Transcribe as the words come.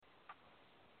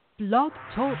Blog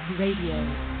Talk Radio.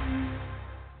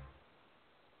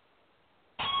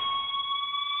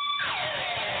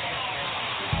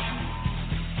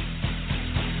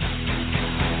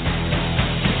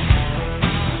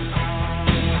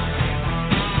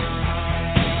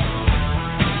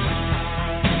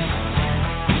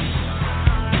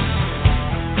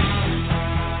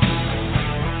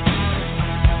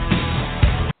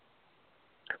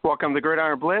 Welcome to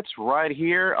Gridiron Blitz right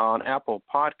here on Apple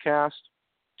Podcast,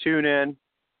 TuneIn,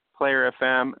 Player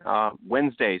FM,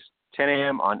 Wednesdays, 10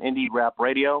 a.m. on Indie Rap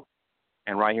Radio,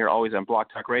 and right here always on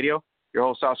Block Talk Radio. Your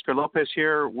host, Oscar Lopez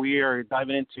here. We are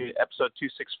diving into episode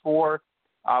 264.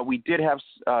 We did have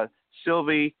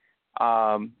Sylvie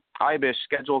Ibish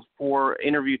scheduled for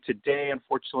interview today.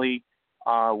 Unfortunately,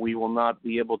 we will not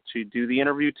be able to do the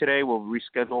interview today. We'll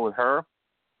reschedule with her.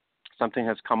 Something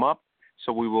has come up,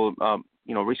 so we will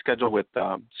reschedule with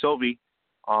Sylvie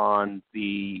on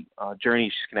the journey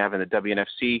she's going to have in the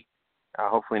WNFC,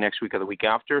 hopefully next week or the week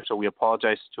after. So we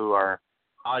apologize to our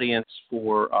audience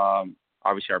for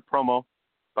obviously our promo,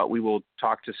 but we will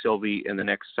talk to Sylvie in the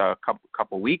next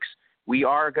couple weeks. We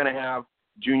are going to have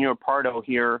Junior Pardo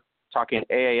here talking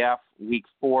AAF Week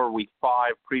 4, Week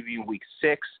 5, previewing Week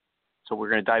 6. So we're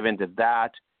going to dive into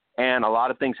that. And a lot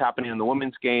of things happening in the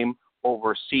women's game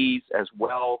overseas, as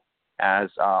well as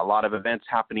a lot of events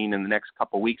happening in the next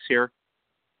couple weeks here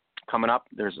coming up.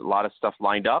 There's a lot of stuff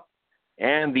lined up.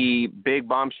 And the big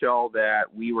bombshell that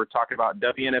we were talking about,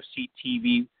 WNFC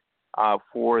TV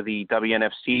for the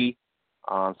WNFC.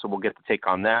 So we'll get the take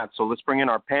on that. So let's bring in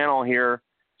our panel here.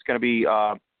 It's going to be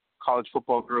college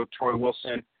football group Troy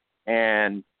Wilson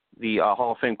and the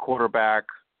Hall of Fame quarterback,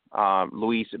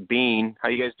 Luis Bean. How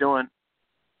you guys doing?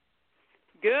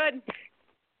 Good.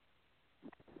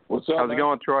 What's up, How's it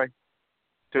going, Troy?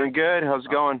 Doing good. How's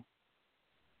it going?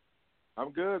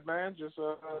 I'm good, man. Just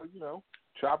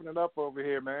chopping it up over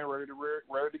here, man. Ready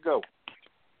to go.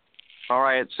 All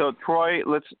right. So Troy,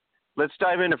 let's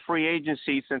dive into free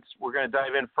agency since we're going to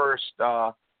dive in first.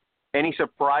 Any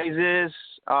surprises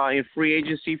in free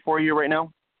agency for you right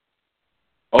now?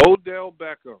 Odell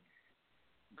Beckham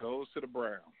goes to the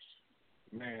Browns.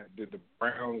 Man, did the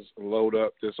Browns load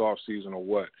up this offseason or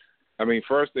what? I mean,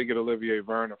 first they get Olivier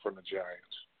Vernon from the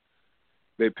Giants.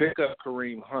 They pick up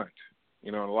Kareem Hunt.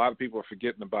 And a lot of people are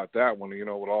forgetting about that one, with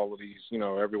all of these,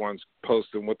 everyone's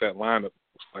posting what that lineup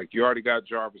looks like. You already got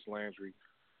Jarvis Landry.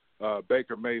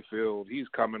 Baker Mayfield, he's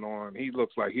coming on. He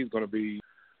looks like he's going to be,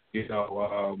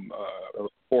 a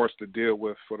force to deal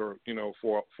with for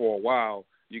a while.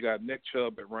 You got Nick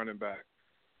Chubb at running back.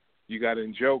 You got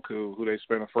Njoku, who they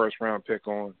spent a first-round pick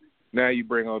on. Now you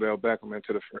bring Odell Beckham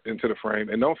into the frame.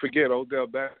 And don't forget, Odell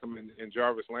Beckham and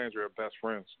Jarvis Landry are best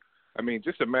friends. I mean,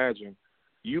 just imagine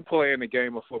you playing a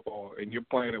game of football and you're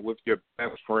playing it with your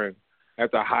best friend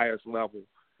at the highest level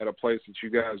at a place that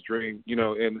you guys dream,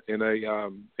 in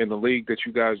the league that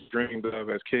you guys dreamed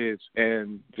of as kids.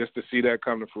 And just to see that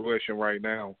come to fruition right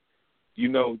now,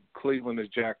 Cleveland is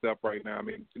jacked up right now. I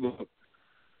mean, look,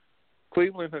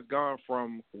 Cleveland has gone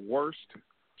from worst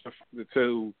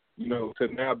to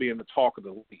now being the talk of the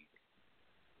league.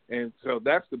 And so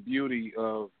that's the beauty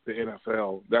of the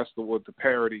NFL. That's what the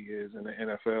parity is in the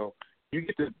NFL. You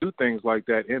get to do things like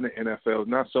that in the NFL,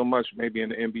 not so much maybe in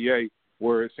the NBA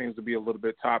where it seems to be a little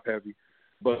bit top-heavy.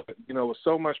 But, with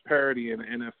so much parity in the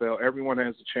NFL, everyone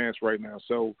has a chance right now.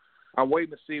 So I'm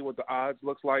waiting to see what the odds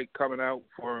looks like coming out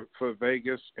for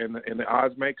Vegas and the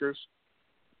odds makers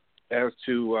as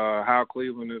to how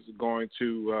Cleveland is going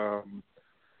to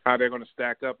how they're going to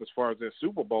stack up as far as their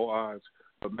Super Bowl odds.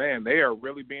 But, man, they are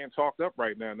really being talked up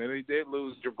right now. And they did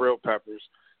lose Jabril Peppers.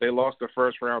 They lost their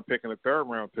first-round pick and a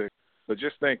third-round pick. But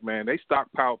just think, man, they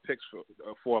stockpiled picks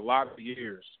for a lot of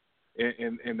years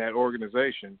in that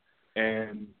organization.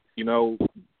 And,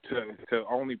 to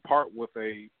only part with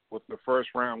the first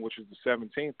round, which is the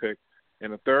 17th pick,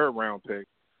 and a third-round pick,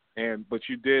 but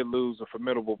you did lose a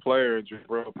formidable player,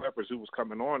 Jabril Peppers, who was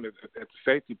coming on at the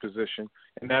safety position.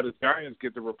 And now the Giants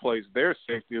get to replace their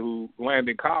safety,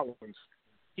 Landon Collins.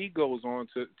 He goes on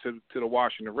to the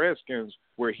Washington Redskins,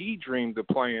 where he dreamed of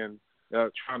playing,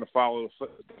 trying to follow the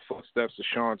footsteps of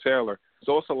Sean Taylor.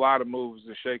 So it's a lot of moves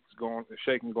and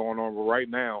shaking going on. But right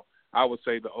now, I would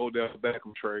say the Odell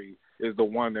Beckham trade is the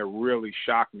one that really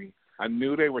shocked me. I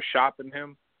knew they were shopping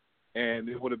him, and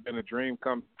it would have been a dream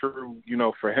come true,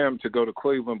 for him to go to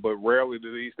Cleveland. But rarely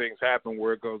do these things happen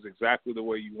where it goes exactly the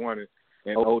way you want it.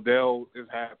 And Odell is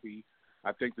happy.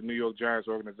 I think the New York Giants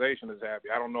organization is happy.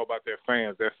 I don't know about their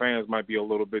fans. Their fans might be a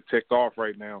little bit ticked off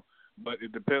right now. But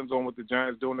it depends on what the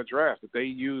Giants do in the draft. If they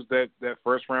use that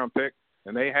first-round pick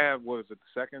and they have, what is it,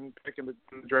 the second pick in the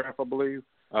draft, I believe?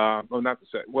 Well, not the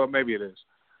second. Well, maybe it is.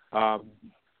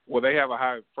 Well, they have a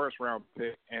high first-round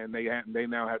pick, and they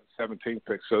now have the 17th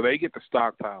pick. So they get the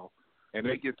stockpile, and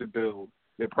they get to build.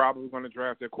 They're probably going to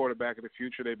draft their quarterback in the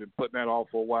future. They've been putting that off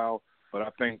for a while. But I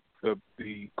think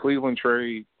the Cleveland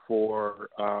trade for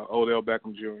Odell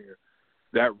Beckham Jr.,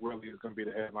 that really is going to be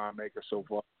the headline maker so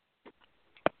far.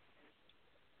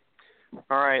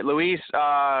 All right, Luis,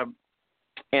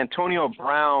 Antonio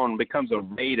Brown becomes a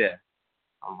Raider.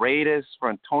 A Raiders for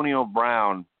Antonio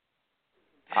Brown.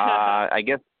 I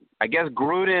guess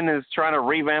Gruden is trying to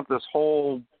revamp this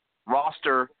whole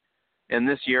roster in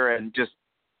this year, and just,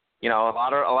 a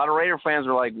lot of Raider fans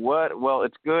are like, what? Well,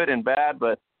 it's good and bad,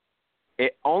 but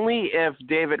only if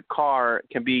David Carr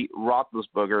can beat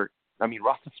Roethlisberger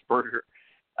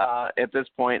at this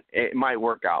point, it might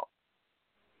work out.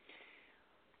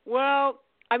 Well,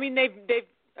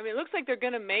 it looks like they're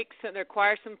going to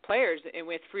acquire some players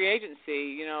with free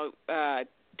agency.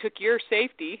 Took your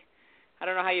safety. I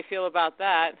don't know how you feel about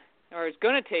that, or is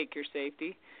going to take your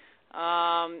safety.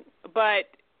 But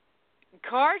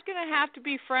Carr's going to have to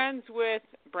be friends with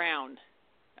Brown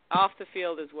off the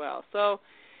field as well. So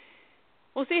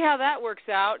we'll see how that works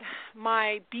out.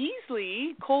 My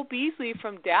Cole Beasley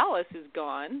from Dallas is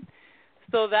gone,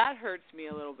 so that hurts me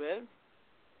a little bit.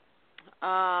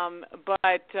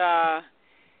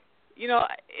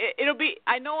 It'll be.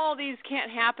 I know all these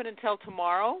can't happen until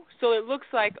tomorrow, so it looks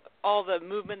like all the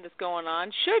movement that's going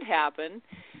on should happen.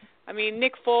 I mean,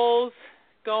 Nick Foles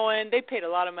going. They paid a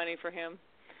lot of money for him,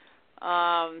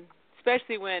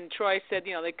 especially when Troy said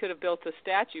they could have built a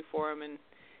statue for him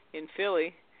in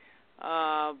Philly.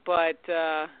 We'll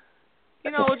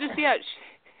just see how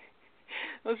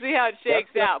it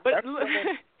shakes out. But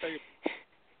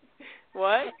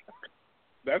what?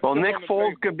 Nick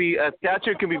Foles a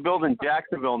statue could be built in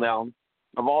Jacksonville now,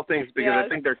 of all things, because I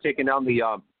think they're taking down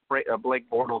the Blake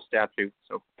Bortles statue,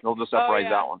 so they'll just upraise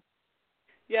that one.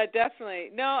 Yeah, definitely.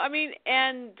 No,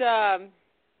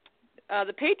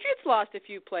 the Patriots lost a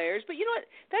few players, but you know what?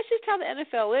 That's just how the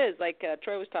NFL is. Like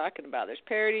Troy was talking about, there's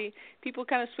parity. People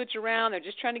kind of switch around. They're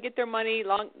just trying to get their money.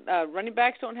 Running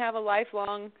backs don't have a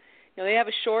lifelong. They have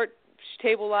a short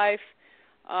table life.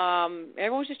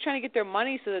 Everyone's just trying to get their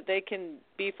money so that they can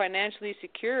be financially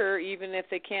secure even if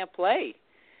they can't play.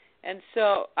 And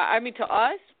so, to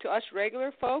us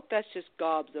regular folk, that's just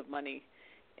gobs of money.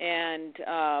 And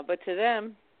but to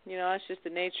them, it's just the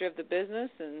nature of the business.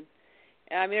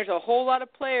 And there's a whole lot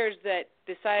of players that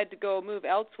decide to go move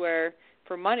elsewhere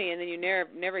for money, and then you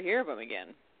never hear of them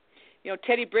again.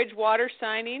 Teddy Bridgewater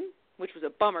signing, which was a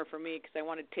bummer for me because I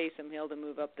wanted Taysom Hill to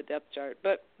move up the depth chart,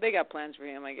 but they got plans for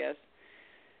him, I guess.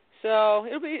 So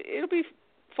it'll be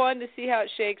fun to see how it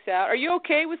shakes out. Are you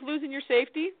okay with losing your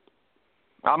safety?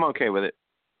 I'm okay with it.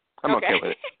 I'm okay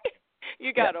with it.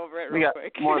 You got over it real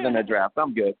quick. More than a draft.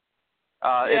 I'm good.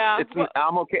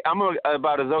 I'm okay. I'm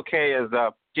about as okay as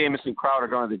Jamison Crowder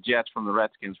going to the Jets from the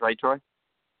Redskins, right, Troy?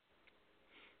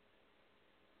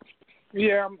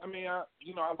 Yeah,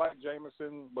 I like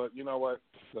Jamison, but you know what?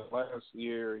 The last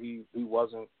year he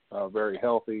wasn't very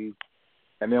healthy,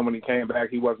 and then when he came back,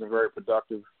 he wasn't very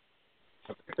productive.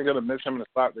 I think they're going to miss him in the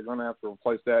slot. They're going to have to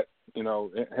replace that,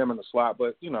 him in the slot.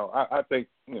 But I think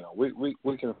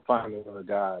we can find another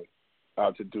guy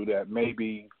to do that.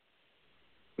 Maybe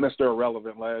Mr.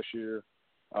 Irrelevant last year,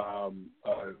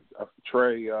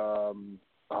 Trey. I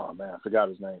forgot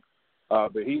his name.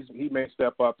 But he may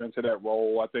step up into that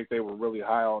role. I think they were really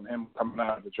high on him coming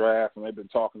out of the draft, and they've been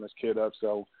talking this kid up.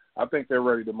 So I think they're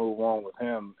ready to move on with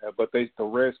him. But the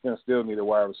Redskins still need a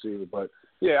wide receiver. But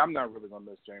yeah, I'm not really going to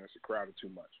miss Jamison Crowder too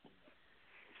much.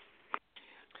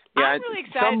 Yeah, I'm really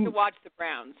excited to watch the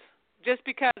Browns, just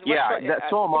because.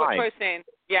 So am I. Troy's saying,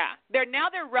 they're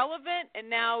relevant, and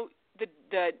now the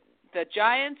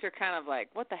Giants are kind of like,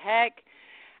 what the heck?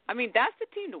 That's the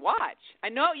team to watch. I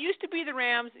know it used to be the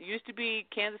Rams, it used to be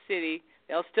Kansas City.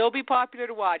 They'll still be popular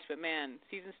to watch, but man,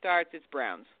 season starts, it's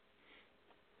Browns.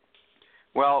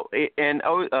 Well, and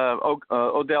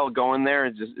Odell going there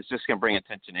it's just going to bring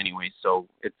attention anyway. So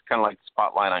it's kind of like the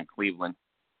spotlight on Cleveland.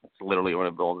 That's literally what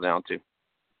it boils down to.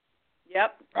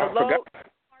 Yep. Market.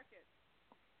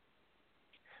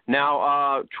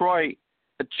 Now, Troy,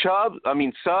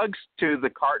 Suggs to the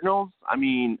Cardinals. I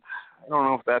don't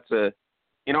know if that's a,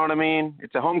 you know what I mean?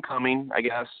 It's a homecoming, I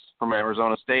guess, from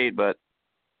Arizona State. But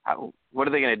what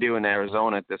are they going to do in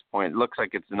Arizona at this point? It looks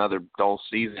like it's another dull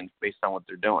season based on what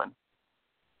they're doing.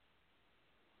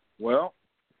 Well,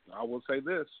 I will say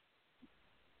this.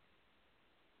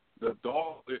 It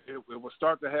will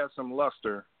start to have some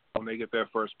luster when they get their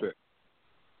first pick.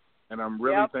 And I'm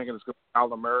really thinking it's going to be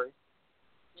Kyler Murray.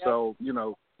 Yep. So,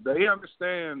 they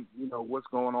understand, what's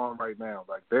going on right now.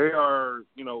 Like they are,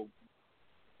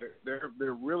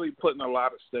 they're really putting a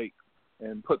lot of stake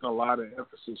and putting a lot of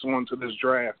emphasis onto this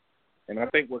draft. And I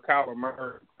think with Kyler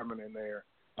Murray coming in there,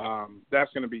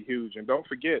 that's going to be huge. And don't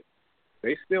forget,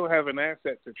 they still have an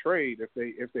asset to trade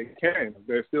if they can.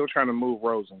 They're still trying to move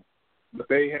Rosen, but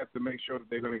they have to make sure that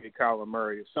they're going to get Kyler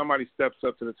Murray. If somebody steps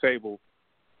up to the table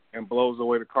and blows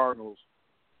away the Cardinals,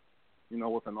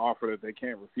 with an offer that they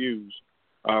can't refuse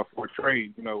for a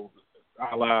trade,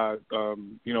 a la,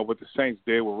 what the Saints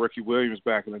did with Ricky Williams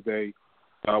back in the day,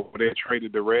 where they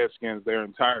traded the Redskins their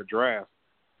entire draft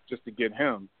just to get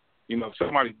him. If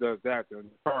somebody does that, then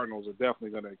the Cardinals are definitely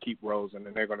going to keep Rosen,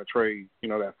 and they're going to trade,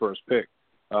 that first pick.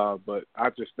 But I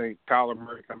just think Kyler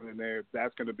Murray coming in there,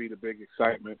 that's going to be the big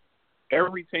excitement.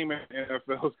 Every team in the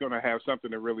NFL is going to have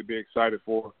something to really be excited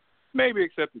for, maybe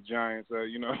except the Giants.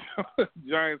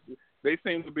 Giants, they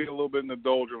seem to be a little bit in the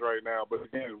doldrums right now. But,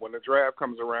 again, when the draft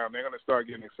comes around, they're going to start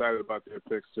getting excited about their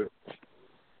picks, too.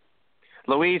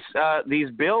 Luis,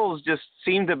 these Bills just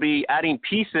seem to be adding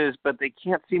pieces, but they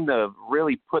can't seem to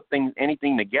really put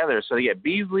anything together. So they get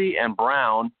Beasley and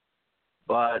Brown,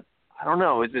 but I don't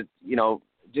know. Is it,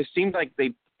 just seems like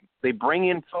they bring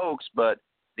in folks, but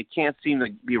they can't seem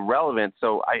to be relevant.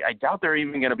 So I doubt they're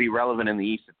even going to be relevant in the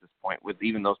East at this point with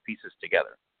even those pieces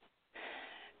together.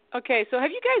 Okay, so have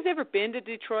you guys ever been to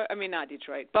Detroit? I mean, not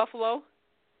Detroit, Buffalo?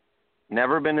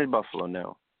 Never been to Buffalo,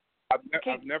 no. I've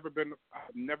never been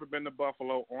to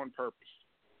Buffalo on purpose.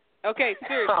 Okay,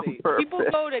 seriously. People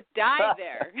go to die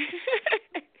there.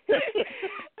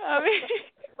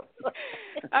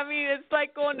 I mean, it's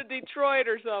like going to Detroit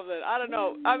or something. I don't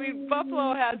know. I mean,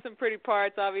 Buffalo has some pretty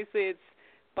parts. Obviously, it's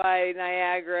by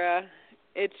Niagara.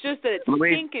 It's just that it's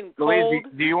stinking cold. Louise,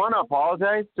 do you want to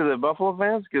apologize to the Buffalo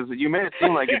fans? Because you made it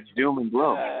seem like it's doom and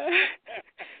gloom.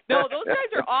 No, those guys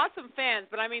are awesome fans,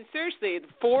 but I mean, seriously,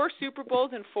 4 Super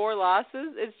Bowls and 4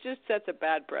 losses, it just sets a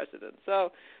bad precedent.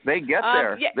 So they get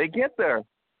there. Yeah. They get there.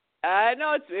 I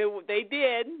know they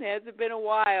did. It hasn't been a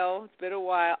while. It's been a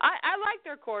while. I like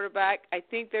their quarterback. I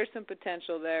think there's some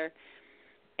potential there,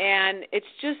 and it's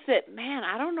just that, man,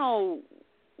 I don't know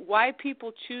why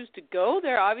people choose to go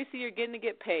there. Obviously, you're getting to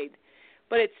get paid,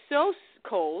 but it's so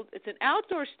cold. It's an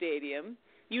outdoor stadium.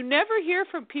 You never hear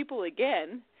from people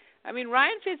again. I mean,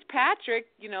 Ryan Fitzpatrick,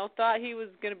 thought he was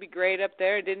going to be great up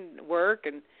there. It didn't work,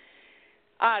 and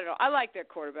I don't know. I like their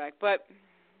quarterback, but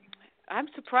I'm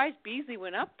surprised Beasley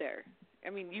went up there. I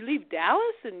mean, you leave Dallas,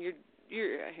 and you're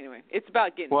anyway. It's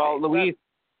about getting paid.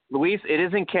 Luis, it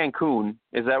is in Cancun.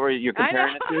 Is that where you're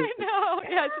comparing it to? I know.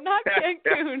 Yeah, it's not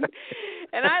Cancun.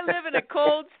 And I live in a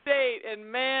cold state,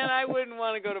 and man, I wouldn't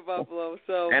want to go to Buffalo.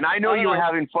 So. And I know you were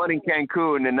having fun in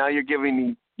Cancun, and now you're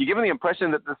giving the impression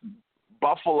that this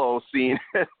Buffalo scene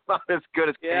is not as good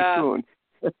as Cancun.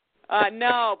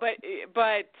 No, but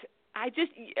I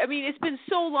mean, it's been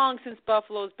so long since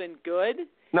Buffalo's been good.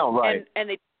 No, right. And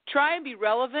they try and be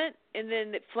relevant, and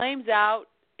then it flames out,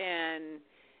 and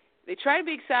they try to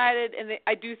be excited, and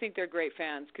I do think they're great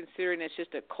fans, considering it's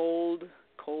just a cold,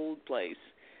 cold place.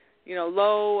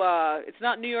 It's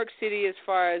not New York City as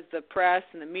far as the press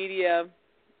and the media,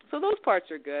 so those parts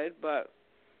are good, but,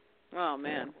 oh,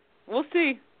 man, we'll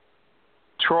see.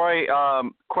 Troy,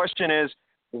 question is,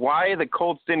 why the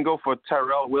Colts didn't go for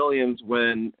Tyrell Williams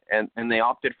and they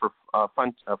opted for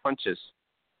Funchess?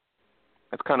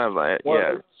 That's kind of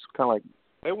it's kind of like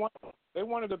they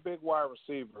wanted a big wide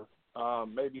receiver,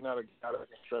 maybe not a guy that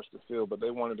can stretch the field, but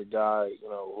they wanted a guy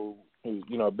who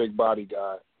a big body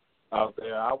guy out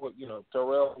there.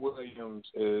 Tyrell Williams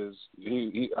is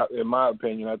he in my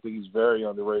opinion, I think he's very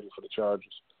underrated for the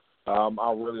Chargers.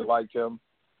 I really like him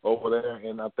over there,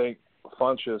 and I think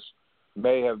Funchess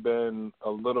may have been a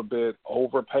little bit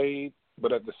overpaid,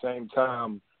 but at the same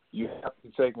time, you have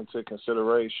to take into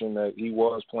consideration that he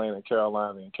was playing in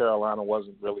Carolina, and Carolina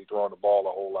wasn't really throwing the ball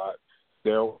a whole lot.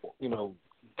 They're,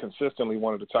 consistently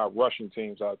one of the top rushing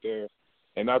teams out there.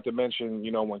 And not to mention,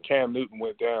 when Cam Newton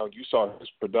went down, you saw his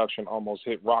production almost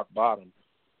hit rock bottom.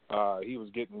 There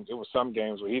was some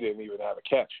games where he didn't even have a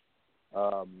catch.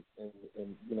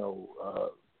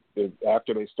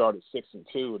 After they started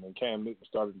 6-2, and then Cam Newton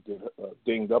started to get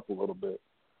dinged up a little bit,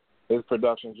 his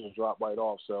production just dropped right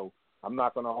off. So I'm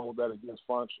not going to hold that against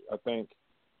Funch. I think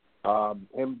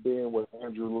him being with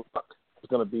Andrew Luck is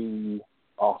going to be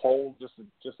a whole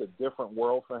just a different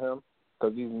world for him,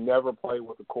 because he's never played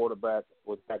with a quarterback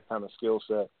with that kind of skill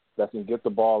set that can get the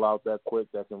ball out that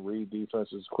quick, that can read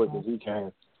defenses as quick as he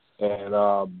can. And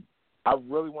I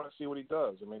really want to see what he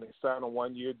does. I mean, they signed a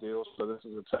 1-year deal, so this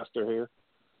is a tester here.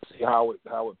 See how it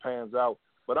pans out.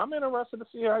 But I'm interested to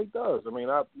see how he does. I mean,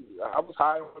 I was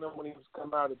high on him when he was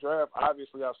coming out of the draft.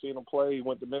 Obviously, I've seen him play. He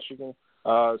went to Michigan.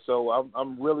 So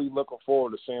I'm really looking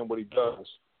forward to seeing what he does.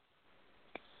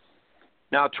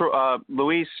 Now,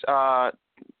 Luis,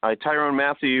 Tyrann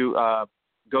Mathieu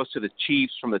goes to the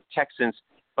Chiefs from the Texans,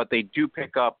 but they do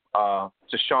pick up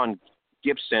Deshaun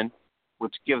Gibson,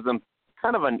 which gives them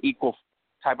kind of an equal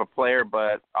type of player,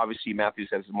 but obviously Matthews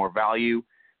has more value.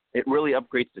 It really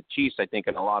upgrades the Chiefs, I think,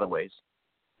 in a lot of ways.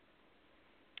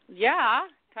 Yeah,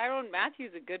 Tyrann Mathieu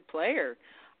is a good player.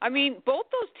 I mean, both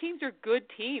those teams are good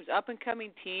teams,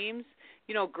 up-and-coming teams,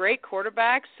 great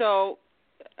quarterbacks. So,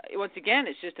 once again,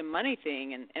 it's just a money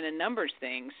thing and a numbers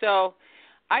thing. So,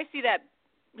 I see that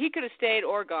he could have stayed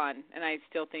or gone, and I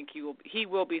still think he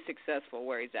will be successful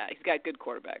where he's at. He's got good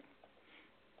quarterback.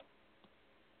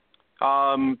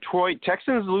 Troy,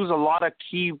 Texans lose a lot of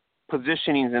key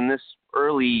positionings in this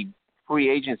early free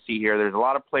agency here. There's a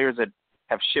lot of players that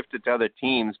have shifted to other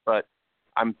teams, but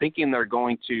I'm thinking they're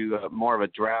going to more of a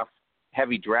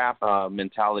heavy draft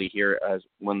mentality here as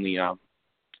when the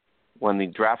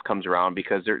draft comes around,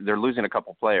 because they're losing a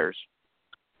couple players.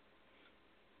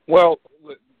 Well,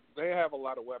 they have a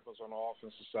lot of weapons on the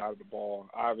offensive side of the ball.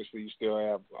 Obviously, you still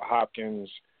have Hopkins,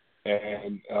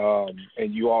 and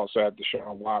you also have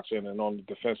Deshaun Watson, and on the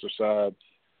defensive side,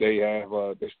 they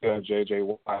still have J.J.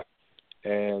 Watt,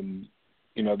 and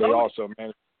they also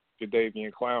manage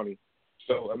Jadeveon Clowney.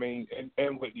 So I mean,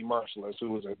 and Whitney Merciless,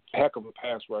 who was a heck of a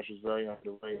pass rusher, is very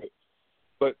underrated.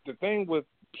 But the thing with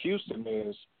Houston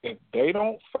is, if they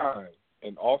don't find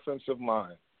an offensive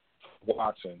line for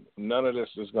Watson, none of this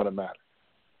is going to matter.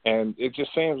 And it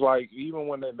just seems like even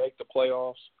when they make the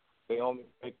playoffs, they only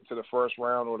make it to the first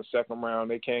round or the second round.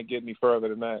 They can't get any further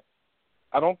than that.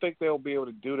 I don't think they'll be able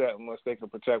to do that unless they can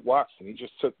protect Watson. He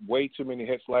just took way too many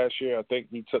hits last year. I think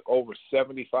he took over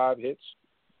 75 hits,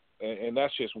 and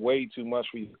that's just way too much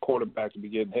for your quarterback to be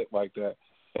getting hit like that.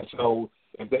 And so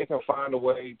if they can find a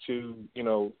way to,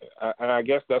 and I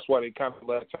guess that's why they kind of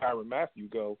let Tyrann Mathieu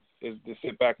go, is to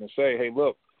sit back and say, hey,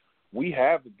 look, we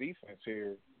have the defense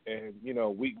here, and,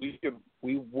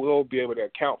 we will be able to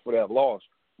account for that loss,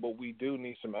 but we do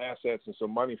need some assets and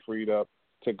some money freed up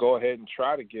to go ahead and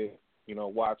try to get,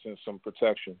 Watson some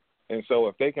protection. And so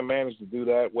if they can manage to do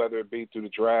that, whether it be through the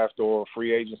draft or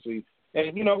free agency,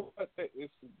 and,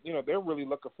 they're really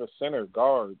looking for center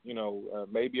guard,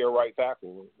 maybe a right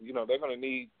tackle. They're going to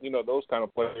need, those kind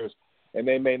of players, and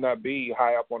they may not be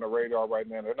high up on the radar right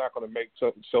now. They're not going to make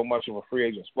so much of a free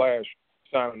agent splash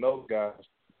signing those guys,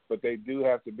 but they do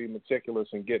have to be meticulous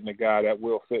in getting a guy that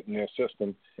will fit in their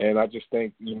system. And I just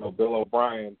think, Bill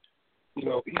O'Brien, he's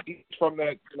from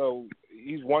that,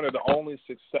 he's one of the only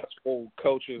successful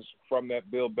coaches from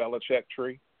that Bill Belichick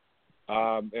tree.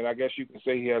 And I guess you can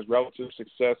say he has relative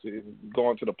success in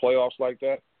going to the playoffs like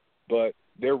that, but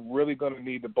they're really going to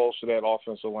need to bolster that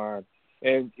offensive line.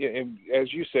 And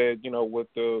as you said, with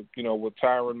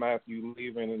Tyrann Mathieu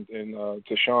leaving and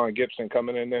Deshaun Gibson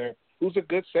coming in there, who's a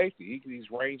good safety.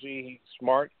 He's rangy, he's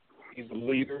smart, he's a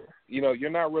leader. You're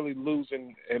not really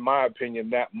losing, in my opinion,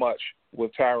 that much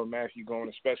with Tyrann Mathieu going,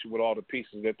 especially with all the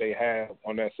pieces that they have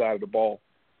on that side of the ball.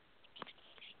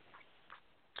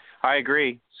 I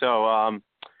agree. So,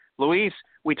 Luis,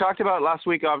 we talked about last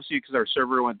week, obviously, because our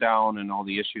server went down and all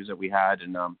the issues that we had,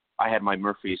 and I had my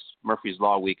Murphy's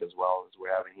Law week as well as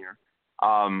we're having here.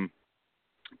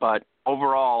 But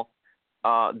overall,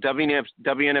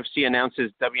 WNFC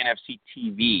announces WNFC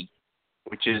TV,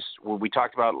 which is what we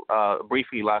talked about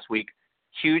briefly last week.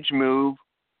 Huge move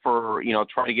for,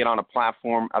 trying to get on a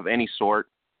platform of any sort.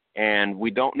 And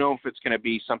we don't know if it's going to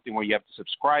be something where you have to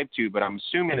subscribe to, but I'm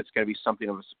assuming it's going to be something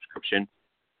of a subscription.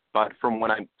 But from what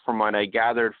I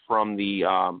gathered from the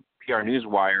PR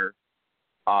Newswire,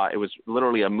 it was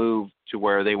literally a move to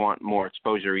where they want more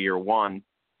exposure year one,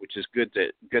 which is good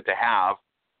to have.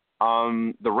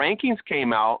 The rankings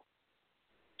came out,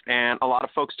 and a lot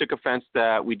of folks took offense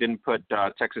that we didn't put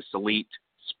Texas Elite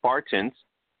Spartans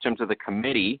in terms of the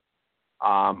committee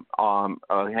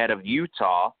ahead of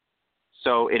Utah.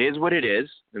 So it is what it is,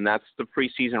 and that's the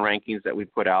preseason rankings that we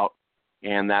put out,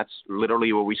 and that's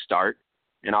literally where we start.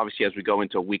 And obviously as we go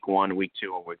into week 1, week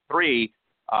 2, or week 3,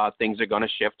 things are going to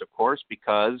shift, of course,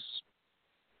 because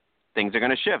things are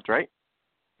going to shift, right?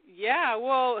 Yeah,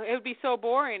 well, it would be so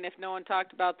boring if no one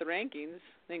talked about the rankings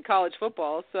in college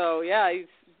football. So, yeah, he's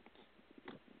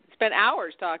spent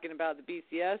hours talking about the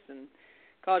BCS and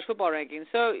college football rankings.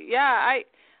 So, yeah,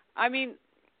 I mean,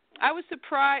 I was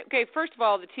surprised. Okay, first of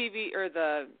all, the TV or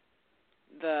the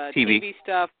TV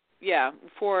stuff, yeah,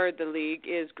 for the league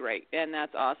is great, and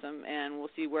that's awesome, and we'll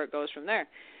see where it goes from there.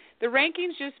 The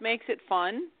rankings just makes it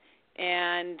fun,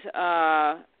 and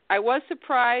I was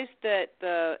surprised that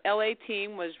the LA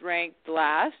team was ranked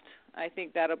last. I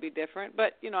think that'll be different,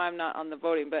 but I'm not on the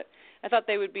voting, but I thought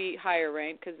they would be higher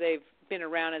ranked because they've been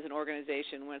around as an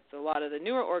organization, with a lot of the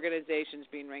newer organizations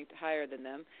being ranked higher than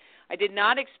them. I did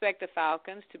not expect the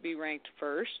Falcons to be ranked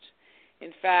first.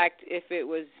 In fact, if it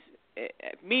was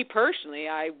me personally,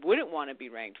 I wouldn't want to be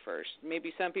ranked first.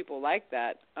 Maybe some people like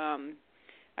that.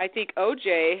 I think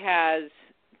OJ has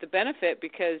the benefit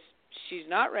because she's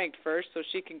not ranked first, so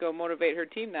she can go motivate her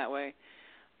team that way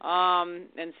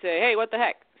and say, hey, what the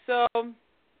heck? So,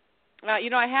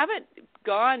 I haven't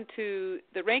gone to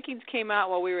 – the rankings came out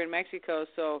while we were in Mexico,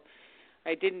 so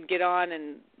I didn't get on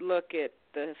and look at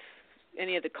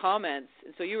any of the comments.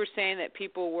 And so you were saying that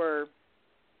people were,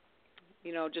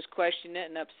 just questioning it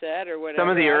and upset or whatever. Some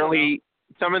of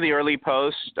the early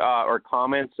posts or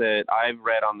comments that I've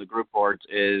read on the group boards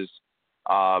is,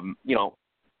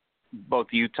 both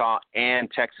Utah and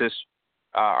Texas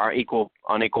are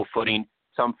on equal footing.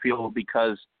 Some feel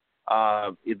because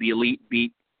the elite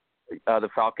beat the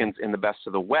Falcons in the best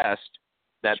of the West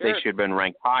that they should have been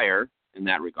ranked higher in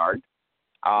that regard.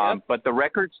 But the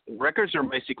records are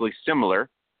basically similar,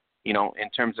 in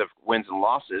terms of wins and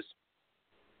losses.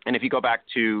 And if you go back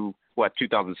to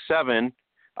 2007,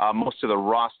 most of the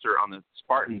roster on the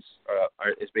Spartans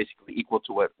is basically equal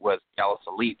to what was Dallas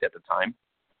Elite at the time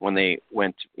when they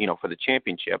went, for the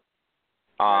championship.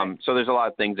 So there's a lot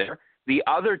of things there. The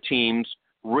other teams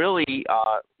really,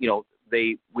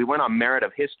 we went on merit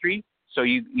of history. So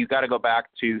you got to go back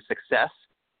to success.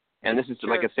 And this is,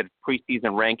 like I said,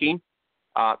 preseason ranking.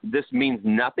 This means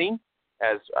nothing,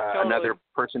 as another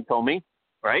person told me,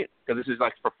 right? Because this is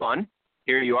like for fun.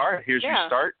 Here you are. Here's your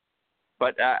start.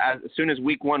 But as soon as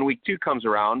week 1, week 2 comes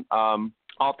around,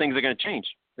 all things are going to change.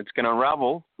 It's going to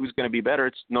unravel. Who's going to be better?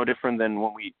 It's no different than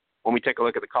when we take a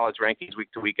look at the college rankings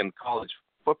week to week in college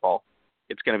football.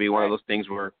 It's going to be one of those things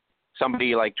where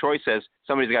somebody, like Troy says,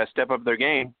 somebody's got to step up their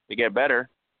game to get better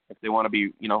if they want to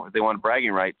be, if they want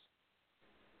bragging rights.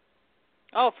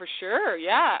 Oh, for sure.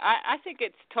 Yeah, I think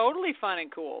it's totally fun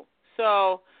and cool.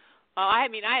 So, I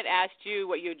had asked you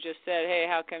what you just said. Hey,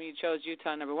 how come you chose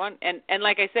Utah number 1? And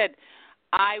like I said,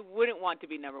 I wouldn't want to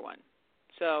be number 1.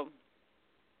 So,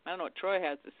 I don't know what Troy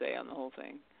has to say on the whole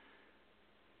thing.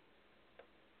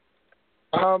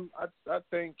 I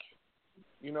think,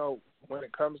 when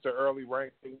it comes to early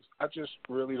rankings, I just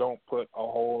really don't put a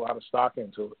whole lot of stock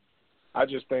into it. I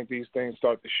just think these things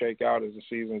start to shake out as the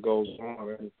season goes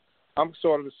on. And I'm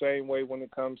sort of the same way when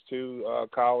it comes to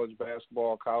college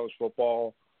basketball, college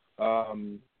football, power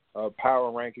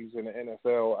rankings in the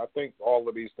NFL. I think all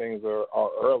of these things are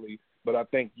early, but I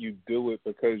think you do it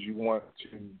because you want to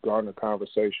garner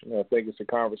conversation. I think it's a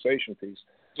conversation piece,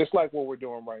 just like what we're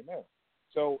doing right now.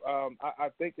 So I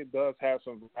think it does have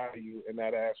some value in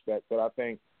that aspect, but I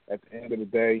think at the end of the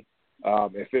day,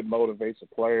 if it motivates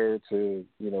a player to,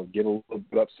 get a little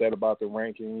bit upset about the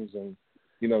rankings and,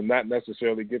 not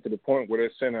necessarily get to the point where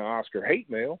they're sending Oscar hate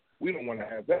mail, we don't want to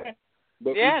have that.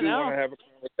 But we do want to have a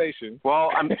conversation. Well,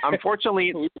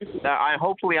 unfortunately,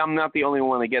 hopefully I'm not the only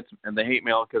one that gets the hate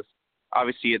mail, because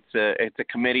obviously it's a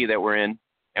committee that we're in,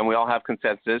 and we all have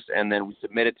consensus, and then we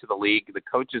submit it to the league. The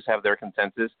coaches have their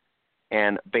consensus,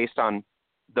 and based on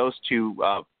those two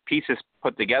pieces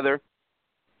put together,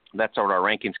 that's what our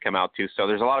rankings come out to. So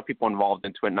there's a lot of people involved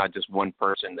into it, not just one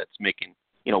person that's making,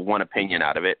 one opinion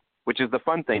out of it, which is the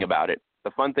fun thing about it.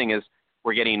 The fun thing is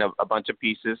we're getting a bunch of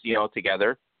pieces,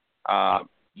 together. You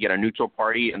get a neutral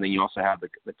party, and then you also have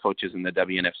the coaches in the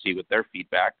WNFC with their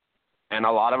feedback. And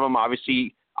a lot of them,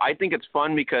 obviously, I think it's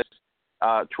fun because,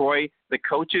 Troy, the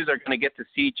coaches are going to get to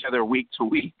see each other week to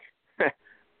week,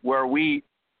 where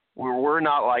we're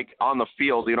not like on the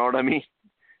field, you know what I mean?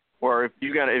 Or if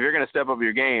you're gonna step up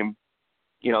your game,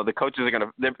 the coaches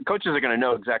are gonna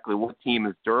know exactly what team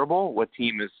is durable, what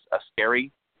team is a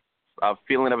scary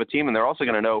feeling of a team, and they're also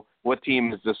gonna know what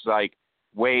team is just like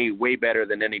way better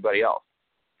than anybody else.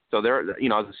 So they're as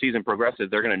the season progresses,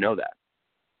 they're gonna know that.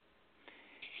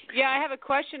 Yeah, I have a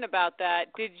question about that.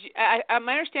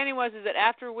 My understanding is that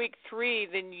after week 3,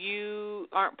 then you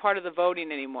aren't part of the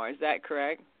voting anymore. Is that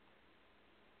correct?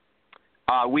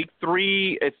 Week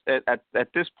 3, it's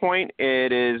at this point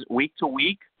it is week to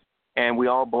week, and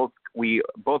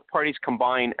both parties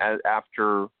combine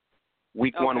after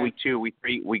week 1, week 2, week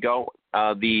 3. We go.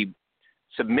 The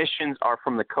submissions are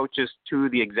from the coaches to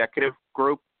the executive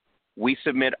group. We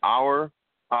submit our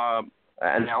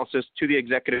analysis to the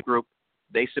executive group.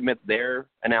 They submit their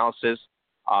analysis,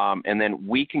 and then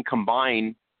we can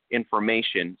combine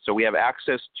information. So we have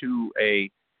access to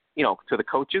to the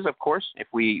coaches, of course, if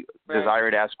we desire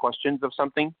to ask questions of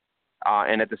something.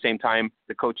 and at the same time,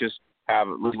 the coaches have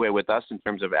leeway with us in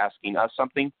terms of asking us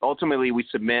something. Ultimately, we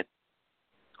submit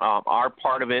our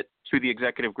part of it to the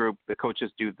executive group. The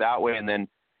coaches do that way, and then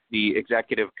the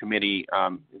executive committee,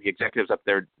 the executives up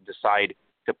there decide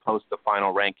to post the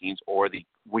final rankings or the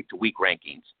week-to-week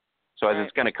rankings. So as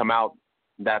it's going to come out,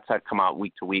 that's how it come out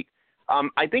week to week.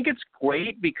 I think it's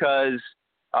great because,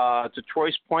 to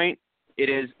Troy's point, it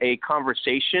is a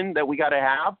conversation that we got to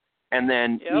have, and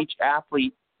then each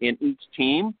athlete in each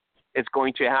team is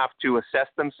going to have to assess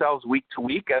themselves week to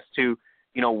week as to,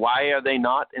 why are they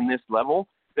not in this level.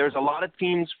 There's a lot of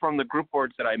teams from the group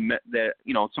boards that I met that,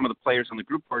 some of the players on the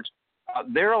group boards,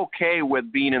 they're okay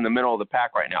with being in the middle of the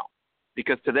pack right now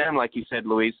because to them, like you said,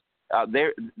 Luis,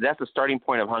 that's the starting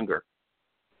point of hunger.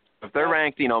 If they're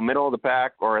ranked, middle of the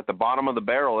pack or at the bottom of the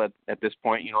barrel at this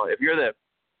point, if you're the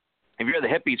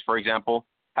hippies, for example,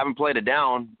 haven't played it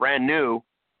down, brand new,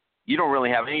 you don't really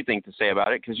have anything to say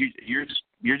about it because you're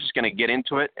just going to get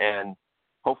into it and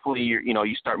hopefully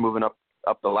you start moving up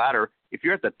the ladder. If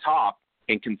you're at the top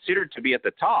and considered to be at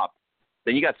the top,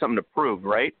 then you got something to prove,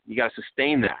 right? You got to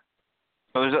sustain that.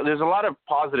 So there's a lot of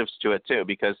positives to it too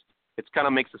because it kind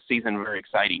of makes the season very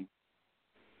exciting.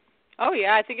 Oh,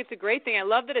 yeah, I think it's a great thing. I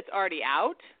love that it's already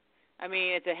out. I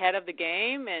mean, it's ahead of the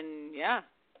game, and,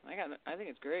 I think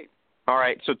it's great. All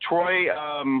right, so Troy,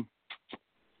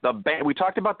 we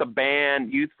talked about the ban,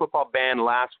 youth football ban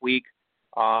last week.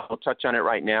 We'll touch on it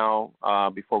right now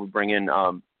before we bring in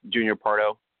Junior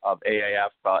Pardo of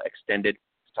AAF Extended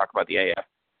to talk about the AAF.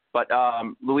 But,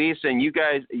 Luis, and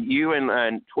you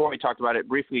and Troy talked about it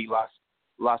briefly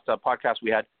last podcast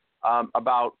we had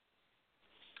about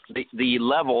the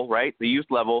level, right, the youth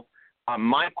level.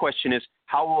 My question is,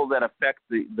 how will that affect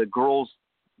the girls'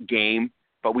 game?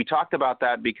 But we talked about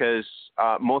that because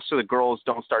most of the girls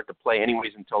don't start to play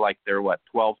anyways until like they're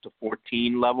 12 to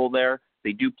 14 level there.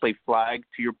 They do play flag,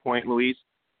 to your point, Luis.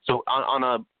 So on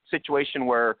a situation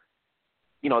where,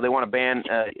 they want to ban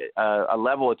a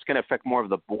level, it's going to affect more of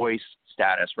the boys'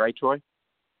 status, right, Troy?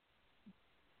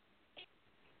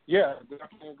 Yeah, I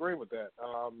definitely agree with that.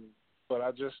 But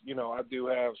I just, I do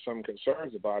have some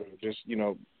concerns about it, just,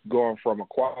 going from a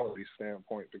quality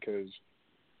standpoint because,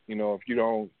 if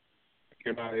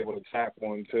you're not able to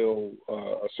tackle until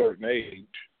a certain age,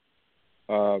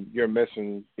 you're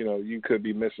missing, you could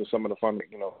be missing some of the fun,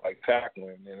 like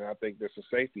tackling. And I think there's a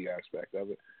safety aspect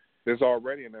of it. There's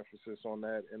already an emphasis on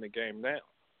that in the game now.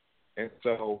 And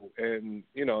so, and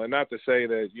not to say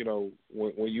that,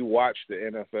 when you watch the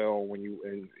NFL,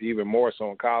 and even more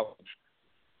so in college,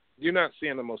 you're not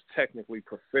seeing the most technically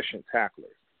proficient tacklers.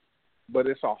 But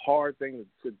it's a hard thing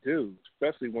to do,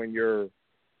 especially when you're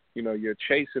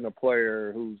chasing a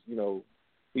player who's,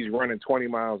 he's running 20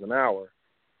 miles an hour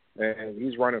and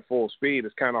he's running full speed.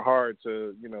 It's kind of hard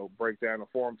to, break down a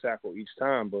form tackle each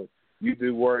time, but you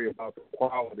do worry about the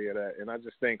quality of that. And I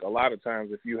just think a lot of times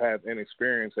if you have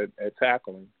inexperience at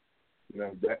tackling,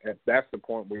 that's the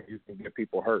point where you can get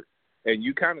people hurt. And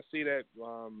you kind of see that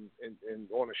in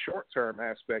on a short-term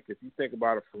aspect, if you think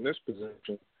about it from this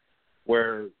position,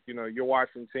 where, you're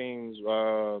watching teams,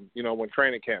 when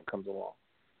training camp comes along,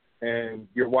 and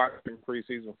you're watching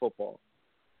preseason football,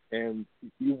 and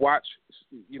you watch,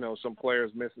 some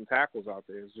players missing tackles out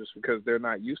there. It's just because they're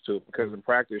not used to it, because in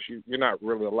practice you're not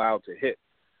really allowed to hit,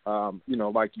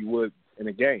 like you would in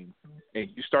a game. And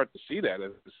you start to see that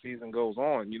as the season goes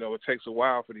on. It takes a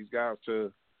while for these guys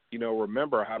to,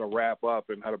 remember how to wrap up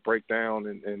and how to break down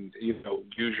and use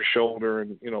your shoulder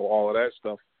and, all of that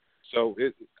stuff. So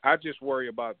I just worry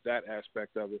about that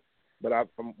aspect of it. But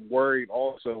I'm worried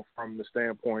also from the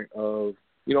standpoint of,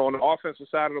 on the offensive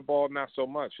side of the ball, not so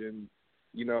much. And,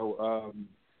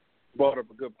 brought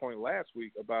up a good point last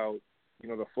week about,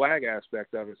 the flag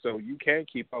aspect of it. So you can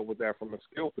keep up with that from a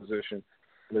skill position.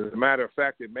 And as a matter of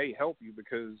fact, it may help you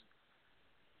because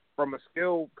from a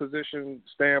skill position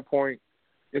standpoint,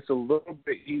 it's a little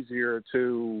bit easier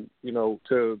to,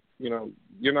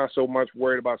 you're not so much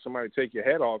worried about somebody take your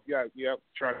head off. You have to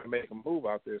try to make a move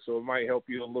out there. So it might help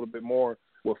you a little bit more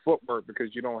with footwork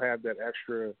because you don't have that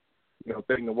extra,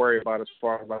 thing to worry about as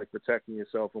far as like protecting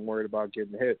yourself and worried about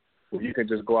getting hit. Well, you can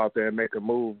just go out there and make a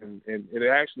move, and it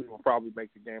actually will probably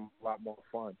make the game a lot more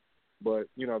fun. But,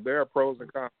 there are pros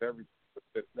and cons to everything.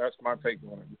 That's my take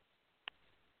on it.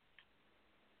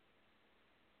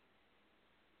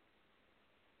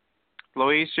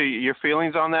 Luis, so your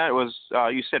feelings on that was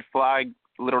you said flag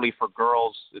literally for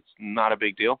girls. It's not a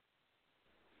big deal.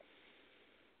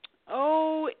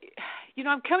 Oh,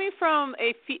 I'm coming from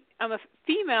I'm a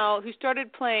female who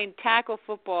started playing tackle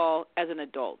football as an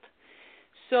adult.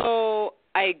 So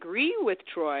I agree with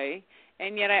Troy,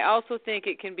 and yet I also think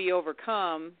it can be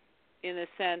overcome in the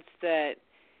sense that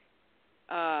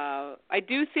I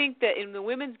do think that in the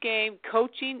women's game,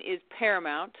 coaching is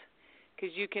paramount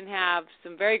because you can have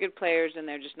some very good players and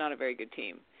they're just not a very good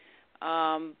team.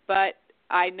 But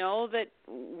I know that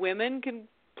women can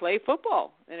play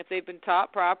football, and if they've been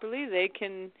taught properly, they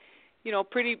can,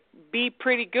 be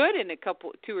pretty good in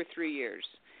 2 or 3 years.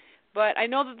 But I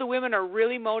know that the women are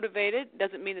really motivated.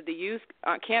 Doesn't mean that the youth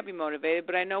can't be motivated,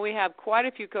 but I know we have quite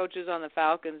a few coaches on the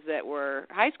Falcons that were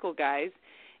high school guys,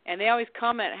 and they always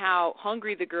comment how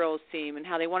hungry the girls seem and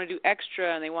how they want to do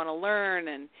extra and they want to learn,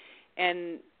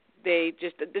 and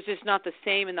it's just not the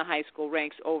same in the high school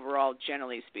ranks overall,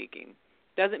 generally speaking.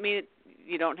 Doesn't mean that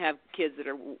you don't have kids that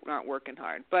aren't working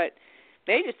hard, but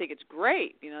they just think it's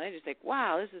great. They just think,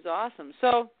 wow, this is awesome.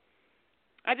 So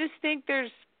I just think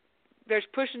there's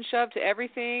push and shove to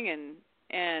everything,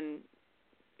 and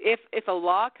if a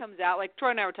law comes out, like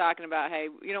Troy and I were talking about, hey,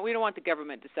 we don't want the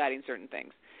government deciding certain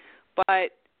things,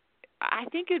 but I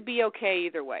think it'd be okay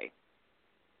either way.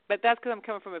 But that's because I'm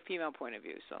coming from a female point of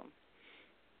view. So,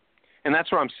 and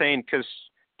that's what I'm saying, because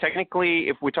technically,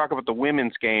 if we talk about the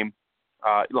women's game,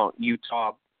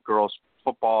 Utah girls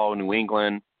football, New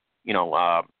England,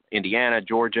 Indiana,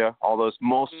 Georgia, all those,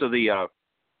 most of the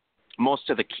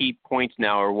key points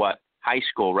now are what? High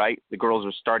school, right? The girls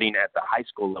are starting at the high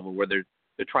school level where they're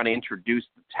trying to introduce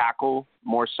the tackle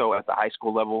more so at the high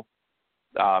school level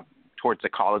towards the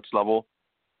college level.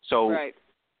 So right.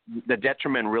 The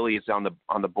detriment really is on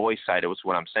the boys' side. It was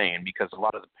what I'm saying, because a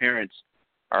lot of the parents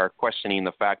are questioning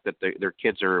the fact that their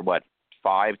kids are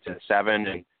 5 to 7,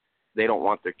 and they don't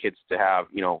want their kids to have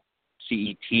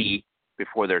CET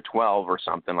before they're 12 or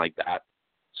something like that.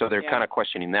 So they're kind of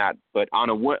questioning that. But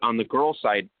on the girls'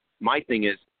 side, my thing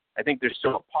is, I think there's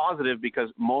still a positive because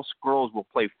most girls will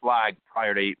play flag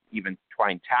prior to even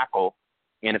trying tackle.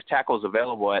 And if tackle is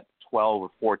available at 12 or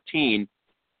 14,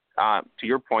 to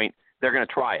your point, they're going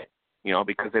to try it,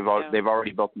 because they've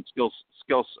already built some skills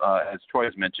as Troy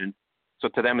has mentioned. So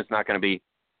to them, it's not going to be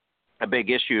a big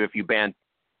issue if you ban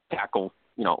tackle,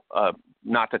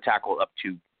 not to tackle up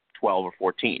to 12 or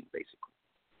 14, basically.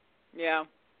 Yeah.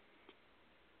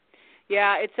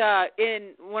 Yeah, it's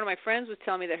one of my friends was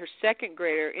telling me that her second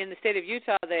grader in the state of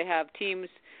Utah, they have teams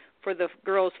for the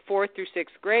girls 4th through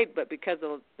 6th grade, but because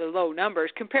of the low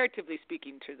numbers, comparatively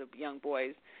speaking to the young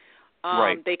boys,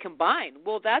 right. They combine.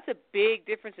 Well, that's a big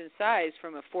difference in size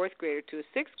from a 4th grader to a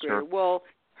 6th grader. Sure. Well,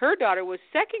 her daughter was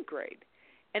 2nd grade,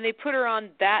 and they put her on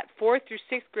that 4th through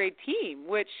 6th grade team,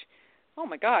 which, oh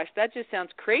my gosh, that just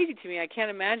sounds crazy to me. I can't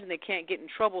imagine they can't get in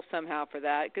trouble somehow for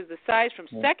that, because the size from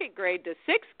 2nd grade to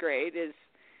 6th grade is,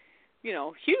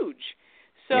 huge.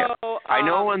 So I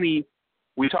know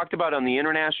we talked about on the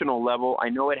international level, I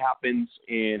know it happens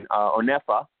in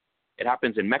ONEFA. It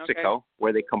happens in Mexico,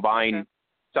 where they combine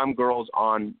some girls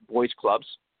on boys' clubs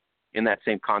in that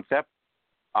same concept.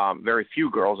 Very few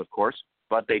girls, of course,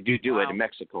 but they do it in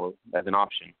Mexico as an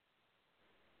option.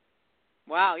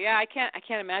 Wow, yeah, I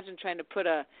can't imagine trying to put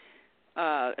a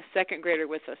 2nd grader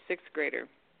with a 6th grader.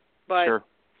 But sure.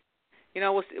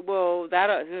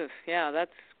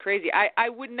 That's crazy. I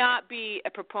would not be a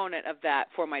proponent of that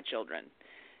for my children.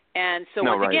 And so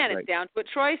it's down to what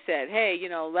Troy said. Hey,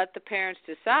 let the parents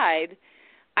decide.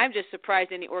 I'm just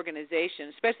surprised any organization,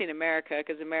 especially in America,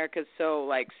 because America's so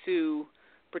Sioux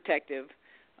protective,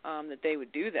 that they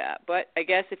would do that. But I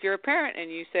guess if you're a parent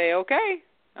and you say, okay,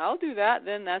 I'll do that,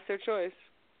 then that's their choice.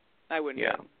 I wouldn't.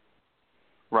 Yeah.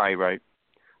 Right.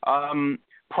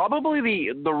 Probably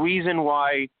the reason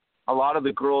why a lot of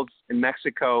the girls in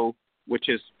Mexico, which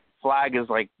is flag is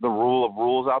the rule of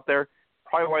rules out there,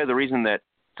 probably why the reason that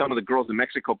some of the girls in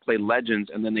Mexico play legends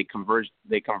and then they converge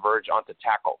onto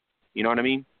tackle. You know what I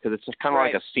mean? Because it's kind of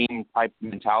like a scene type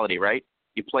mentality, right?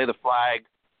 You play the flag,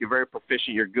 you're very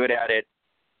proficient, you're good at it,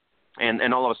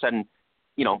 and all of a sudden,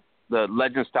 the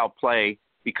legend style play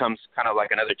becomes kind of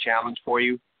like another challenge for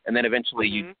you, and then eventually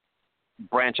you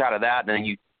branch out of that, and then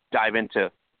you dive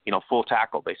into full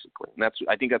tackle basically. And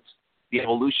I think that's the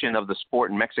evolution of the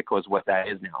sport in Mexico is what that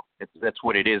is now. That's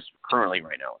what it is currently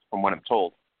right now, from what I'm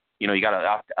told. You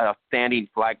got outstanding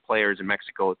flag players in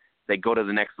Mexico. They go to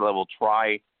the next level,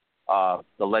 try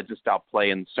the legend style play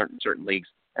in certain leagues,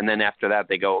 and then after that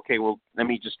they go, okay, well, let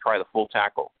me just try the full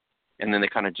tackle, and then they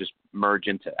kind of just merge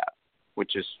into that,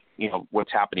 which is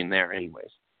what's happening there, anyways.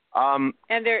 And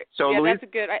they're Louise, that's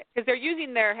a good, because they're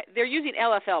using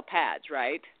LFL pads,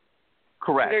 right?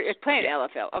 Correct. They're playing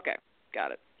LFL. Okay,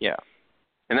 got it. Yeah,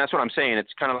 and that's what I'm saying.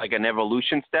 It's kind of like an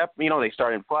evolution step. They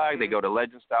start in flag, they go to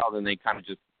legend style, then they kind of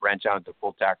just branch out into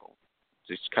full tackle.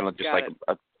 It's kind of just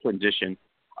a transition.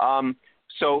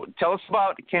 So tell us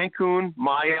about Cancun,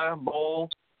 Maya Bowl.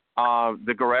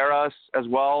 The Guerreras as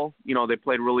well. They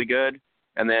played really good.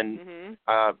 And then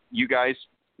you guys,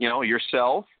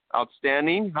 yourself,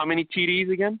 outstanding. How many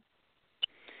TDs again?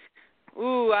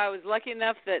 Ooh, I was lucky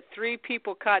enough that 3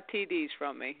 people caught TDs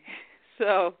from me.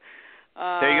 So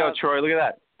there you go, Troy. Look at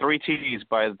that. 3 TDs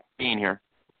by Dean here.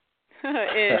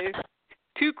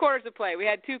 2 quarters of play. We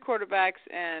had 2 quarterbacks,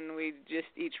 and we just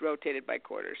each rotated by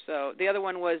quarter. So the other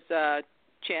one was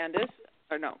Chandis.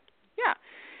 Or no.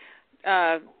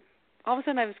 Yeah. All of a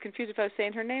sudden I was confused if I was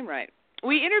saying her name right.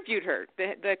 We interviewed her,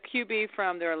 the QB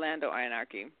from the Orlando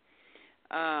Anarchy.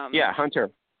 Yeah,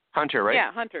 Hunter. Hunter, right?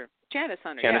 Yeah, Hunter. Candace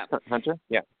Hunter, Hunter?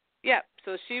 Yeah. Yeah,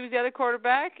 so she was the other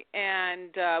quarterback,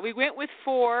 and we went with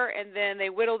 4, and then they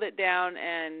whittled it down,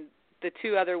 and the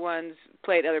 2 other ones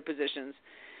played other positions.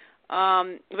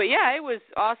 But, yeah, it was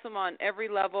awesome on every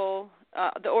level.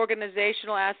 The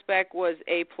organizational aspect was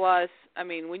A+. I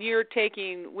mean, when you're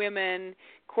taking women,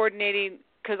 coordinating,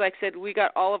 because like I said, we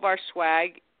got all of our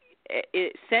swag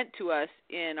it sent to us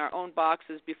in our own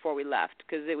boxes before we left,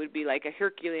 because it would be like a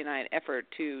Herculean effort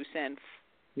to send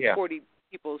 40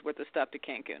 people's worth of stuff to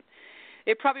Cancun.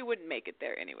 It probably wouldn't make it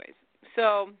there anyways.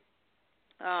 So,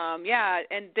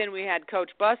 and then we had coach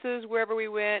buses wherever we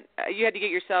went. You had to get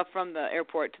yourself from the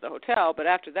airport to the hotel, but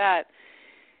after that,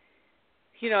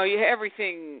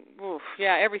 everything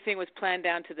was planned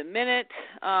down to the minute.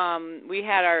 We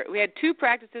had 2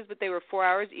 practices, but they were 4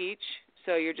 hours each.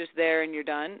 So you're just there and you're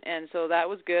done, and so that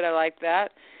was good. I liked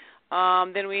that.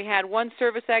 Then we had 1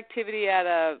 service activity at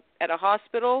a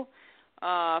hospital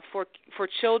for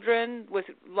children with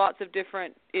lots of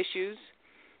different issues,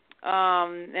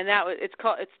 and it's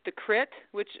the CRIT,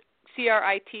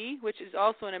 CRIT, which is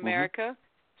also in America,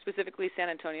 specifically San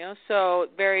Antonio. So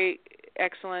very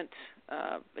excellent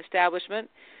establishment.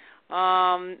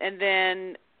 And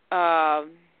then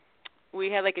we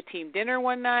had like a team dinner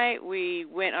one night. We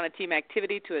went on a team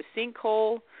activity to a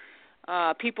sinkhole.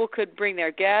 People could bring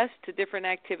their guests to different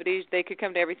activities. They could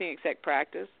come to everything except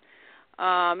practice.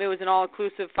 It was an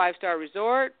all-inclusive 5-star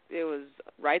resort. It was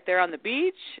right there on the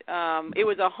beach. It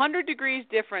was 100 degrees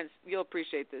difference. You'll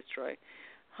appreciate this, Troy.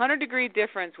 100-degree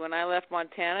difference when I left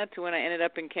Montana to when I ended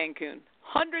up in Cancun.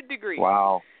 100 degrees.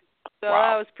 Wow. So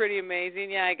that was pretty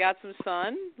amazing. Yeah, I got some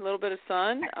sun, a little bit of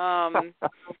sun.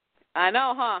 I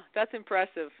know, huh? That's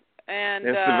impressive. And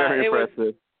it's very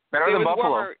impressive. Better than Buffalo.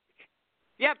 Warmer.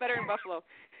 Yeah, better than Buffalo.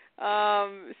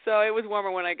 So it was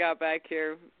warmer when I got back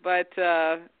here. But,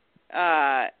 the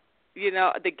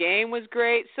game was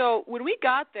great. So when we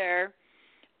got there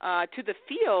to the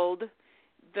field,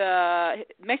 the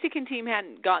Mexican team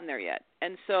hadn't gotten there yet.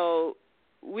 And so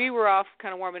we were off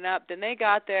kind of warming up. Then they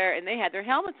got there, and they had their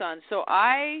helmets on. So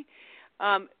I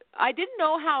didn't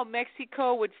know how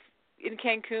Mexico would in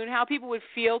Cancun, how people would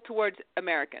feel towards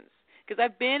Americans. Because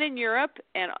I've been in Europe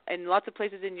and lots of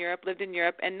places in Europe, lived in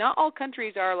Europe, and not all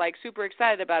countries are like super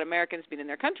excited about Americans being in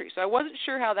their country. So I wasn't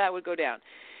sure how that would go down.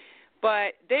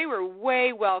 But they were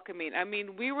way welcoming. I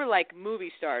mean, we were like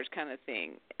movie stars kind of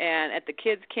thing. And at the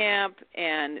kids' camp,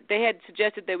 and they had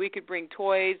suggested that we could bring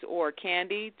toys or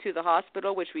candy to the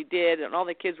hospital, which we did, and all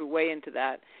the kids were way into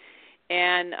that.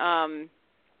 And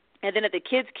then at the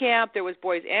kids' camp, there was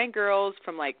boys and girls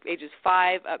from like ages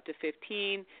 5 up to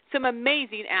 15. Some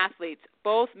amazing athletes,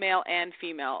 both male and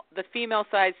female. The female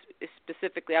side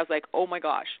specifically, I was like, oh my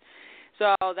gosh.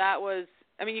 So that was,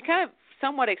 you kind of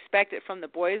somewhat expect it from the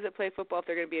boys that play football if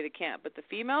they're going to be at a camp. But the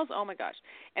females, oh my gosh.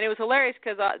 And it was hilarious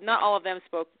because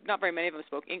not very many of them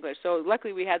spoke English. So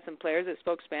luckily we had some players that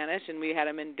spoke Spanish, and we had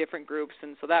them in different groups,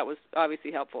 and so that was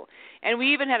obviously helpful. And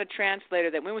we even had a translator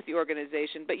that went with the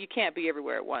organization, but you can't be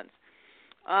everywhere at once.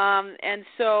 And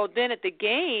so then at the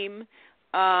game,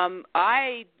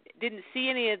 I didn't see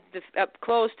any of up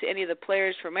close to any of the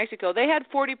players from Mexico. They had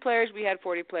 40 players. We had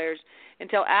 40 players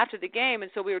until after the game, and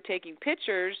so we were taking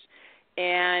pictures,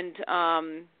 and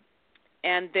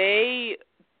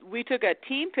we took a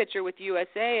team picture with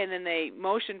USA, and then they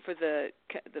motioned for the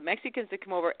Mexicans to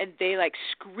come over, and they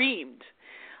screamed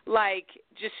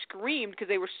because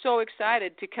they were so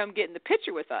excited to come get in the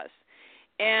picture with us.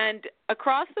 And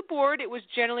across the board, it was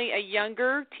generally a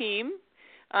younger team.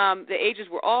 The ages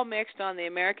were all mixed on the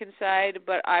American side,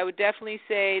 but I would definitely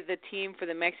say the team for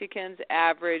the Mexicans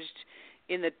averaged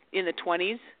in the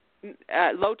 20s,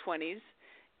 low 20s.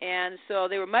 And so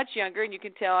they were much younger, and you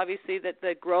can tell, obviously, that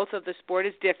the growth of the sport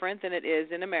is different than it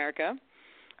is in America.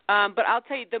 But I'll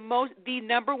tell you, the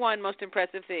number one most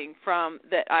impressive thing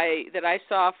that I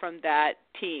saw from that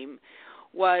team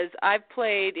was I've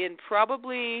played in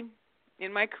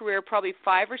my career, probably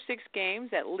 5 or 6 games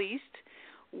at least,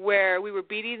 where we were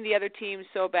beating the other team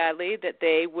so badly that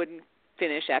they wouldn't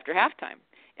finish after halftime.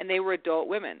 and they were adult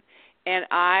women. And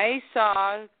I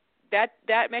saw that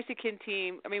Mexican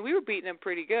team, I mean, we were beating them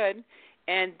pretty good,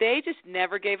 and they just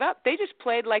never gave up. They just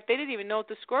played like they didn't even know what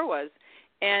the score was.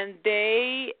 And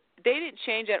they didn't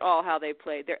change at all how they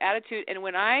played, their attitude. And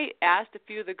when I asked a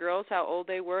few of the girls how old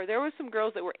they were, there were some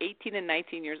girls that were 18 and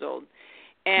 19 years old.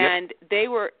 And they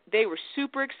were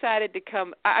super excited to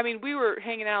come. I mean, we were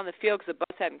hanging out on the field because the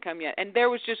bus hadn't come yet, and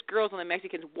there was just girls on the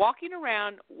Mexicans walking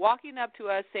up to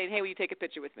us saying, "Hey, will you take a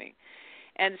picture with me?"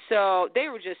 And so they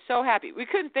were just so happy.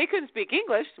 They couldn't speak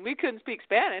English, and we couldn't speak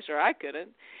Spanish, or I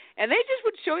couldn't. And they just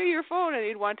would show you your phone, and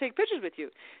they'd want to take pictures with you.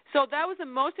 So that was the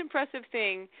most impressive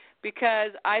thing,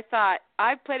 because I thought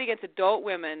I've played against adult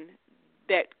women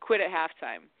that quit at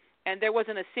halftime. And there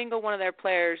wasn't a single one of their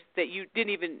players that it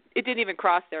didn't even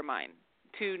cross their mind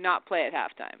to not play at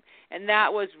halftime. And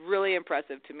that was really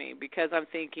impressive to me, because I'm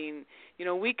thinking,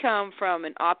 we come from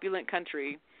an opulent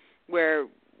country where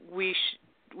we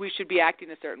should be acting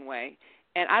a certain way.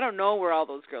 And I don't know where all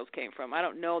those girls came from. I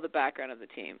don't know the background of the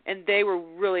team. And they were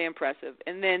really impressive.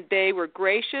 And then they were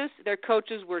gracious. Their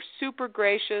coaches were super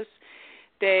gracious.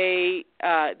 There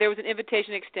was an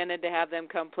invitation extended to have them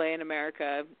come play in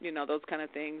America, those kind of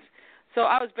things. So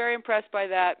I was very impressed by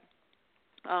that.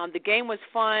 The game was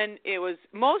fun. It was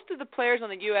most of the players on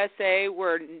the USA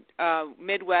were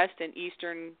Midwest and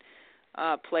Eastern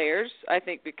players, I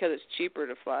think, because it's cheaper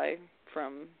to fly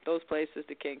from those places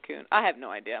to Cancun. I have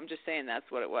no idea. I'm just saying that's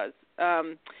what it was.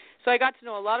 So I got to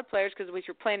know a lot of players, because if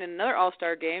you're playing in another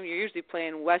all-star game, you're usually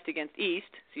playing West against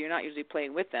East, so you're not usually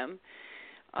playing with them.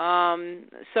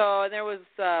 So there was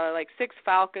like 6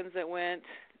 Falcons that went,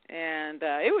 and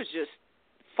it was just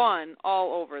fun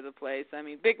all over the place. I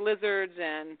mean, big lizards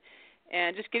and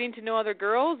just getting to know other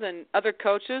girls and other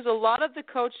coaches. A lot of the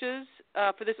coaches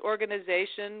for this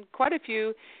organization, quite a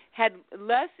few, had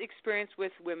less experience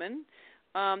with women.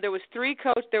 There was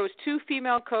 2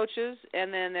 female coaches,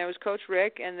 and then there was Coach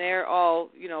Rick, and they're all,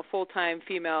 full-time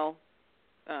female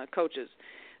coaches.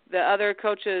 The other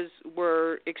coaches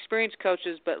were experienced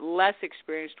coaches, but less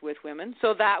experienced with women.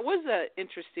 So that was an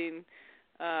interesting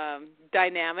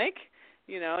dynamic.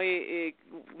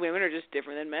 Women are just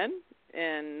different than men,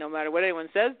 and no matter what anyone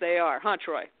says, they are, huh,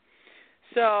 Troy?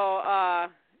 So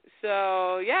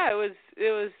yeah, it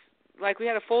was like we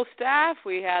had a full staff.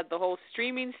 We had the whole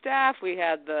streaming staff. We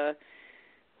had the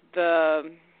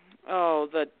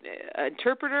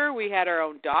interpreter. We had our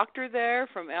own doctor there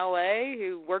from L.A.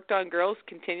 who worked on girls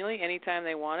continually anytime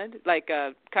they wanted, like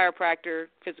a chiropractor,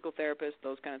 physical therapist,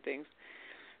 those kind of things.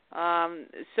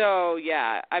 So,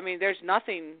 yeah, I mean, there's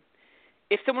nothing.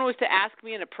 If someone was to ask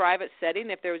me in a private setting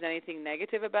if there was anything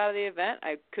negative about the event,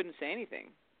 I couldn't say anything.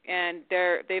 And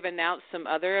they've announced some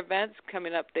other events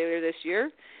coming up later this year.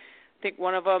 I think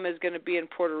one of them is going to be in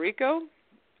Puerto Rico.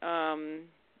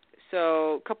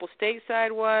 So a couple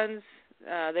stateside ones.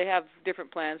 They have different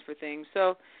plans for things.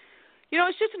 So,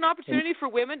 it's just an opportunity for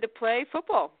women to play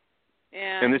football.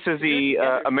 And this is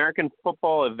the American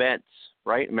Football Events,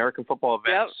 right? American Football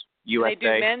Events, USA. They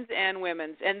do men's and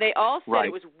women's. And they all said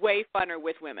it was way funner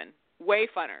with women. Way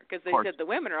funner. Because they said the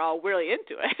women are all really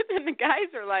into it. And the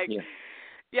guys are like,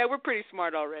 yeah, we're pretty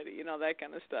smart already, that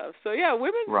kind of stuff. So, yeah,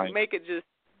 women make it just,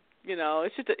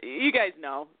 it's just, you guys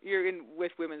know, you're in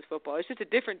with women's football. It's just a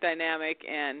different dynamic.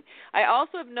 And I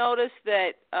also have noticed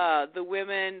that the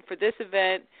women for this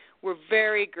event were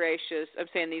very gracious. I'm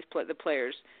saying the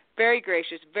players, very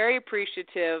gracious, very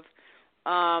appreciative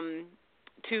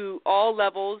to all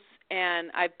levels.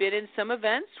 And I've been in some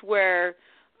events where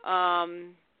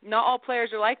not all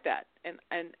players are like that.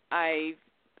 And I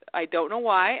don't know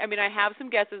why. I mean, I have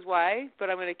some guesses why, but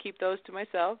I'm going to keep those to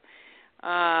myself.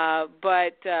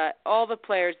 But all the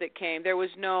players that came, there was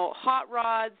no hot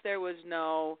rods. There was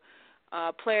no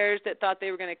players that thought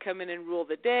they were going to come in and rule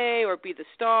the day or be the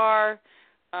star.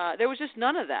 There was just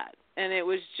none of that. And it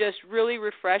was just really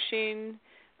refreshing.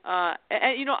 I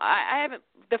haven't,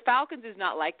 the Falcons is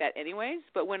not like that anyways,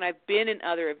 but when I've been in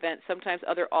other events, sometimes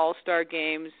other all-star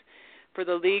games for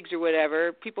the leagues or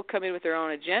whatever, people come in with their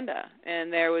own agenda.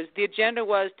 And the agenda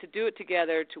was to do it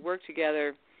together, to work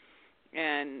together,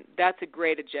 and that's a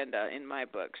great agenda in my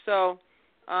book. So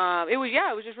it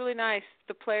was just really nice.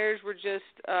 The players were just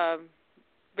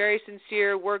very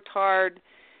sincere, worked hard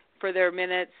for their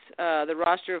minutes. The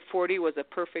roster of 40 was a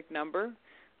perfect number.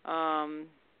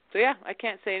 So yeah, I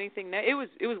can't say anything. It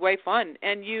was way fun.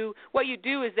 And what you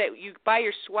do is that you buy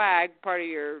your swag, part of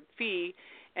your fee,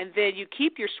 and then you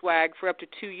keep your swag for up to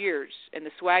 2 years, and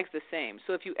the swag's the same.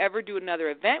 So if you ever do another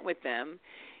event with them,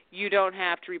 you don't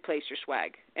have to replace your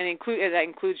swag, and that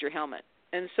includes your helmet.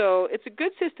 And so it's a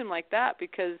good system like that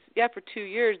because, for 2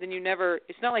 years, then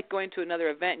it's not like going to another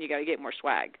event and you got to get more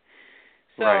swag.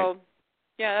 So, right.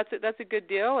 that's a good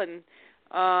deal. And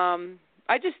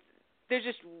there's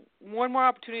just more and more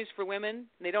opportunities for women.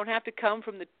 They don't have to come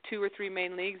from the 2 or 3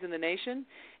 main leagues in the nation.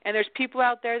 And there's people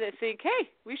out there that think, hey,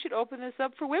 we should open this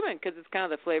up for women because it's kind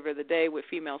of the flavor of the day with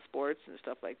female sports and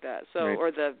stuff like that. So, right.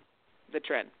 or the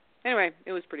trend. Anyway,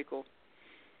 it was pretty cool.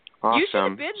 Awesome. You should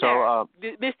have been there,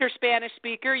 Mr. Spanish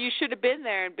speaker. You should have been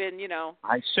there and been,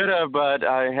 I should have, but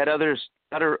I had other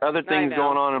things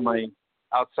going on in my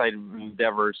outside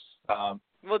endeavors. Well,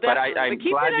 but definitely. I'm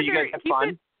glad that you guys had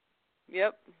fun.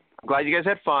 Yep. I'm glad you guys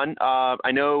had fun.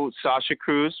 I know Sasha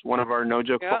Cruz, one of our No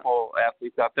Joke Football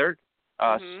athletes out there.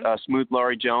 Smooth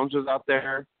Laurie Jones was out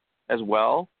there as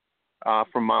well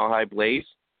from Mile High Blaze.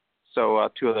 So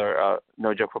 2 other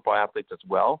No Joke Football athletes as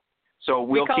well. So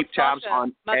we'll keep tabs Sasha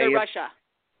on Mother Russia.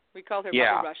 We called her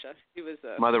Mother Russia. She was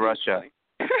Mother Russia.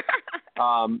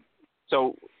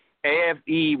 So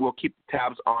AFE will keep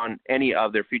tabs on any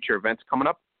of their future events coming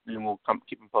up, and we'll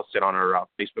keep them posted on our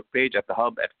Facebook page at the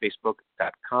hub at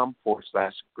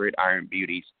facebook.com/Gridiron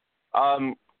Beauties.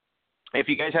 If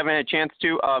you guys haven't had a chance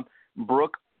to,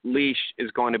 Brooke Leash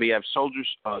is going to have shoulder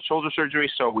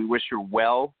surgery, so we wish her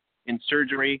well in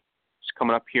surgery. She's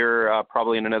coming up here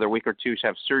probably in another week or 2 to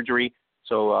have surgery.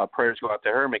 So prayers go out to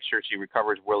her. Make sure she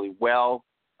recovers really well.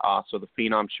 So the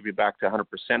Phenom should be back to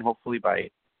 100% hopefully by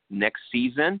next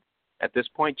season. At this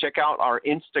point, check out our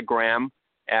Instagram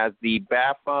as the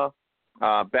BAFA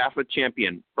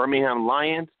champion. Birmingham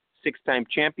Lions, 6-time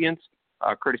champions,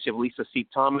 courtesy of Lisa C.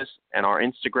 Thomas and our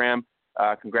Instagram.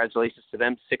 Congratulations to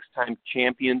them, 6-time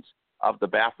champions of the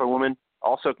BAFA women.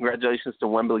 Also, congratulations to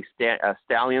Wembley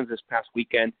Stallions this past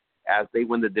weekend as they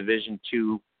win the Division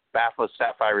II BAFA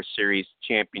Sapphire Series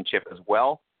championship as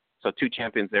well. So 2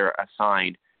 champions there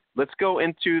assigned. Let's go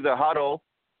into the huddle,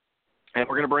 and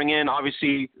we're going to bring in,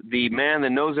 obviously, the man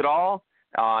that knows it all,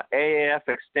 AAF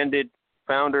Extended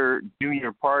founder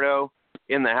Junior Pardo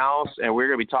in the house, and we're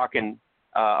going to be talking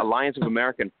Alliance of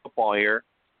American Football here.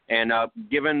 And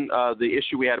given the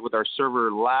issue we had with our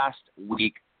server last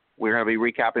week, we're going to be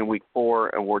recapping Week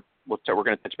 4, and we're going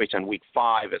to touch base on Week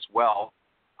 5 as well,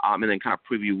 and then kind of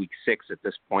preview Week 6 at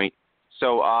this point.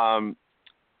 So,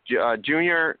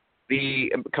 Junior,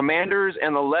 the Commanders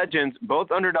and the Legends,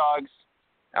 both underdogs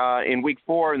in Week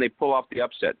 4, and they pull off the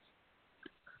upsets.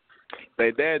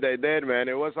 They did, man.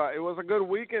 It was a good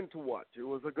weekend to watch.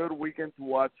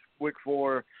 Week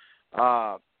 4.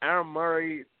 Aaron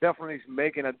Murray definitely is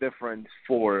making a difference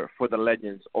for the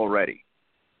Legends already.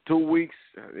 2 weeks,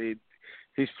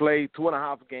 he's played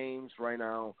 2.5 games right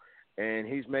now, and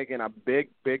he's making a big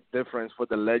difference for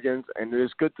the Legends. And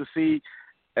it's good to see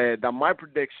that my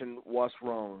prediction was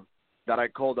wrong, that I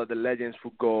called that the Legends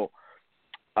would go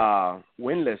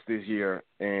winless this year,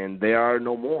 and they are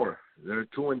no more. They're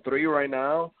 2-3 right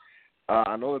now.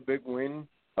 Another big win.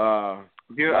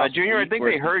 Junior, I think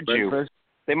they heard you.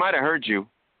 They might have heard you.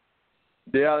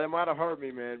 Yeah, they might have heard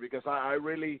me, man, because I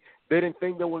really didn't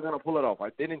think they were going to pull it off. I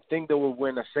didn't think they would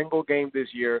win a single game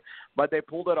this year, but they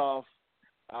pulled it off.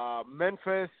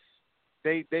 Memphis,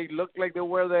 they looked like they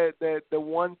were the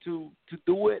one to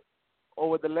do it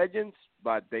over the Legends,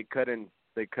 but they couldn't.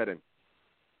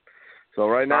 So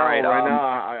right now,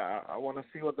 I want to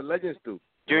see what the Legends do.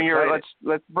 Junior,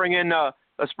 let's bring in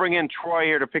Troy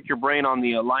here to pick your brain on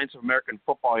the Alliance of American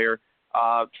Football here.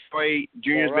 Troy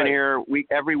Junior's been here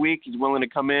every week. He's willing to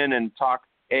come in and talk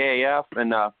AAF,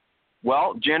 and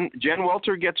Jen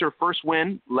Welter gets her first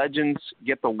win. Legends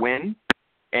get the win,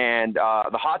 and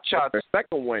the Hot Shots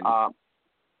second win,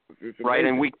 right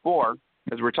in Week 4,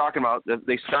 as we're talking about.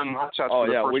 They stunned Hot Shots for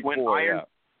their first win. 4,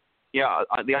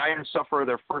 the Irons suffer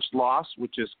their first loss,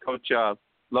 which is Coach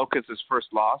Locust's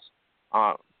first loss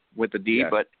with the D.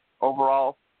 Yes. But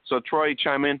overall, so Troy,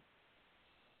 chime in.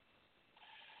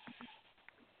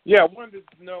 Yeah, I wanted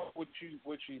to know what you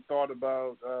thought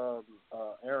about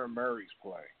Aaron Murray's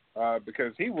play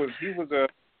because he was a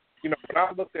when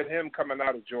I looked at him coming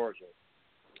out of Georgia,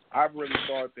 I really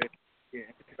thought that he was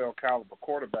an NFL caliber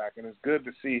quarterback, and it's good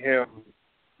to see him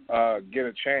get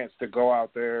a chance to go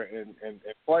out there and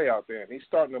play out there, and he's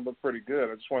starting to look pretty good.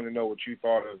 I just wanted to know what you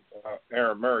thought of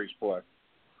Aaron Murray's play.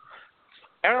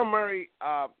 Aaron Murray,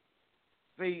 on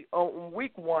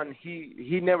Week 1,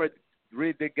 he never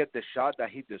really did get the shot that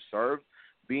he deserved,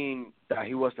 being that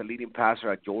he was the leading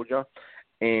passer at Georgia,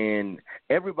 and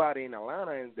everybody in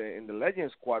Atlanta in the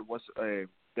Legends squad was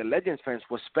the Legends fans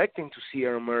were expecting to see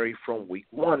Aaron Murray from Week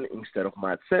 1 instead of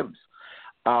Matt Sims.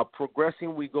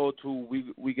 Progressing, we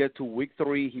get to Week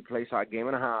 3. He plays a game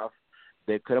and a half.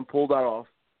 They couldn't pull that off,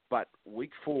 but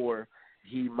Week 4,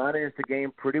 He manages the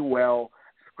game pretty well.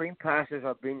 Screen passes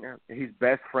have been his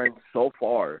best friend so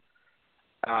far,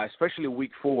 especially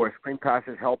week 4. Screen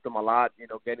passes helped him a lot,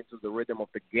 get into the rhythm of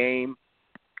the game.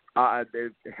 They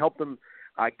helped him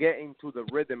get into the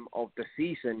rhythm of the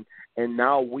season. And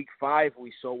now week 5,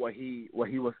 we saw what he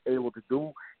was able to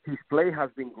do. His play has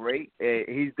been great.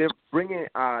 He's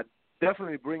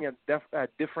definitely bringing a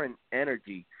different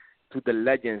energy to the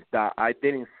Legends that I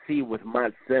didn't see with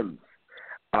Matt Sims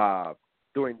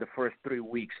during the first 3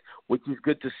 weeks, which is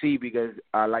good to see because,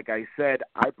 like I said,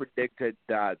 I predicted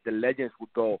that the Legends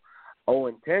would go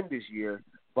 0-10 this year,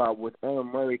 but with Aaron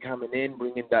Murray coming in,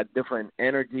 bringing that different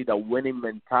energy, the winning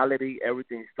mentality,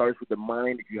 everything starts with the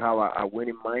mind. If you have a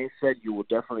winning mindset, you will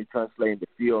definitely translate in the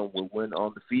field and will win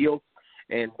on the field.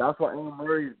 And that's what Aaron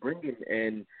Murray is bringing,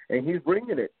 and he's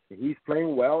bringing it. He's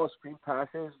playing well, screen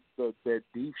passes, the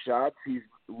deep shots. He's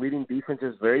reading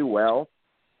defenses very well.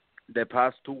 The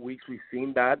past 2 weeks we've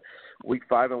seen that, week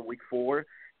 5 and week 4.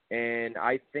 And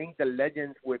I think the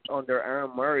Legends under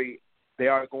Aaron Murray, they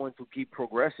are going to keep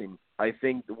progressing. I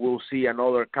think we'll see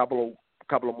another couple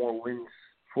of more wins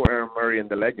for Aaron Murray and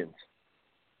the Legends.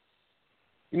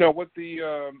 With the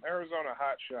Arizona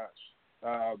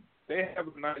Hotshots, they have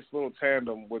a nice little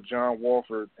tandem with John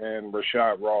Wolford and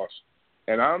Rashad Ross.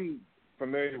 And I'm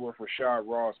familiar with Rashad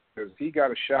Ross because he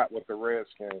got a shot with the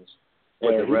Redskins.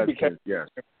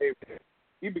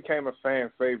 He became a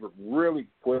fan favorite really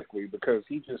quickly because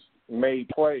he just made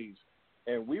plays.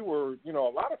 And we were, a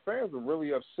lot of fans were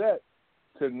really upset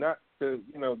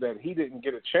that he didn't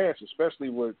get a chance, especially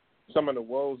with some of the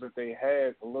woes that they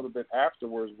had a little bit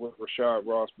afterwards with Rashad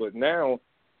Ross. But now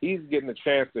he's getting a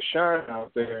chance to shine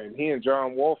out there, and he and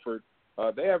John Wolford,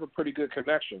 they have a pretty good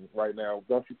connection right now,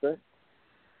 don't you think?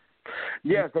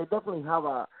 Yes, they definitely have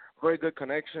a very good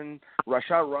connection.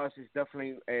 Rashad Ross is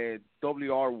definitely a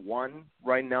WR1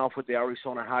 right now for the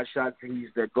Arizona Hotshots. He's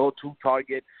the go-to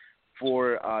target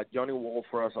for Johnny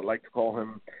Wolford, as I like to call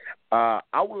him. I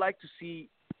would like to see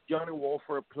Johnny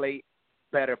Wolford play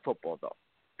better football, though.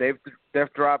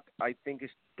 They've dropped, I think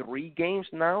it's 3 games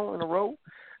now in a row,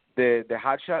 the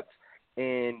Hotshots,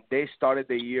 and they started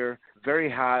the year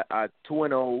very high at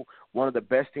 2-0, one of the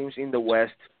best teams in the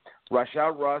West.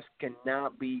 Rashad Ross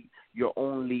cannot be your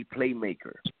only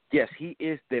playmaker. Yes, he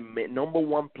is the number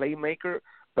 1 playmaker,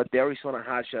 but the Arizona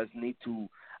Hotshots need to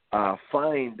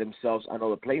find themselves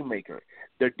another playmaker.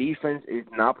 Their defense is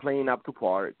not playing up to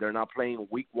par. They're not playing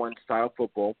week 1 style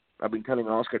football. I've been telling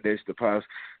Oscar this the past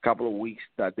couple of weeks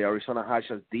that the Arizona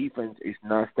Hotshots defense is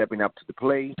not stepping up to the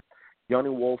plate. Johnny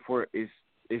Wolford is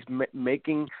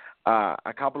making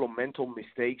a couple of mental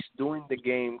mistakes during the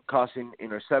game, causing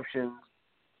interceptions,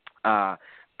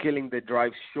 killing the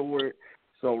drive short.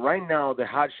 So right now the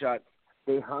Hotshots,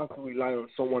 they have to rely on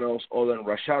someone else other than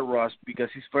Rashad Ross because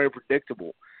he's very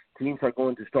predictable. Teams are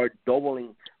going to start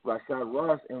doubling Rashad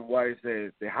Ross, and what is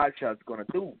the Hotshots going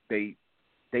to do? They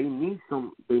need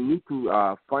to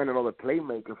find another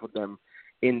playmaker for them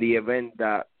in the event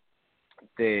that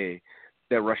the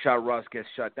Rashad Ross gets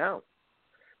shut down,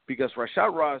 because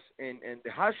Rashad Ross and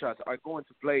the Hotshots are going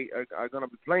to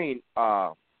be playing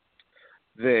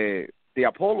the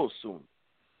Apollos soon.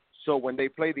 So when they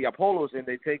play the Apollos and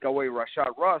they take away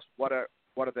Rashad Ross, what are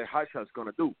the Hotshots going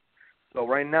to do? So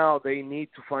right now they need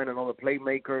to find another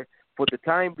playmaker for the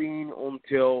time being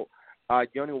until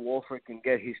Johnny Wolford can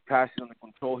get his passes under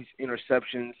control, his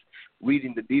interceptions,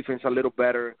 reading the defense a little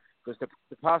better, because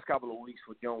the past couple of weeks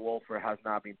for John Wolford has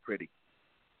not been pretty.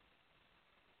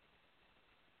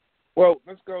 Well,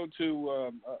 let's go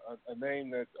to a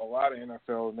name that a lot of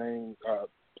NFL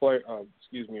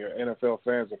NFL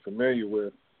fans are familiar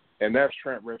with, and that's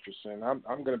Trent Richardson.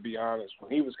 I'm going to be honest.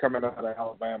 When he was coming out of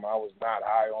Alabama, I was not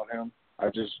high on him. I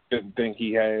just didn't think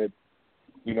he had,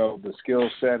 the skill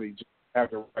set. He just had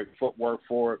the right footwork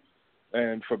for it.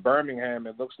 And for Birmingham,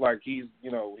 it looks like he's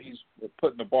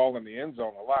putting the ball in the end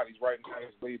zone a lot. He's right now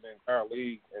he's leading the entire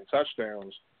league in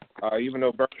touchdowns, even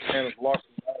though Birmingham has lost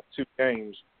his last 2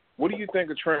 games. What do you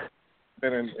think of Trent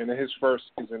in his first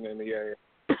season in the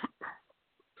AA?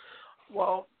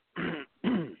 Well,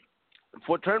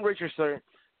 for Trent Richardson,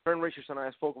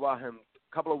 I spoke about him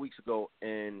a couple of weeks ago,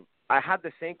 and I had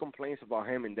the same complaints about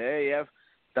him in the AAF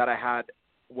that I had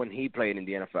when he played in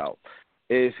the NFL.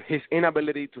 Is his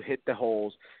inability to hit the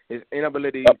holes, his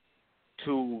inability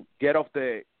to get off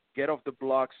the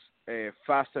blocks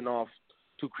fast enough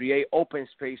to create open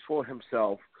space for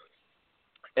himself.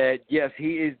 Yes,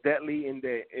 he is deadly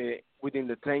within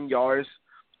the 10 yards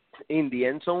in the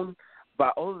end zone,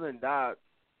 but other than that,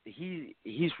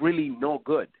 he's really no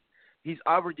good. He's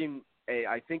averaging,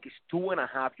 I think it's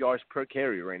 2.5 yards per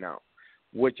carry right now,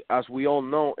 which, as we all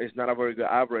know, is not a very good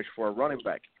average for a running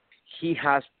back. He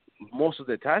has most of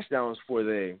the touchdowns for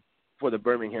the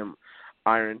Birmingham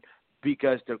Iron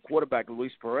because their quarterback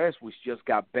Luis Perez, which just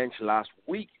got benched last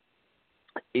week,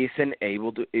 isn't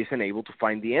able to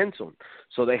find the end zone.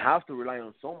 So they have to rely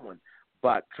on someone.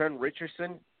 But Trent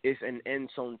Richardson is an end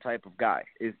zone type of guy.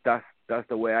 That's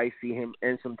the way I see him,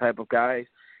 end zone type of guy.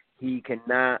 He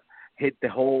cannot hit the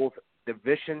holes. The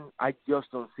vision, I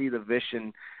just don't see the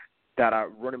vision that a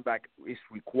running back is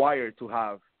required to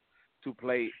have to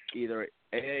play either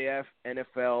AAF,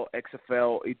 NFL,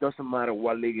 XFL. It doesn't matter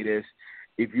what league it is.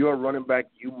 If you're a running back,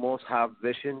 you must have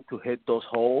vision to hit those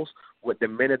holes with the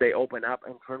minute they open up,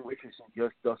 and Trent Richardson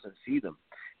just doesn't see them.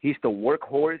 He's the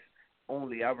workhorse,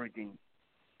 only averaging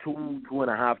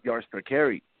 2.5 yards per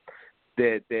carry.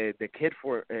 The kid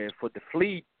for the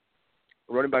Fleet,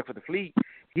 running back for the Fleet,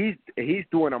 he's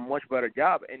doing a much better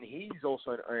job, and he's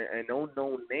also an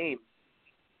unknown name,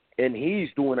 and he's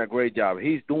doing a great job.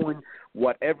 He's doing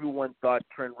what everyone thought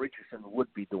Trent Richardson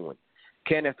would be doing.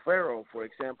 Kenneth Farrell, for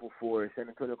example, for San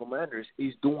Antonio Commanders,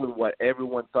 is doing what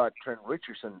everyone thought Trent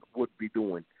Richardson would be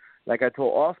doing. Like I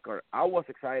told Oscar, I was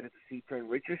excited to see Trent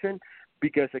Richardson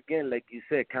because, again, like you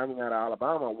said, coming out of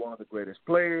Alabama, one of the greatest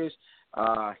players.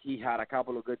 He had a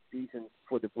couple of good seasons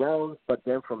for the Browns, but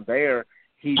then from there,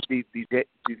 he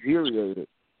deteriorated.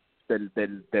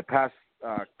 The past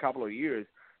couple of years,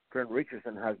 Trent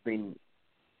Richardson has been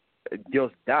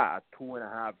just that,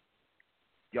 2.5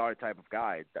 yard type of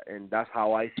guy, and that's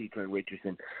how I see Trent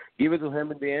Richardson. Give it to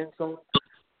him in the end zone.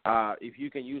 If you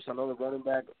can use another running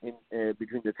back in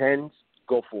between the tens,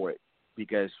 go for it,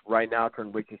 because right now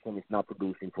Trent Richardson is not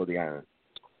producing for the Iron.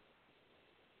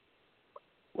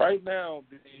 Right now,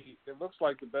 it looks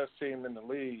like the best team in the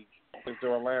league is the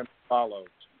Orlando Apollos,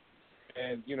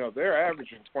 and they're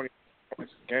averaging 20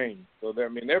 points a game. So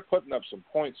they're putting up some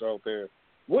points out there.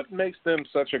 What makes them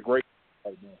such a great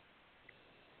team right now?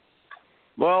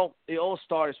 Well, it all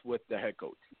starts with the head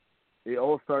coach. It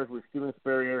all starts with Steven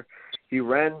Spurrier. He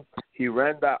ran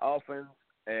that offense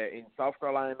in South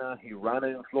Carolina. He ran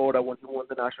it in Florida when he won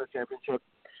the national championship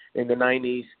in the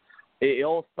 90s. It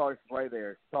all starts right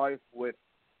there.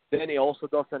 Then it also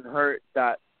doesn't hurt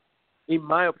that, in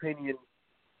my opinion,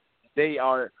 they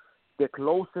are the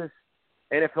closest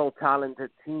NFL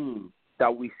talented team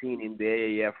that we've seen in the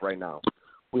AAF right now.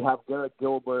 We have Garrett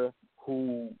Gilbert,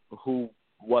 who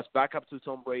was backup to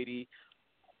Tom Brady,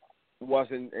 was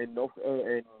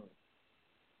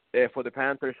for the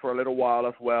Panthers for a little while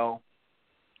as well.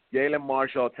 Jalen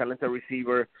Marshall, talented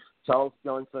receiver. Charles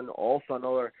Johnson, also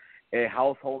another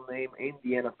household name in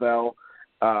the NFL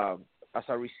as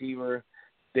a receiver.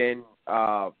 Then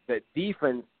the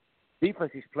defense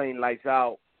is playing lights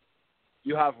out.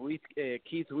 You have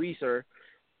Keith Reeser,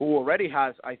 who already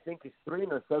has, I think, 3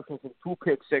 interceptions and 2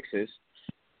 pick sixes.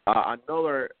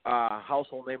 Another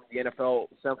household name in the NFL,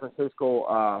 San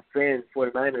Francisco fans,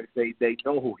 49ers, they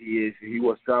know who he is. He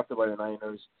was drafted by the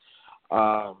Niners.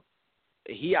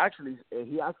 He actually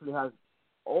has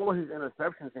all of his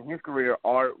interceptions in his career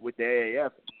are with the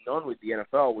AAF, none with the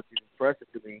NFL, which is impressive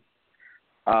to me.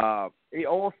 It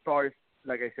all starts,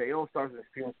 like I say, with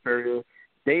Steven Spurrier.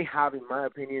 They have, in my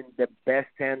opinion, the best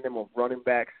tandem of running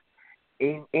backs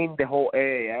in the whole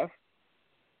AAF.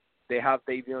 They have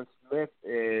Davion Smith.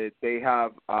 They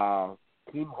have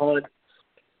Keem Hunt,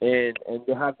 and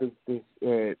they have this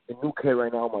the new kid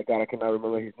right now. Oh my God, I cannot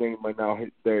remember his name right now.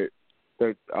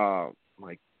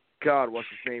 My God, what's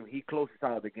his name? He closes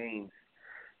out the games.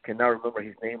 Cannot remember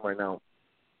his name right now,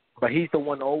 but he's the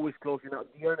one always closing out.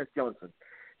 Dearness Johnson.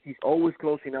 He's always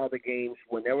closing out the games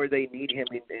whenever they need him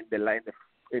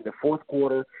in the fourth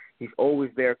quarter. He's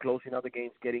always there closing out the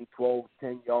games, getting 12,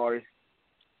 10 yards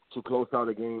to close out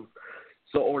the game.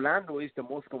 So Orlando is the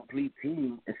most complete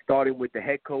team, starting with the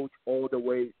head coach all the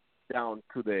way down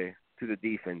to the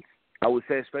defense. I would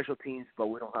say special teams, but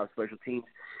we don't have special teams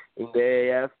in the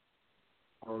AAF,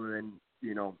 other than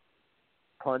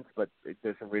punts, but it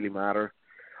doesn't really matter.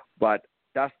 But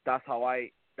that's how I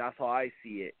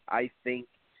see it. I think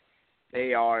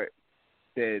they are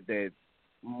the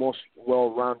most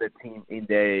well-rounded team in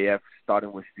the AAF,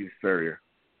 starting with Steve Spurrier.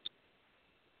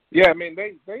 Yeah,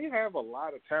 they have a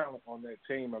lot of talent on that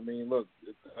team. Look,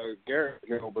 Garrett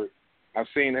Gilbert, I've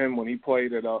seen him when he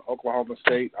played at Oklahoma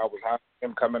State. I was high on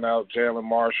him coming out. Jalen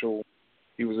Marshall,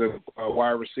 he was a wide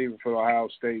receiver for Ohio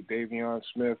State. Davion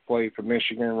Smith played for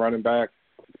Michigan, running back.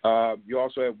 You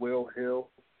also have Will Hill.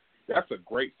 That's a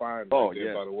great find by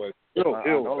the way. Will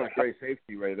Hill, another great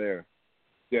safety right there.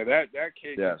 Yeah, that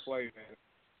kid can play, man.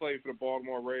 Played for the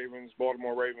Baltimore Ravens.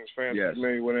 Baltimore Ravens fans are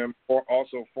familiar with him.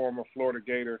 Also former Florida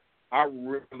Gator. I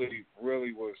really,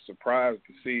 really was surprised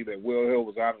to see that Will Hill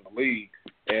was out of the league.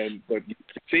 But you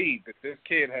can see that this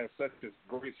kid has such a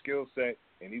great skill set,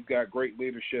 and he's got great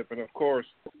leadership. And, of course,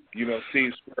 Steve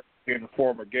Spurrier, being a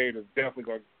former Gator, is definitely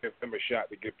going to give him a shot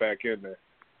to get back in there.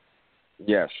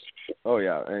 Yes. Oh,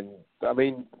 yeah. And, I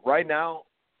mean, right now,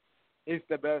 it's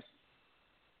the best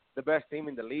team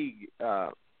in the league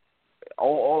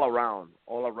all around.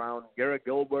 Garrett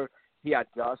Gilbert, he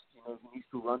adjusts. He needs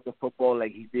to run the football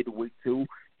like he did week 2.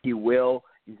 He will.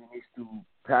 If he needs to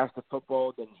pass the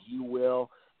football, then he will.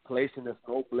 Plays in the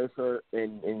snow blizzard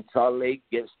in Salt Lake,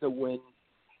 gets the win.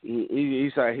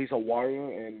 He's a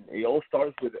warrior, and it all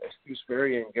starts with Steve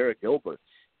Spurrier and Garrett Gilbert.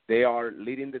 They are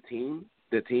leading the team.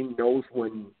 The team knows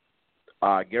when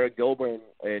Garrett Gilbert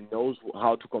and knows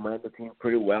how to command the team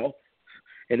pretty well,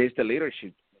 and it's the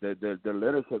leadership. The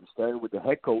leadership starting with the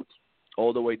head coach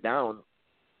all the way down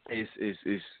is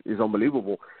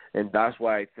unbelievable, and that's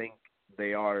why I think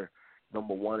they are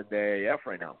number 1 in the AAF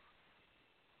right now.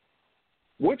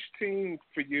 Which team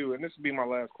for you, and this will be my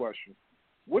last question,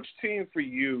 which team for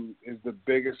you is the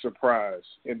biggest surprise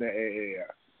in the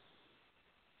AAF?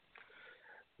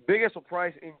 Biggest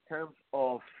surprise in terms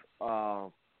of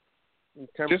what?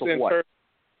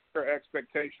 Their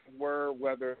expectations were,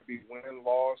 whether it be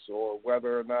win-loss or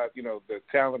whether or not, the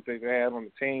talent that they had on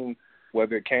the team,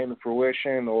 whether it came to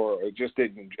fruition or it just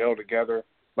didn't gel together.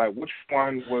 Like, which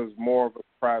one was more of a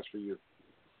surprise for you?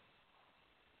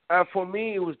 For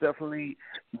me, it was definitely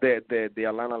the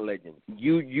Atlanta Legends.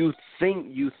 You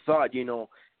thought,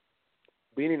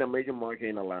 being in a major market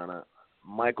in Atlanta,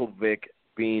 Michael Vick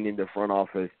being in the front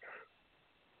office,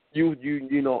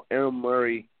 Aaron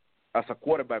Murray as a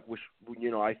quarterback, which,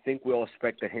 I think we all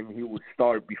expected he would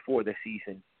start before the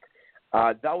season.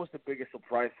 That was the biggest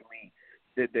surprise for me,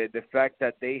 the fact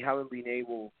that they haven't been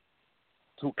able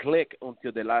to click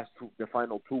until the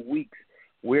final 2 weeks.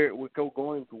 We're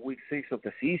going to week 6 of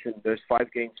the season. There's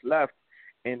 5 games left,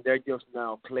 and they're just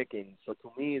now clicking. So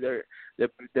to me,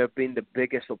 they've been the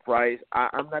biggest surprise.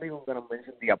 I'm not even going to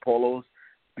mention the Apollos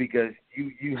because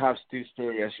you have Steve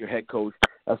Spurrier as your head coach.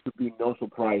 That should be no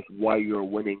surprise why you're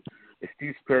winning.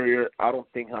 Steve Spurrier, I don't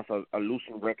think, has a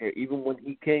losing record. Even when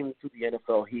he came into the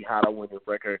NFL, he had a winning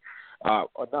record. Or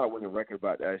not a winning record,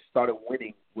 but started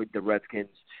winning with the Redskins.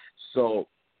 So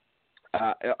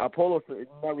Apollo is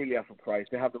not really a surprise.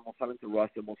 They have the most talented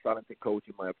roster, the most talented coach,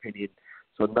 in my opinion.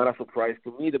 So not a surprise.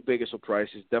 To me, the biggest surprise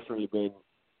has definitely been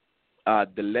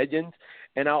the Legends.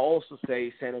 And I'll also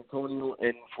say San Antonio.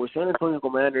 And for San Antonio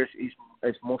Commanders,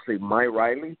 it's mostly Mike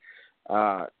Riley.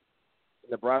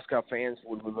 Nebraska fans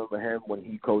will remember him when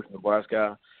he coached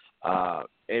Nebraska.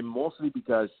 And mostly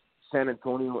because San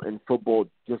Antonio and football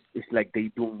it's like they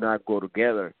do not go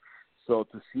together. So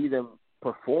to see them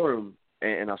perform,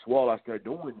 and as well as they're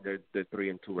doing, they're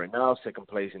 3-2 right now, second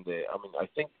place I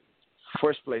think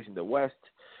first place in the West.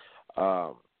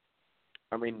 And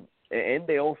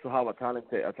they also have a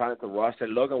talented roster.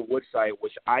 Logan Woodside,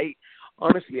 which I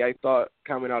thought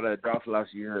coming out of the draft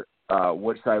last year,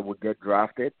 Woodside would get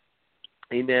drafted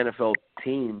in the NFL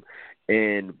team,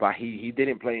 but he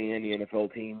didn't play in any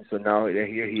NFL team. So now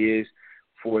here he is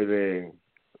for the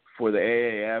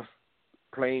AAF,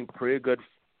 playing pretty good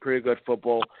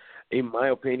football. In my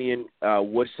opinion,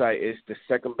 Woodside is the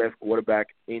second best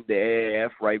quarterback in the AAF,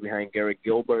 right behind Garrett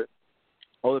Gilbert.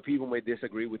 Other people may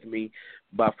disagree with me,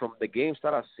 but from the games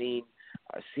that I've seen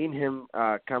him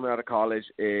coming out of college.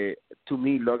 To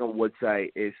me, Logan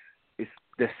Woodside is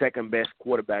the second best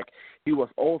quarterback. He was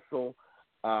also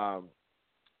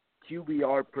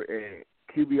QBR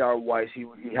wise. He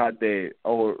had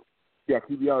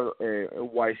QBR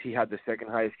wise. He had the second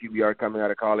highest QBR coming out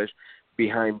of college,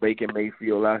 behind Baker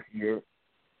Mayfield last year.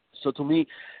 So to me,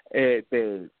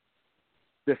 the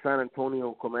San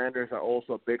Antonio Commanders are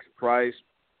also a big surprise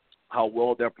how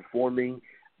well they're performing.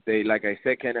 They, like I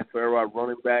said, Kenneth Farrah,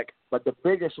 running back. But the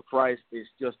biggest surprise is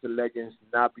just the Legends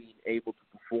not being able to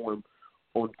perform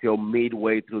until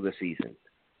midway through the season.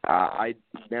 I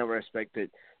never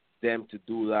expected them to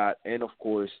do that. And, of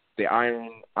course, the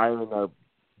Iron are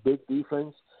big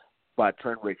defense, but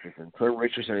Trent Richardson. Trent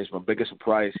Richardson is my biggest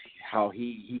surprise, how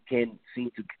he can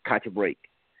seem to catch a break.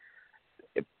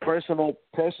 A personal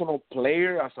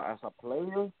player, as a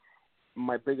player,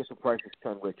 my biggest surprise is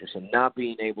Trent Richardson not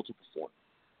being able to perform.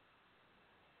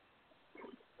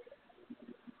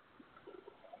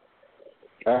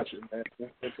 Gotcha, man.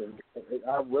 Listen,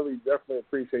 I really definitely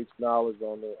appreciate your knowledge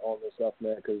on this stuff,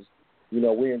 man, because,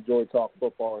 we enjoy talking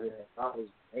football here. I was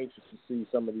anxious to see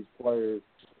some of these players,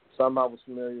 some I was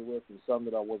familiar with and some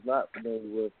that I was not familiar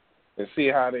with, and see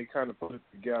how they kind of put it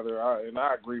together. And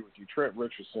I agree with you. Trent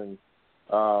Richardson,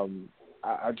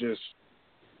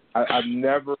 I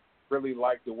never really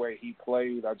liked the way he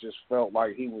played. I just felt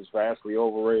like he was vastly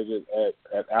overrated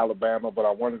at Alabama, but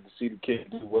I wanted to see the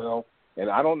kid do well. And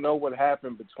I don't know what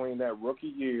happened between that rookie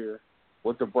year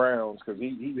with the Browns, because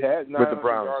he had 900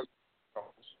 yards.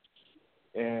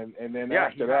 And then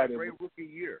after that, had a great rookie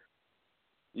year.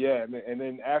 Yeah, and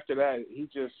then after that, he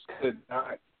just could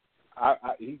not.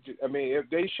 If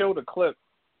they showed a clip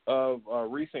of a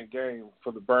recent game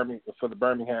for the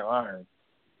Birmingham Iron,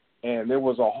 and there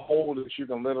was a hole that you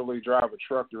can literally drive a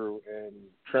truck through, and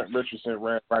Trent Richardson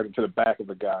ran right into the back of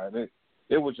the guy, and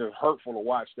it was just hurtful to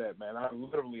watch that, man. I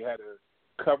literally had to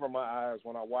cover my eyes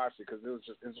when I watched it, because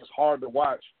it's just hard to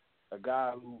watch a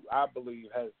guy who I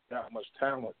believe has that much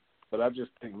talent. But I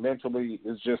just think mentally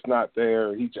it's just not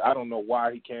there. I don't know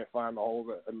why he can't find the hole.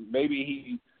 Maybe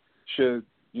he should,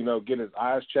 get his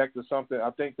eyes checked or something. I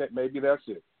think that maybe that's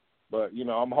it. But,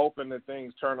 I'm hoping that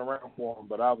things turn around for him.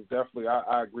 But I was definitely,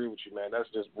 I agree with you, man. That's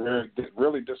just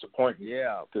really disappointing.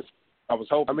 Yeah. I was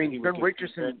hoping he would Trent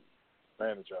Richardson,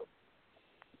 advantage of it.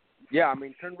 Yeah,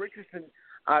 Trent Richardson,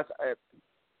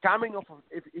 coming off of,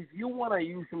 if you want to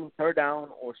use him third down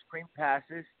or screen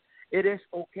passes, it is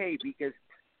okay, because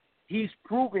he's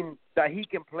proven that he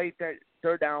can play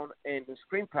third down and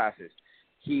screen passes.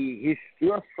 He's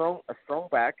still a strong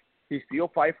back. He's still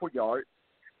 5 yards.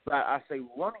 But as a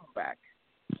running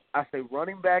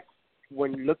back,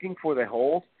 when looking for the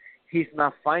holes, he's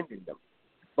not finding them.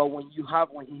 But when he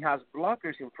has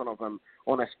blockers in front of him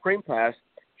on a screen pass,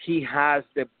 he has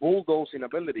the bulldozing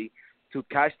ability to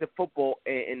catch the football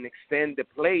and extend the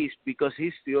plays, because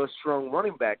he's still a strong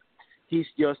running back. He's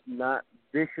just not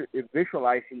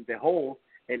visualizing the hole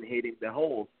and hitting the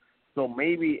hole. So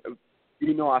maybe,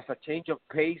 as a change of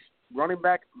pace running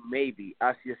back, maybe.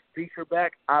 As his feature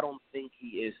back, I don't think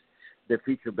he is the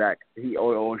feature back. He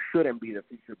or shouldn't be the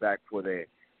feature back for the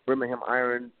Birmingham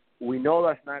Iron. We know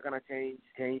that's not going to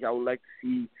change. I would like to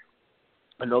see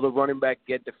another running back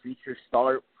get the feature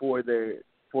start for the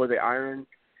Iron.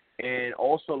 And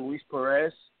also Luis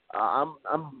Perez, I'm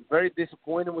very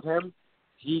disappointed with him.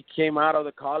 He came out of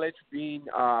the college being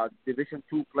Division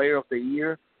II Player of the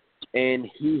Year, and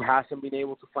he hasn't been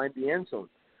able to find the end zone.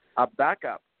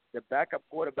 The backup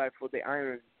quarterback for the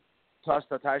Iron tossed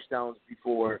the touchdowns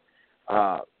before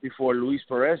Luis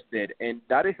Perez did, and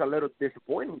that is a little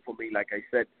disappointing for me, like I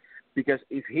said, because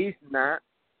if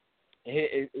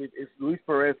Luis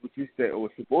Perez, which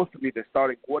was supposed to be the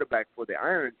starting quarterback for the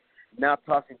Iron, now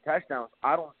tossing touchdowns,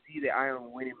 I don't see the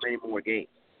Iron winning many more games.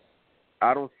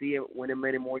 I don't see it winning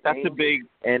many more games. That's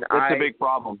a big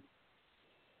problem.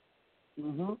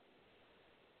 Mhm.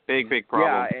 Big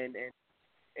problem. Yeah,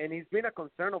 and it's been a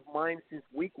concern of mine since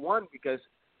week 1, because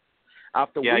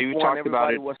after week 1,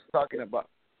 everybody was talking about.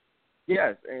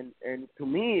 Yes, and to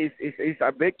me, it's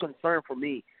a big concern for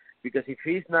me, because if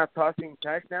he's not tossing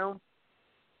touchdowns,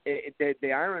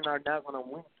 the Iron are not going to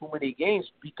win too many games,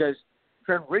 because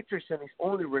Trent Richardson is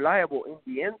only reliable in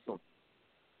the end zone.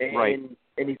 Right.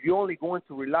 And if you're only going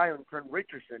to rely on Trent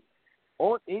Richardson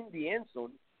in the end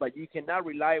zone, but you cannot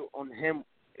rely on him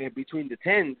between the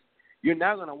tens, you're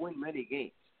not going to win many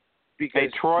games. Because hey,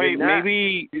 Troy,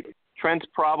 maybe Trent's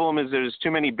problem is there's too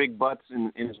many big butts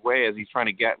in his way as he's trying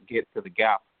to get to the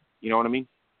gap. You know what I mean?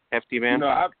 Hefty man.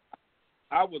 I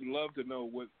would love to know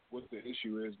what the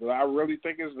issue is, but I really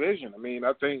think it's vision.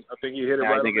 I think you hit it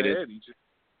right on the head.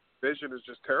 Vision is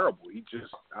just terrible. He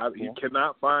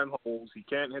cannot find holes. He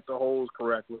can't hit the holes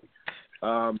correctly.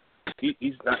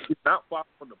 He's not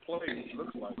following the play. It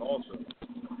looks like also.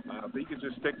 If he could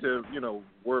just stick to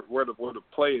where the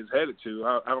play is headed to,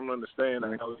 I don't understand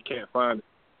how he can't find it.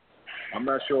 I'm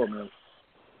not sure, man.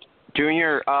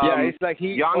 Junior, it's like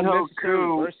Young-Ho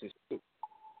Koo.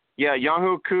 Yeah,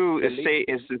 Young-Ho Koo is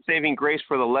the saving grace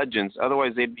for the Legends.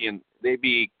 Otherwise, they'd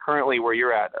be currently where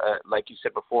you're at, like you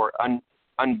said before,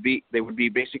 they would be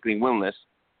basically winless.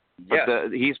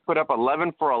 But he's put up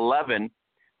 11 for 11.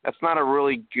 That's not a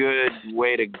really good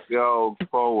way to go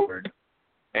forward.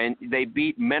 And they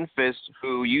beat Memphis,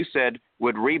 who you said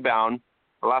would rebound.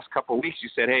 The last couple of weeks, you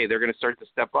said, hey, they're going to start to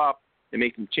step up and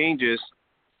make some changes.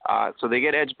 So they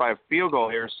get edged by a field goal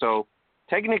here. So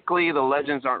technically, the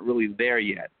Legends aren't really there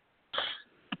yet.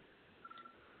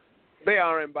 They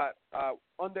aren't, but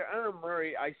under Aaron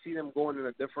Murray, I see them going in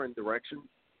a different direction.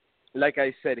 Like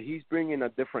I said, he's bringing a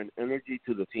different energy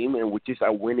to the team, and which is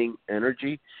a winning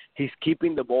energy. He's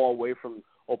keeping the ball away from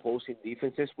opposing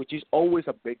defenses, which is always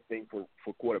a big thing for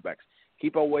quarterbacks.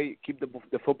 Keep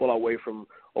the football away from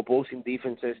opposing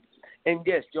defenses. And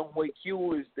yes, Young-Ho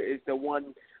Koo is the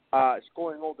one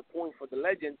scoring all the points for the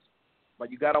Legends,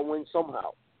 but you gotta win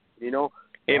somehow. If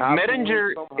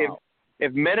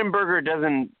if Mettenberger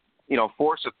doesn't,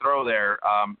 force a throw there,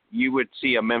 you would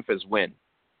see a Memphis win.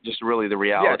 Just really the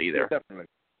reality there. Definitely.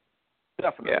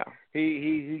 Yeah.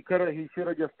 He should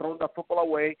have just thrown the football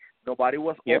away. Nobody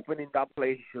was open in that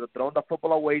play. He should have thrown the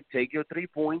football away, take your 3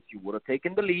 points. You would have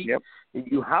taken the lead. Yep. And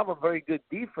you have a very good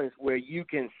defense where you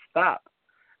can stop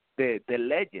the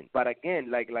legend. But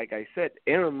again, like I said,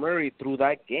 Aaron Murray through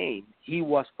that game, he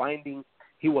was finding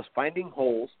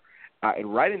holes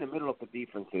right in the middle of the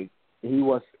defenses. He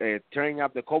was turning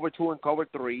up the cover 2 and cover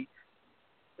 3.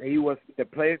 He was the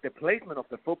placement of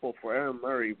the football for Aaron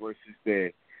Murray versus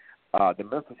the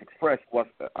Memphis Express was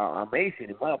amazing,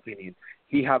 in my opinion.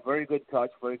 He had very good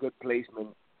touch, very good placement,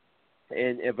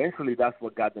 and eventually that's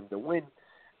what got them the win.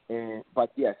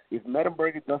 But, yes, if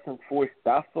Mettenberger doesn't force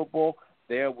that football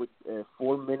there with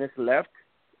 4 minutes left,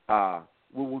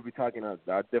 we will be talking a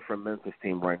different Memphis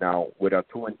team right now with a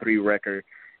 2-3 record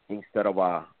instead of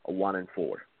a 1-4.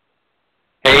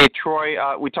 Hey,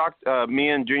 Troy, we talked. Me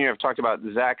and Junior have talked about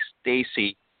Zach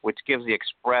Stacy, which gives the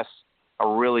Express a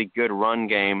really good run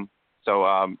game. So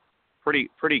pretty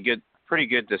good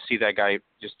to see that guy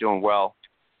just doing well.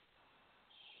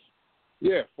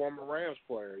 Yeah, former Rams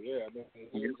player. Yeah,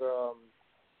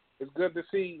 it's good to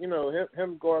see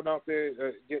him going out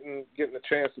there getting a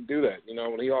chance to do that.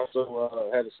 When he also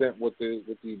had a stint with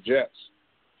the Jets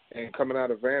and coming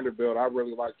out of Vanderbilt, I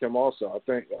really liked him also.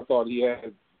 I thought he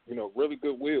had really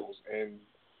good wheels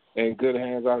and good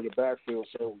hands out of the backfield.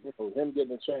 So him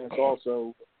getting a chance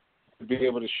also to be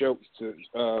able to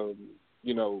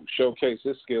showcase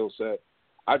his skill set,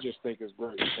 I just think is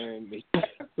great. And he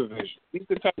has the vision. He's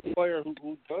the type of player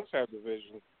who does have the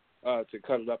vision to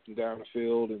cut it up and down the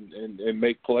field and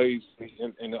make plays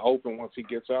in the open once he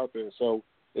gets out there. So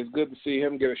it's good to see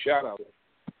him get a shot out there.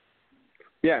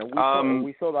 Yeah,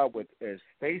 we saw that with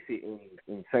Stacy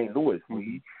in St. Louis.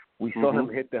 We saw him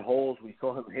hit the holes. We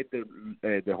saw him hit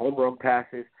the home run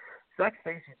passes. Zach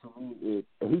Stacy, to me,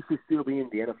 he should still be in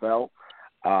the NFL.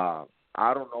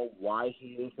 I don't know why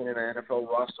he isn't in an NFL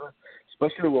roster,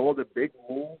 especially with all the big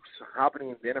moves happening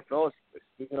in the NFL.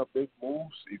 Speaking of big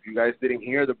moves, if you guys didn't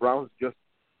hear, the Browns just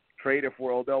traded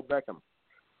for Odell Beckham.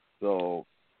 So,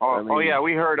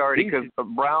 we heard already because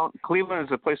Cleveland is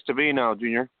the place to be now,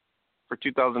 Junior, for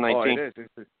 2019. Oh, it is.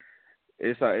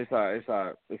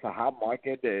 It's a hot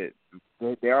market.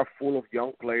 They are full of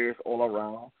young players all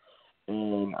around,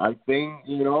 and I think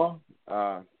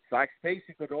Zach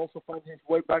Stacy could also find his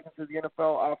way back into the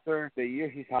NFL after the year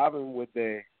he's having with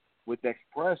the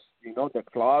Express. The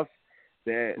clause,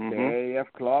 the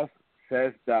AAF clause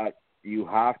says that you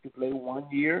have to play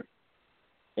 1 year,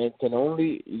 and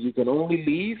you can only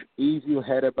leave if you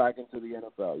headed back into the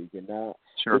NFL. You cannot,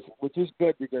 which is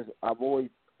good because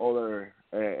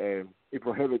it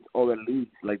prohibits other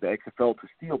leagues like the XFL to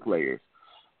steal players.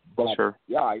 But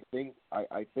I think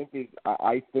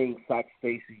Zach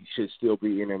Stacy should still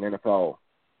be in an NFL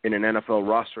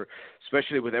roster,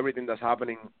 especially with everything that's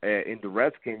happening in the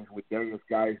Redskins with various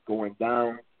guys going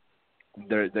down.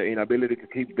 The inability to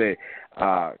keep the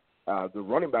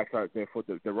running backs out there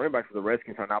the running backs for the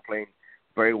Redskins are not playing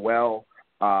very well.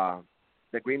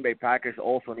 The Green Bay Packers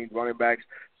also need running backs.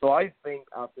 So I think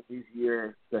after this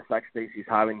year that Zach Stacy's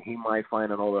having, he might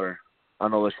find another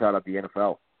shot at the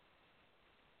NFL.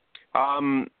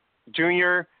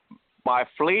 Junior, my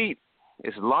fleet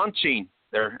is launching.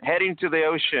 They're heading to the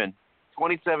ocean.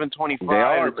 27-25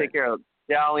 to take care of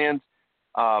Stallions.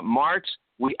 March,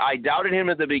 I doubted him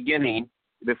at the beginning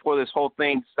before this whole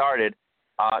thing started.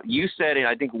 You said in,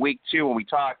 I think, week 2 when we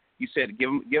talked, you said give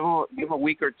him a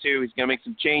week or two. He's going to make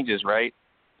some changes, right?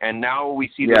 And now we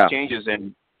see those changes,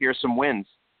 and here's some wins.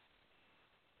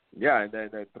 Yeah, and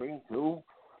the 3-2.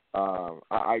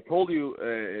 I told you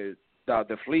that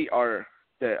the Fleet are,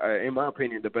 in my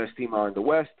opinion, the best team out in the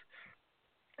West.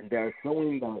 And they're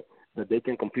showing that they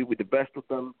can compete with the best of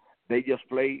them. They just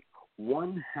played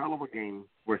one hell of a game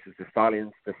versus the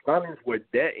Stallions. The Stallions were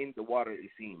dead in the water, it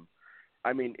seemed.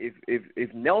 I mean,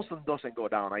 if Nelson doesn't go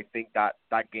down, I think that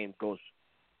game would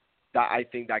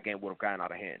have gotten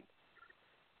out of hand.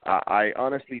 I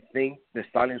honestly think the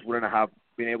Stallions wouldn't have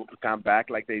been able to come back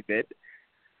like they did.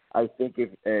 I think if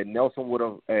Nelson would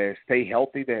have stayed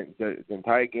healthy the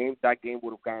entire game, that game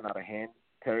would have gotten out of hand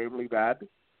terribly bad.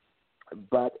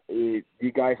 But you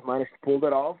guys managed to pull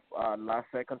that off. Last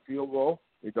second field goal.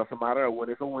 It doesn't matter. A win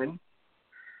is a win.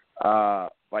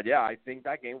 But yeah, I think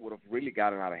that game would have really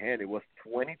gotten out of hand. It was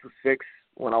 20-6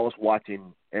 when I was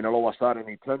watching, and all of a sudden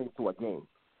it turned into a game.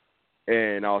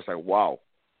 And I was like, wow.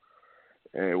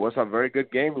 And it was a very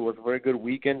good game. It was a very good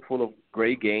weekend full of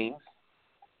great games.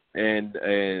 And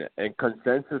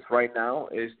consensus right now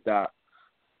is that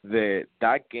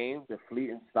that game, the Fleet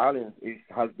and Stallions,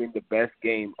 has been the best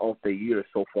game of the year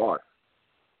so far.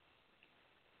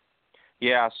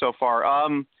 Yeah, so far.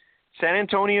 San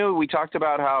Antonio, we talked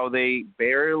about how they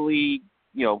barely,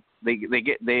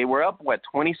 they were up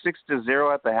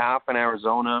 26-0 at the half in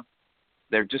Arizona.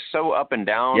 They're just so up and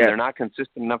down. Yes. They're not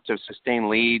consistent enough to sustain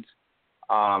leads.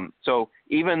 So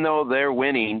even though they're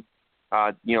winning,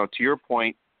 to your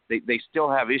point, they still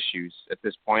have issues at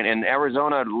this point. And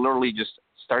Arizona literally just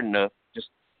starting to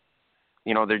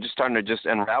they're just starting to just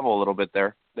unravel a little bit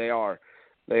there. They are,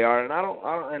 and I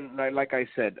don't, and like I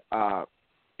said,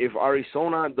 if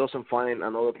Arizona doesn't find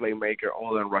another playmaker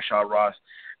other than Rashad Ross,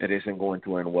 it isn't going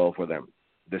to end well for them.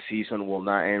 The season will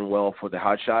not end well for the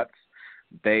Hot Shots.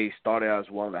 They started as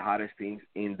one of the hottest teams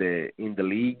in the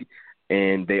league,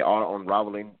 and they are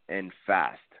unraveling and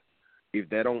fast. If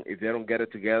they don't get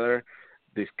it together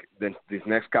this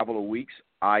next couple of weeks,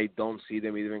 I don't see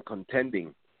them even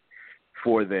contending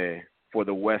for the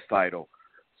West title.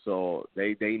 So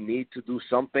they need to do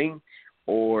something,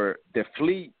 or the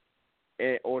Fleet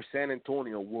or San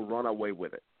Antonio will run away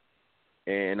with it.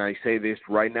 And I say this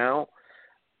right now,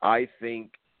 I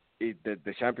think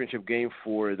the championship game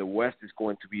for the West is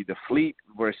going to be the Fleet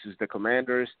versus the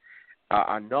Commanders.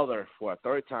 For a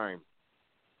third time,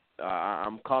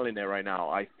 I'm calling it right now.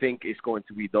 I think it's going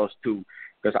to be those two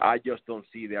because I just don't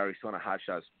see the Arizona Hot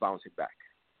Shots bouncing back.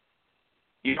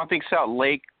 You don't think Salt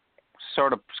Lake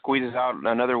sort of squeezes out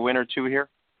another win or two here?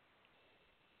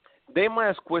 They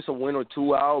might squeeze a win or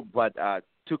two out, but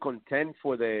to contend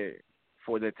for the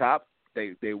top,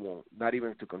 they won't. Not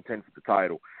even to contend for the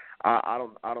title. I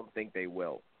don't think they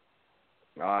will.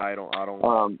 I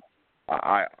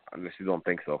honestly don't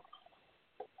think so.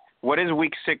 What does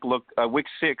week six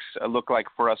look like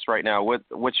for us right now?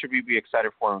 What should we be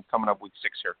excited for coming up week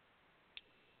 6 here?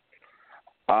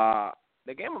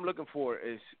 The game I'm looking for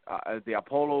is the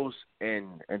Apollos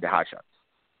and the Hot Shots,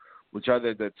 which are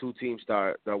the two teams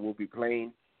that will be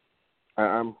playing.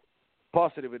 I'm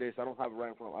positive it is. I don't have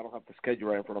the schedule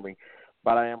right in front of me,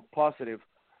 but I am positive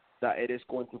that it is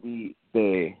going to be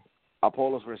the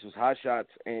Apollos versus Hot Shots,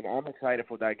 and I'm excited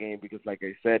for that game because, like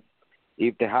I said,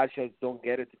 if the Hot Shots don't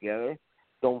get it together,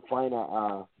 don't find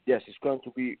it's going to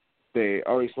be the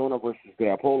Arizona versus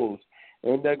the Apollos,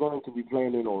 and they're going to be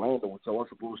playing in Orlando, which I was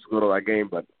supposed to go to that game,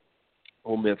 but I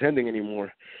won't be attending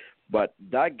anymore. But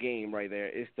that game right there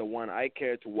is the one I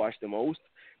care to watch the most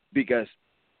because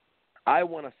I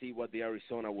want to see what the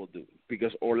Arizona will do.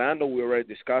 Because Orlando, we already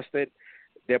discussed it,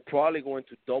 they're probably going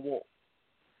to double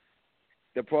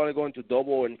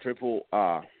and triple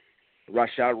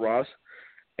Rashad Ross,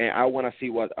 and I want to see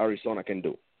what Arizona can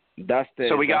do.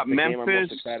 So we got Memphis. Game I'm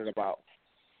most excited about.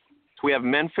 So we have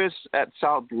Memphis at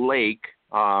South Lake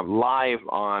live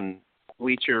on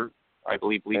Bleacher, I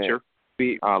believe Bleacher.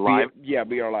 Live.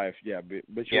 BR Live.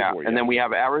 And then we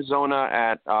have Arizona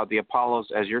at the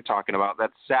Apollos, as you're talking about.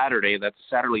 That's Saturday. That's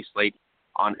a Saturday slate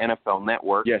on NFL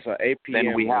Network. Yes, 8 p.m.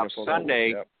 Then we have NFL Sunday.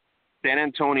 Network, San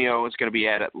Antonio is going to be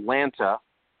at Atlanta,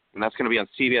 and that's going to be on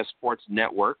CBS Sports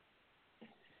Network.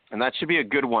 And that should be a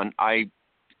good one.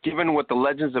 Given what the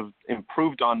Legends have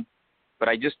improved on, but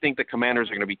I just think the Commanders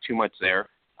are going to be too much there.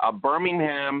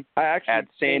 Birmingham at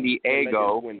San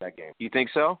Diego. Win that game. You think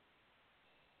so?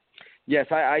 Yes,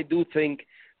 I do think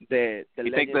the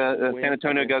You think the San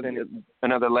Antonio got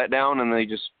another letdown and they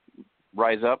just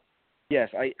rise up? Yes,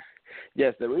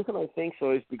 the reason I think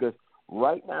so is because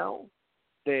right now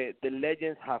the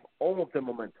Legends have all of the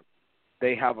momentum.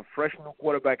 They have a freshman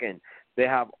quarterback in. They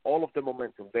have all of the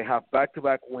momentum. They have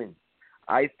back-to-back wins.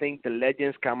 I think the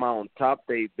Legends come out on top.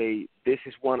 This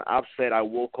is one upset I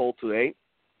will call today.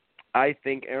 I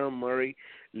think Aaron Murray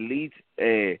leads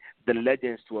the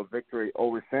Legends to a victory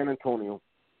over San Antonio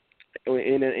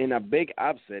in a big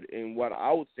upset, in what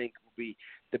I would think would be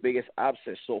the biggest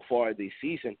upset so far this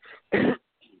season.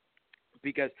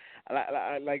 Because,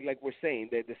 like we're saying,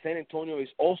 the San Antonio is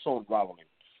also unraveling.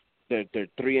 They're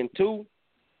 3-2.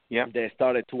 Yeah. They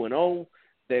started 2-0.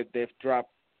 They've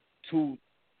dropped two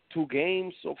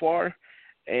games so far,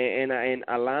 and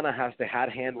Atlanta has the hot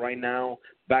hand right now.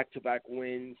 Back-to-back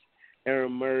wins.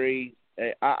 Aaron Murray,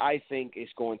 I think is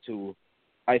going to.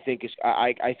 I think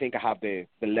I have the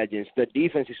Legends. The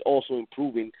defense is also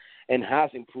improving and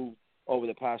has improved over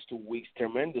the past 2 weeks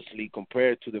tremendously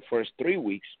compared to the first 3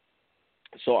 weeks.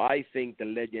 So I think the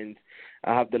Legends.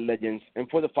 I have the Legends. And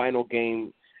for the final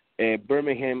game,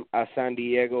 Birmingham at San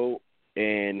Diego.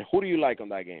 And who do you like on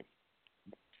that game?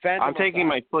 I'm taking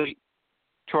my Fleet.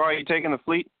 Troy, are you taking the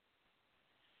Fleet?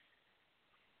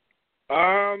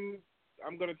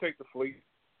 I'm going to take the Fleet.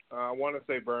 I want to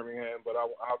say Birmingham, but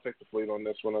I'll take the Fleet on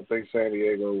this one. I think San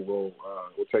Diego will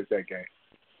take that game.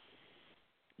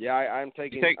 Yeah, I'm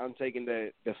taking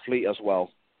the Fleet as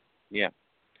well. Yeah.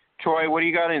 Troy, what do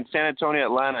you got in San Antonio,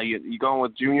 Atlanta? You going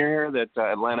with Junior here that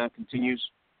Atlanta continues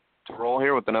to roll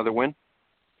here with another win?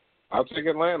 I'll take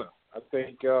Atlanta. I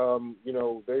think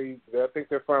I think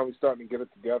they're finally starting to get it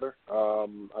together.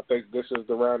 I think this is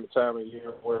around the time of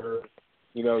year where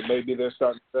maybe they're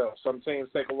starting to sell. Some teams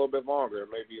take a little bit longer.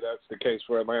 Maybe that's the case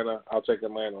for Atlanta. I'll take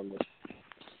Atlanta on this.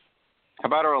 How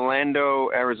about Orlando,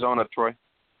 Arizona, Troy?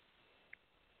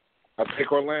 I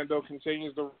think Orlando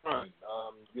continues to run.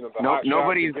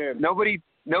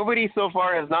 Nobody so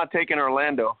far has not taken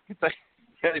Orlando.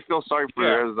 I feel sorry for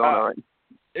Arizona. Right?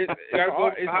 It's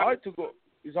hard to go.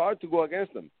 It's hard to go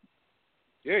against them.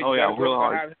 Yeah. Real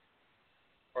hard.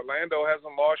 Orlando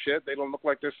hasn't lost yet. They don't look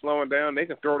like they're slowing down. They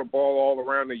can throw the ball all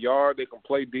around the yard. They can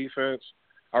play defense.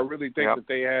 I really think that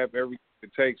they have everything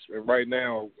it takes. And right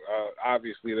now,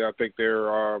 obviously, I think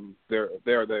they're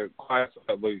the class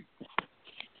of the league.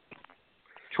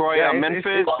 Troy,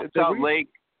 Memphis, Salt Lake.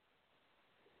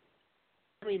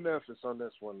 I mean Memphis on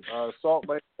this one. Salt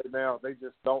Lake right now, they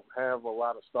just don't have a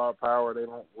lot of star power. They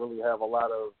don't really have a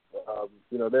lot of,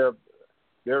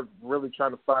 they're really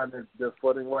trying to find their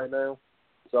footing right now.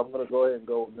 So I'm going to go ahead and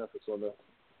go with Memphis on that.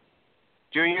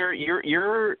 Junior,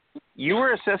 you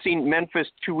were assessing Memphis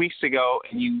 2 weeks ago,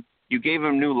 and you gave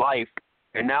them new life,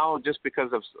 and now just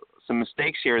because of some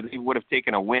mistakes here, they would have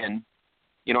taken a win.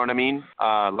 You know what I mean?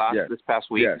 This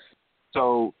past week. Yes.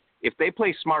 So if they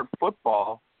play smart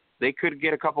football, they could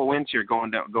get a couple wins here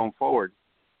going forward.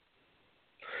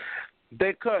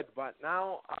 They could, but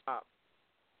now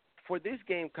for this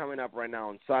game coming up right now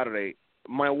on Saturday,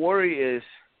 my worry is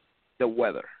the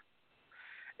weather.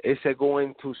 Is it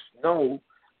going to snow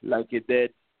like it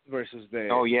did versus the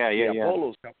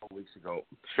Apollos a couple of weeks ago?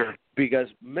 Sure. Because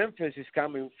Memphis is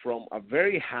coming from a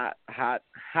very hot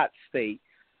state,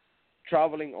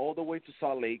 traveling all the way to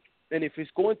Salt Lake, and if it's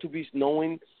going to be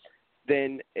snowing,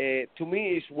 then to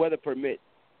me it's weather permit,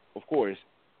 of course.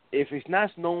 If it's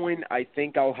not snowing, I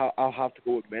think I'll have to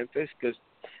go with Memphis because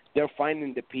they're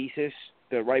finding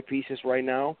the right pieces right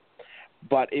now.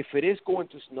 But if it is going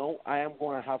to snow, I am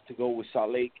going to have to go with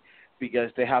Salt Lake because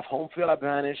they have home field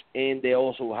advantage and they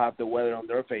also have the weather on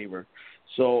their favor.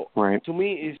 So to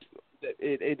me,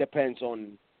 it depends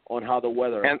on how the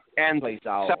weather plays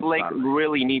out. Salt Lake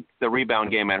really needs the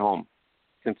rebound game at home,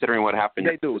 considering what happened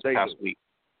this past week.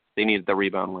 They needed the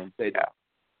rebound win. They do.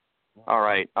 All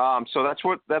right. So that's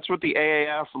what the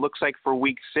AAF looks like for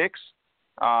Week 6.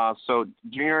 So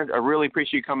Junior, I really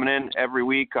appreciate you coming in every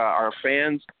week. Our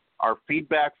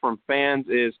feedback from fans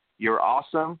is you're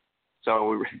awesome.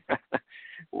 So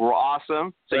we're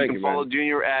awesome. So you can follow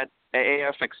Junior at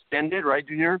AAF Extended, right,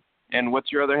 Junior? And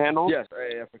what's your other handle? Yes,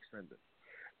 AAF Extended.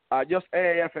 Just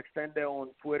AAF Extended on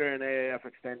Twitter and AAF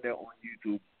Extended on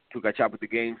YouTube to catch up with the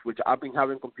games, which I've been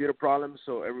having computer problems.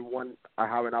 So I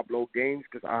haven't uploaded games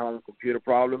because I have computer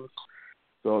problems.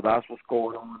 So that's what's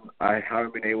going on. I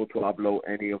haven't been able to upload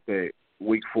any of the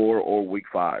Week 4 or Week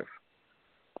 5.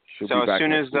 So as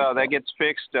soon as that gets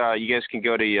fixed, you guys can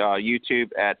go to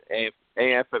YouTube at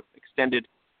AF Extended.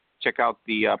 Check out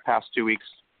the past 2 weeks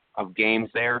of games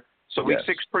there. So Week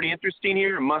 6 pretty interesting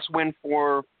here. A must win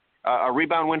for a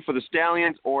rebound win for the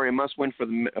Stallions, or a must win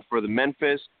for the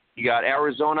Memphis. You got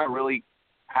Arizona really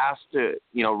has to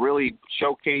really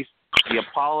showcase the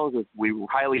Apollos. We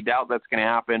highly doubt that's going to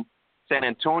happen. San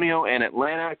Antonio and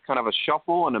Atlanta, kind of a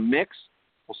shuffle and a mix.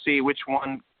 We'll see which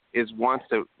one wants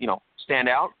to stand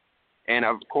out. And,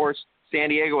 of course, San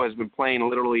Diego has been playing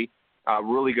literally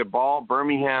really good ball.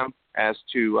 Birmingham, as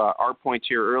to our points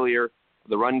here earlier,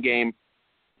 the run game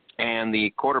and the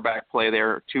quarterback play, there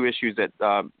are two issues that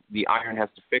the Iron has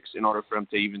to fix in order for them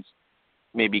to even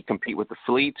maybe compete with the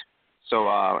Fleet. So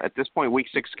at this point, Week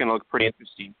 6 is going to look pretty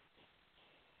interesting.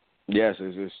 Yes,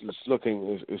 it's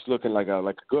looking like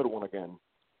a good one again.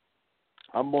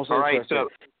 I'm most interested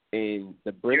in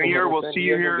the Junior, we'll see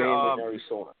you here. Game in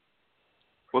Arizona.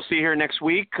 We'll see you here next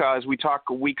week as we talk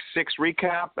a Week 6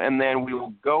 recap, and then we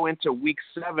will go into Week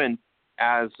 7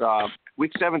 as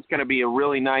Week 7 is going to be a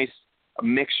really nice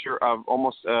mixture of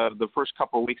almost the first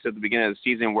couple of weeks at the beginning of the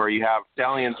season where you have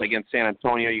Stallions against San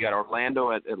Antonio, you got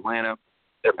Orlando at Atlanta,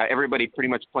 everybody pretty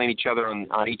much playing each other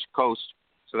on each coast,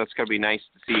 so that's going to be nice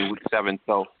to see Week 7.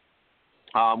 So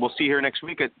we'll see you here next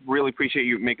week. I really appreciate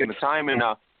you making the time, and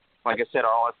like I said,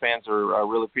 all our fans are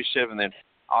really appreciative, and then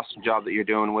awesome job that you're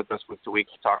doing with us week to week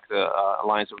to talk to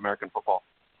Alliance of American Football.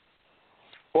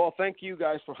 Well, thank you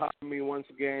guys for having me once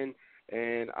again,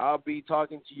 and I'll be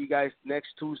talking to you guys next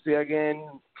Tuesday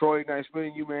again. Troy, nice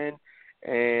meeting you, man.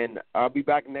 and I'll be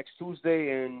back next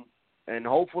Tuesday, and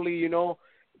hopefully, you know,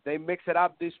 they mix it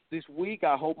up this week.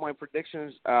 I hope my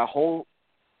predictions hold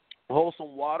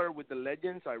some water with the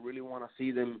Legends. I really want to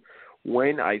see them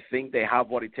win. I think they have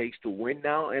what it takes to win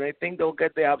now, and I think they'll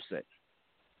get the upset.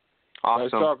 Awesome.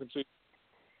 Nice talking to you.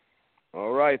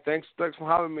 All right. Thanks for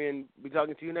having me, and be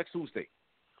talking to you next Tuesday.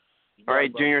 All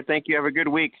right, Junior. Thank you. Have a good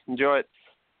week. Enjoy it.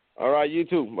 All right. You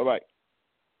too. Bye-bye.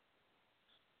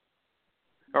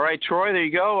 All right, Troy, there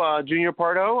you go. Junior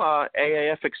Pardo,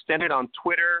 AAF Extended on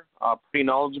Twitter, pretty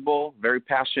knowledgeable, very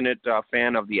passionate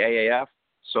fan of the AAF.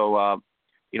 So,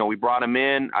 you know, we brought him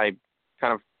in. I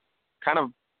kind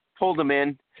of pulled him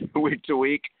in week to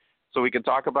week so we could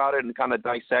talk about it and kind of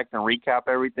dissect and recap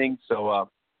everything. So,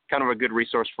 kind of a good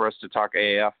resource for us to talk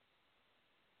AAF.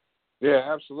 Yeah,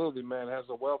 absolutely, man. Has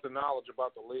a wealth of knowledge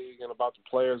about the league and about the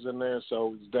players in there,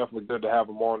 so it's definitely good to have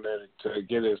him on there to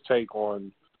get his take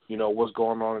on, you know, what's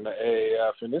going on in the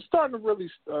AAF. And it's starting to really,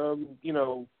 you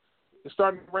know, it's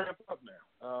starting to ramp up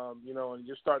now. You know, and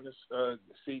you're starting to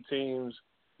see teams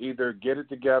either get it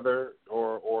together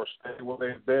or stay where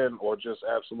they've been or just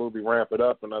absolutely ramp it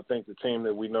up. And I think the team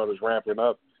that we know that's ramping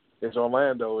up is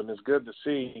Orlando, and it's good to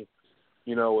see,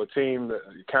 you know, a team that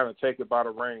kind of take it by the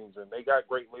reins. And they got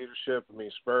great leadership. I mean,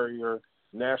 Spurrier,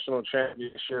 national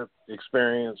championship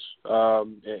experience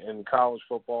in college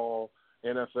football,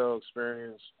 NFL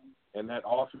experience, and that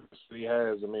offense he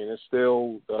has, I mean, it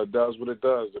still does what it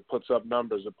does. It puts up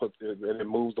numbers, and it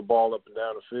moves the ball up and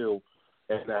down the field.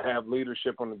 And to have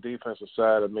leadership on the defensive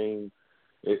side, I mean,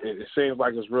 it seems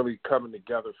like it's really coming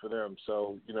together for them.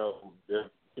 So, you know,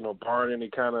 barring any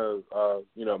kind of,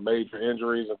 you know, major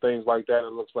injuries and things like that,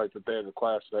 it looks like that they're in the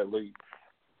class of that league.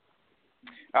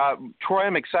 Troy,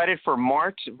 I'm excited for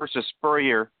Mart versus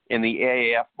Spurrier in the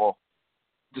AAF Bowl.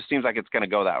 Just seems like it's going to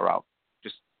go that route.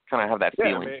 Just kind of have that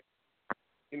feeling. Man.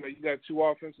 You know, you got two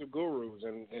offensive gurus,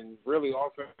 and really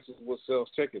offense is what sells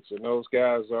tickets, and those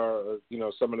guys are, you know,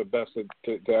 some of the best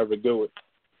to ever do it.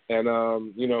 And,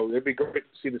 you know, it'd be great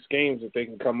to see the schemes that they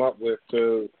can come up with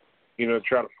to, you know,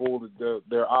 try to fool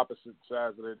their opposite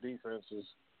sides of their defenses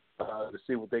to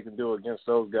see what they can do against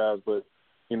those guys. But,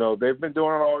 you know, they've been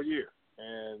doing it all year.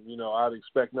 And, you know, I'd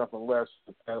expect nothing less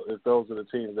if those are the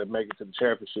teams that make it to the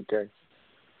championship game.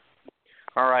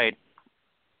 All right.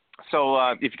 So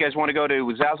if you guys want to go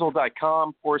to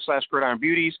Zazzle.com/Gridiron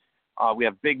Beauties, we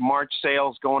have big March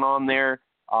sales going on there.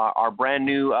 Our brand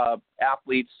new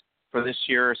athletes for this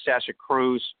year, Sasha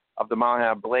Cruz of the Mile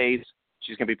High Blaze.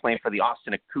 She's going to be playing for the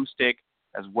Austin Acoustic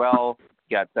as well.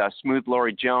 You got Smooth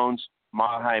Lori Jones,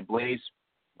 Mile High Blaze,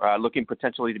 looking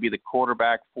potentially to be the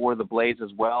quarterback for the Blaze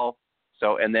as well.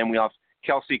 So, and then we have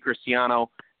Kelsey Cristiano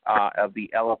of the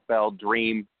LFL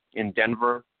Dream in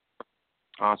Denver.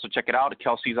 So check it out.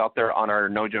 Kelsey's out there on our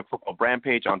No Joke Football brand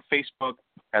page on Facebook,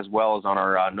 as well as on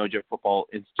our No Joke Football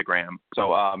Instagram.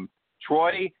 So,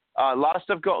 Troy, a lot of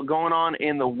stuff going on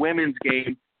in the women's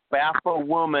game. BAFA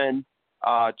Woman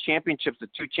championships, the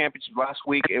two championships last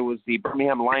week. It was the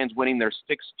Birmingham Lions winning their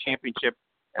sixth championship,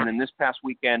 and then this past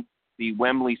weekend, the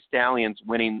Wembley Stallions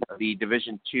winning the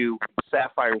Division II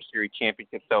Sapphire Series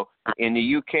championship. So in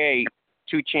the UK,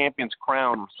 two champions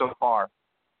crowned so far.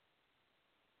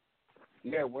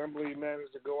 Yeah, Wembley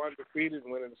managed to go undefeated,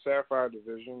 winning the Sapphire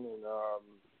division, and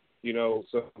you know,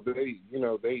 so they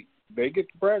get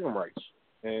the bragging rights,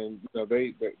 and you know,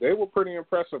 they were pretty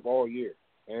impressive all year,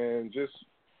 and just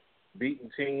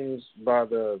beating teams by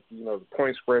the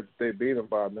point spread that they beat them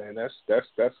by, man,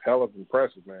 that's hell of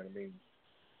impressive, man. I mean,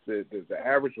 the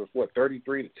average was what,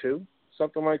 33-2,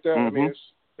 something like that. Mm-hmm. I mean,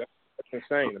 that's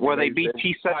insane. Well, they beat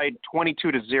Teesside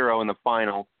 22-0 in the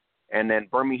final. And then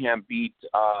Birmingham beat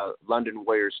London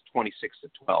Warriors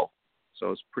 26-12.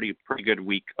 So it's pretty good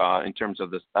week in terms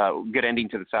of this good ending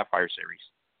to the Sapphire Series.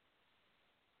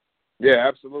 Yeah,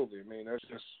 absolutely. I mean, that's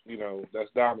just, you know,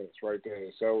 that's dominance right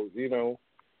there. So, you know,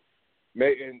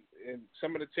 and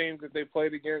some of the teams that they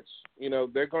played against, you know,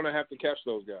 they're going to have to catch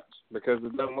those guys because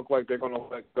it doesn't look like they're going to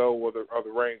let go of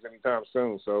the reins anytime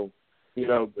soon. So, you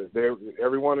know,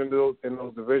 everyone in those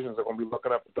divisions are going to be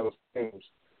looking up at those teams.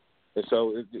 And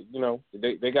so, you know,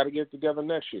 they got to get together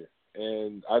next year.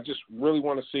 And I just really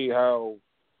want to see how,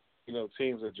 you know,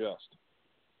 teams adjust.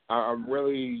 I'm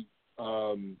really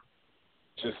I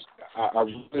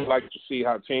really like to see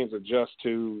how teams adjust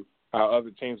to how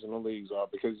other teams in the leagues are.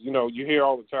 Because, you know, you hear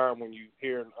all the time when you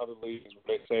hear in other leagues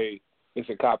where they say it's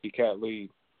a copycat league.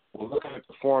 Well, looking at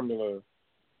the formula,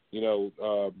 you know,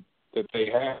 that they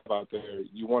have out there,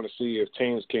 you want to see if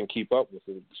teams can keep up with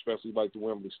it, especially like the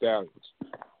Wembley Stallions.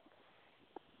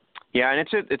 Yeah, and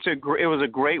it was a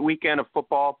great weekend of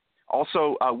football.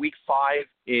 Also, week 5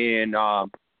 in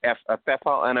FFL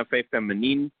NFA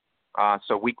Feminine.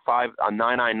 So week 5 on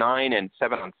 999 and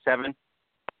 7-on-7.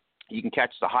 You can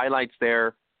catch the highlights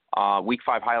there. Week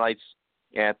 5 highlights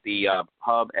at the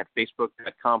hub at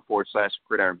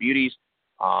facebook.com/Gridiron Beauties.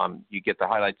 You get the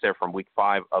highlights there from week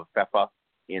 5 of FEFA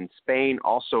in Spain.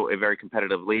 Also a very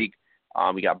competitive league.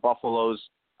 We got Buffaloes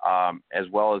as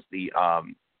well as the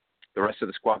rest of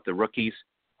the squad, the rookies.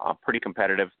 Pretty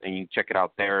competitive, and you can check it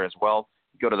out there as well.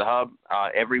 You go to the hub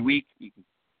every week. You can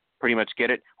pretty much get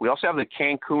it. We also have the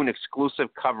Cancun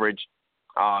exclusive coverage.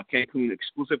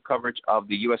 Exclusive coverage of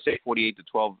the USA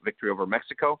 48-12 victory over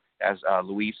Mexico, as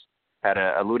Luis had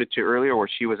alluded to earlier, where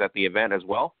she was at the event as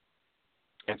well.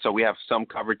 And so we have some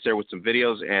coverage there with some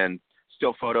videos and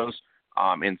still photos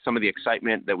and some of the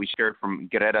excitement that we shared from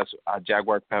Guerrera's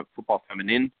Jaguar Football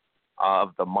Feminine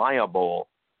of the Maya Bowl.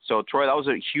 So, Troy, that was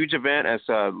a huge event, as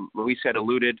Luis had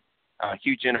alluded, a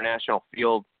huge international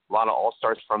field, a lot of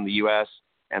all-stars from the U.S.,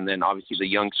 and then obviously the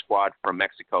young squad from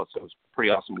Mexico. So it was a pretty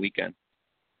awesome weekend.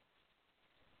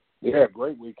 Yeah,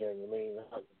 great weekend. I mean,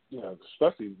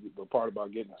 especially the part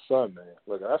about getting the sun, man.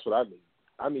 Look, that's what I need.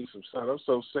 I need some sun. I'm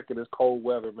so sick of this cold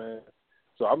weather, man.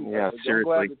 So I'm glad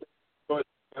that they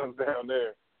comes down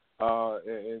there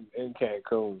in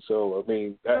Cancun. So, I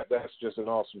mean, that's just an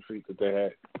awesome feat that they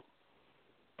had.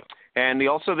 And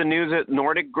also the news at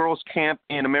Nordic Girls Camp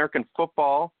in American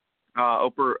football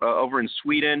over in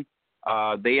Sweden.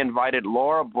 They invited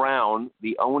Laura Brown,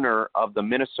 the owner of the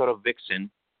Minnesota Vixen,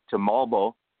 to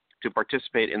Malbo to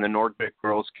participate in the Nordic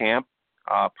Girls Camp,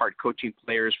 part coaching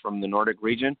players from the Nordic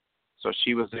region. So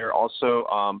she was there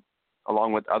also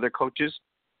along with other coaches.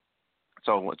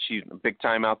 So she's big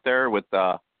time out there with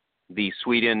the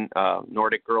Sweden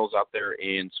Nordic girls out there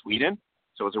in Sweden.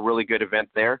 So it was a really good event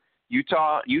there.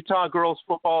 Utah Girls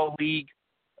Football League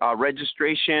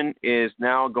registration is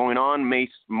now going on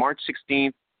March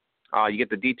 16th. You get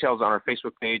the details on our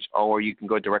Facebook page, or you can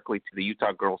go directly to the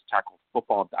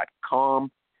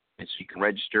UtahGirlsTackleFootball.com, and so you can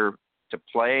register to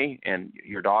play. And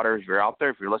your daughter, if you're out there,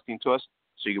 if you're listening to us,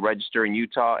 so you can register in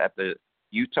Utah at the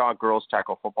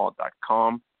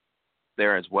UtahGirlsTackleFootball.com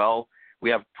there as well. We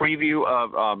have preview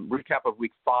of recap of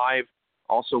week 5,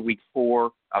 also week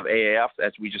 4 of AAF,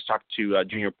 as we just talked to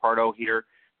Junior Pardo here.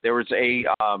 There was a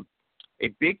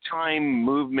big time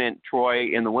movement, Troy,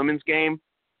 in the women's game.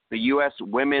 The U.S.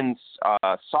 women's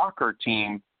soccer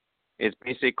team is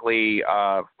basically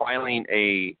filing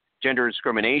a gender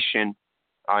discrimination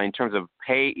in terms of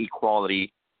pay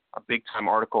equality, a big-time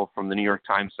article from the New York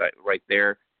Times right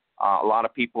there. A lot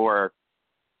of people are,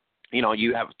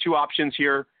 you have two options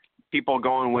here. People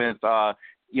going with,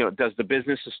 does the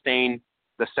business sustain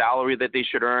the salary that they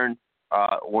should earn,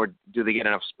 or do they get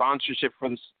enough sponsorship for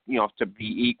this, to be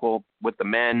equal with the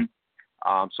men?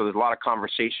 So there's a lot of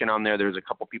conversation on there. There's a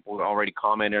couple people who already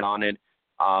commented on it.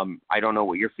 I don't know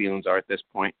what your feelings are at this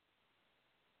point.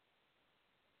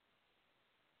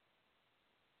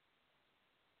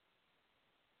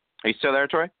 Are you still there,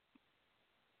 Troy?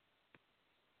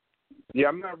 Yeah,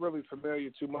 I'm not really familiar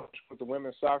too much with the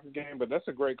women's soccer game, but that's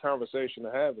a great conversation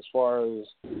to have as far as,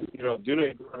 do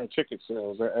they garner ticket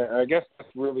sales? I guess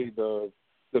that's really the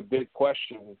big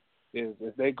question is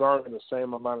if they garner the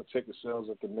same amount of ticket sales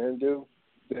that the men do,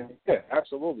 then yeah,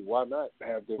 absolutely. Why not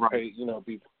have them pay,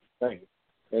 be paid?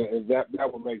 And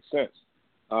that would make sense.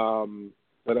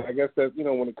 But I guess that,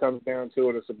 when it comes down to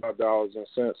it, it's about dollars and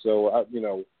cents. So,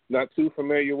 not too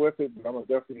familiar with it, but I'm going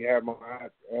to definitely have my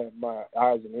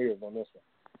eyes and ears on this one.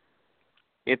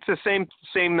 It's the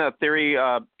same theory,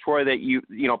 Troy,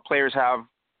 that players have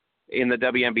in the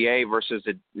WNBA versus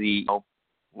the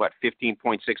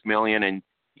 $15.6 million, and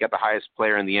you got the highest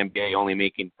player in the NBA only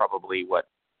making probably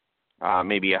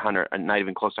maybe 100, not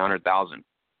even close to 100,000.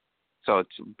 So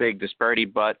it's a big disparity.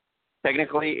 But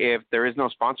technically, if there is no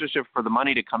sponsorship for the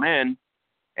money to come in,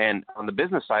 and on the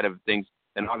business side of things,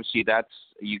 then obviously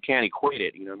you can't equate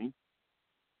it. You know what I mean?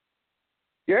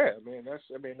 Yeah,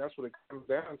 that's what it comes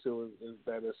down to is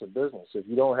that it's a business. If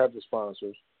you don't have the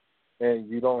sponsors and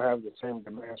you don't have the same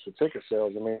demands for ticket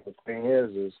sales, the thing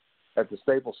is at the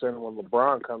Staples Center when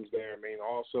LeBron comes there,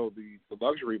 also the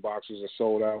luxury boxes are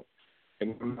sold out,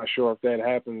 and I'm not sure if that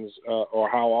happens or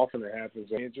how often it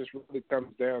happens. It just really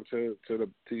comes down to the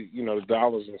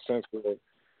dollars and cents of it,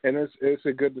 and it's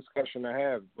a good discussion to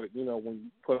have. But when you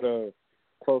put a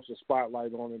closer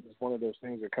spotlight on it, it's one of those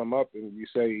things that come up, and you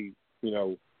say,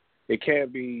 it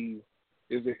can't be.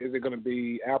 Is it going to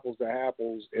be apples to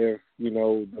apples if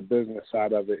the business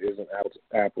side of it isn't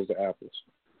apples to apples?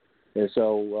 And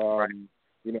so,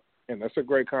 and that's a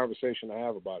great conversation to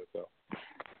have about it, though.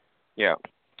 Yeah.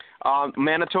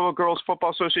 Manitoba Girls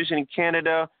Football Association in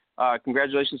Canada.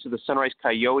 Congratulations to the Sunrise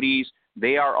Coyotes.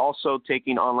 They are also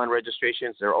taking online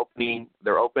registrations. They're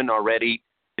open already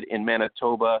in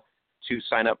Manitoba to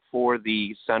sign up for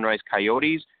the Sunrise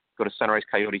Coyotes. Go to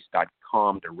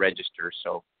sunrisecoyotes.com to register.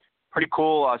 So pretty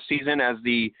cool season as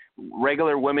the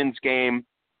regular women's game,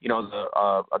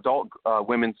 the adult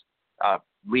women's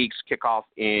leagues kick off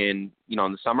in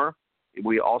the summer.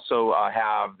 We also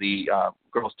have the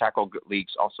girls tackle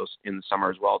leagues also in the summer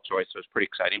as well, Troy. So it's pretty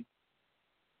exciting.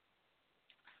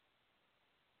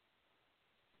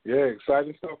 Yeah,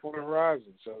 exciting stuff on the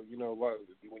horizon. So,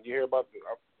 when you hear about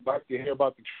I'd like to hear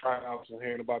about the tryouts and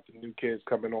hearing about the new kids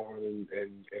coming on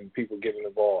and people getting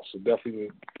involved. So definitely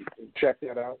check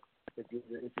that out if you're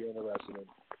interested in it.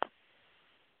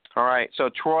 All right.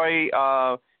 So, Troy,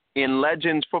 in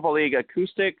Legends Football League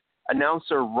Acoustic, announced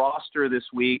their roster this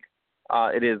week.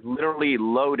 It is literally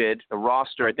loaded, the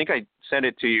roster. I think I sent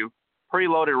it to you. Pretty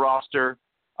loaded roster.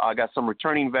 Got some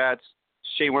returning vets.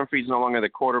 Shea Winfrey's no longer the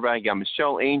quarterback. You got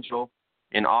Michelle Angel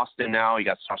in Austin now. You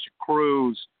got Sasha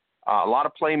Cruz. A lot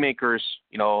of playmakers,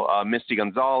 Misty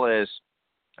Gonzalez,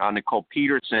 Nicole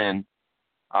Peterson.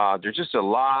 There's just a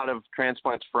lot of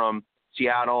transplants from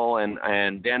Seattle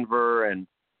and Denver.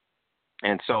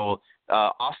 And so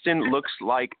Austin looks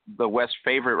like the West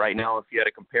favorite right now if you had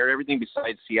to compare everything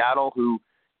besides Seattle, who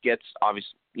gets,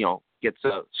 obviously, gets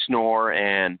Snore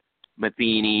and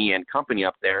Matheny and company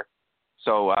up there.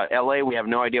 So L.A., we have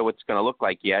no idea what it's going to look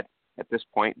like yet at this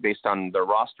point based on the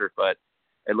roster, but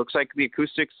it looks like the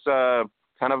Acoustics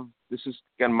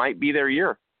might be their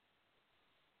year.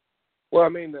 Well, I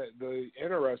mean, the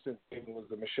interesting thing was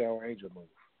the Michelle Angel move.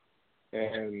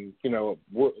 And,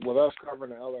 with us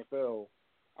covering the LFL,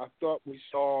 I thought we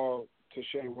saw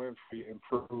Shea Winfrey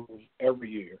improve every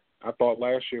year. I thought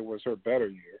last year was her better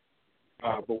year.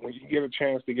 But when you get a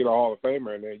chance to get a Hall of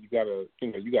Famer in there, you gotta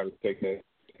take that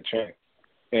chance.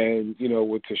 And,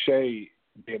 with Shea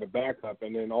being a backup,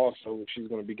 and then also she's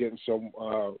going to be getting some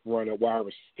run at wide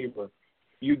receiver,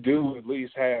 you do at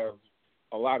least have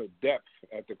a lot of depth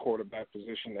at the quarterback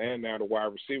position and now the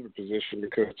wide receiver position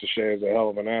because Shea is a hell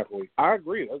of an athlete. I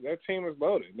agree. That team is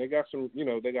loaded. They got some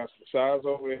size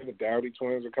over there. The Dowdy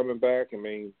twins are coming back. I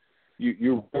mean,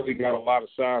 you really got a lot of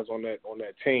size on that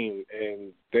team,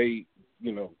 and they,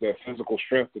 that physical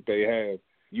strength that they have.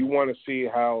 You want to see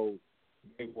how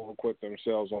they will equip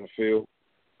themselves on the field.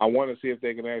 I want to see if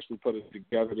they can actually put it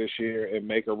together this year and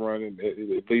make a run and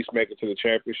at least make it to the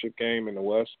championship game in the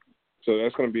West. So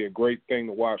that's going to be a great thing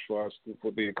to watch for us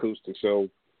for the Acoustics. So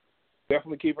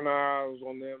definitely keep an eye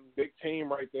on them. Big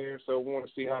team right there. So we want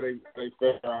to see how they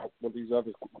fare out with these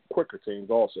other quicker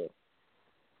teams also.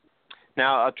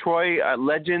 Now, Troy,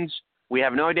 Legends, we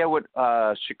have no idea what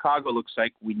Chicago looks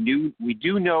like. We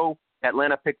do know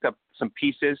Atlanta picked up some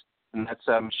pieces, and that's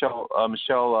Michelle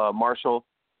Marshall,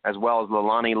 as well as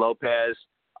Leilani Lopez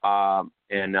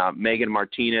and Megan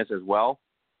Martinez as well,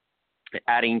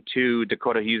 adding to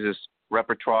Dakota Hughes'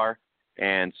 repertoire.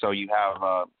 And so you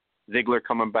have Ziegler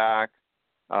coming back,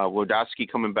 Wodowski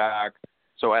coming back.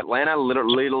 So Atlanta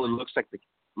literally looks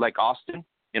like Austin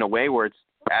in a way where it's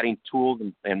adding tools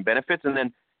and benefits. And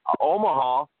then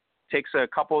Omaha takes a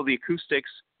couple of the Acoustics,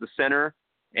 the center,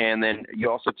 and then you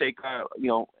also take,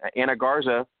 Anna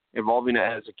Garza evolving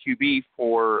as a QB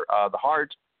for the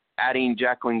Heart, adding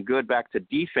Jacqueline Good back to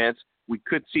defense. We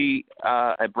could see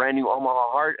a brand new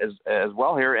Omaha Heart as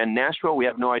well here. And Nashville, we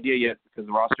have no idea yet because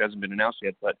the roster hasn't been announced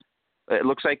yet. But it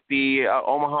looks like the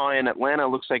Omaha and Atlanta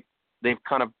looks like they've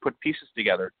kind of put pieces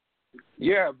together.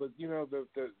 Yeah, but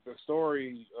the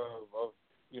story of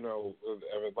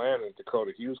Atlanta is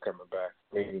Dakota Hughes coming back.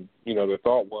 I mean, the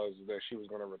thought was that she was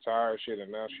going to retire,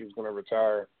 and now she's going to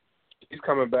retire. She's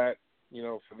coming back,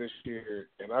 for this year.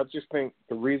 And I just think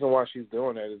the reason why she's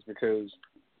doing that is because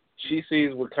she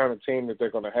sees what kind of team that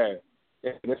they're going to have.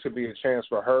 And this would be a chance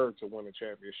for her to win a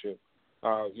championship.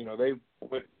 They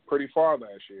went pretty far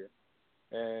last year.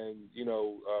 And,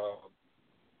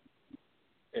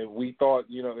 and we thought,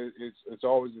 it's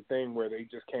always a thing where they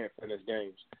just can't finish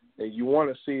games. And you want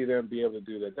to see them be able to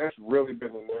do that. That's really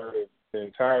been the narrative the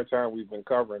entire time we've been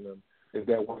covering them, is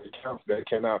that when it counts, they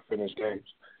cannot finish games.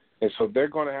 And so they're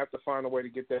going to have to find a way to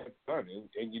get that done.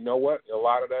 And you know what? A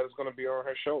lot of that is going to be on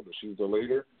her shoulders. She's the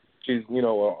leader. She's, a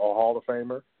Hall of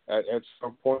Famer. At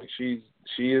some point, she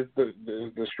is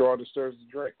the straw that stirs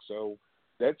the drink. So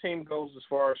that team goes as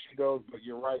far as she goes. But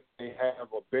you're right. They have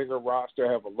a bigger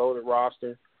roster, have a loaded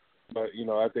roster. But,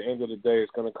 at the end of the day,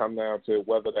 it's going to come down to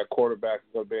whether that quarterback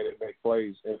is going to be able to make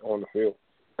plays on the field.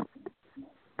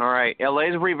 All right.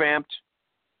 LA's revamped.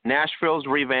 Nashville's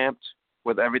revamped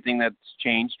with everything that's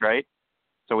changed, right?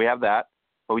 So we have that.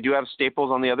 But we do have Staples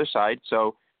on the other side.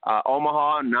 So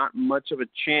Omaha, not much of a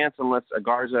chance unless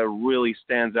Garza really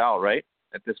stands out, right,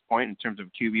 at this point in terms of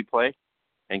QB play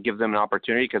and give them an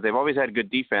opportunity because they've always had good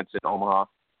defense in Omaha.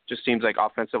 Just seems like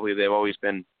offensively they've always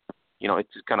been, it's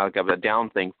kind of like a down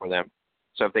thing for them.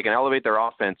 So if they can elevate their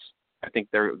offense, I think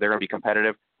they're going to be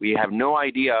competitive. We have no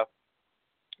idea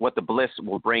what the Blitz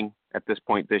will bring at this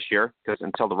point this year because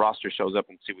until the roster shows up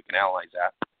and see, we can analyze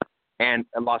that. And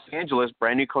Los Angeles,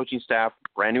 brand new coaching staff,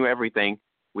 brand new everything.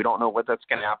 We don't know what that's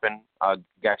going to happen.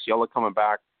 Gaxiola coming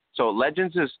back. So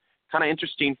Legends is kind of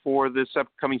interesting for this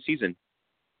upcoming season.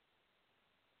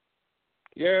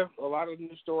 Yeah, a lot of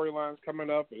new storylines coming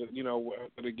up.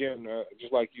 But again,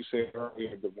 just like you said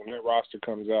earlier, when that roster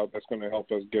comes out, that's going to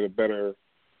help us get a better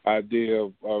idea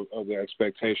of the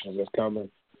expectations that's coming.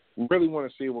 We really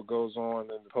want to see what goes on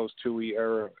in the post-Tui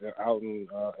era out in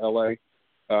L.A.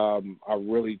 I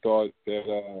really thought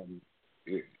that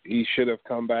he should have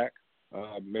come back.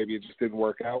 Maybe it just didn't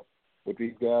work out with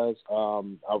these guys. I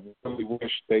really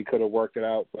wish they could have worked it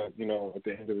out, but at the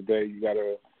end of the day, you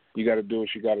gotta do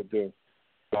what you gotta do.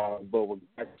 But with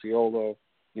Gaxiola,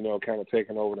 kind of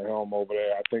taking over the helm over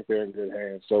there, I think they're in good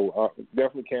hands. So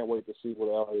definitely can't wait to see what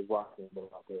LA Rocking is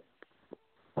out there.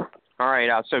 All right,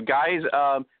 so guys,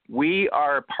 we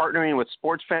are partnering with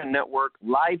Sports Fan Network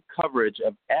live coverage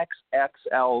of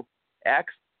XXL,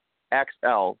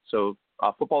 so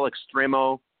Football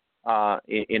Extremo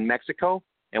in Mexico,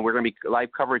 and we're going to be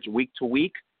live coverage week to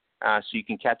week, so you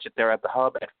can catch it there at the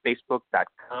hub at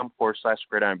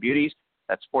facebook.com/Gridiron Beauties.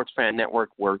 That's Sports Fan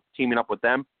Network. We're teaming up with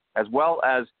them, as well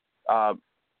as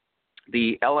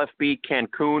the LFB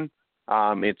Cancun.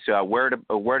 It's Where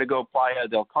to Go Playa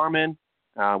del Carmen.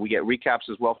 We get recaps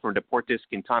as well from Deportes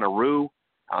Quintana Roo.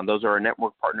 Those are our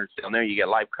network partners down there. You get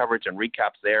live coverage and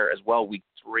recaps there as well, week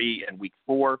 3 and week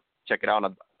 4. Check it out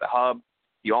on the hub.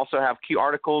 You also have key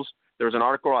articles. There's an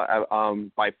article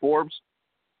by Forbes,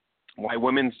 why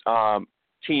women's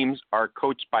teams are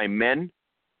coached by men.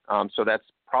 So that's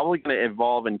probably going to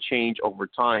evolve and change over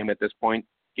time at this point,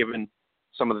 given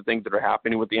some of the things that are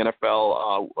happening with the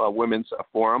NFL Women's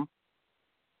Forum.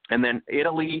 And then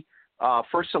Italy,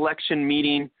 first selection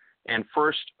meeting and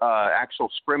first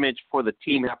actual scrimmage for the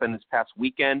team happened this past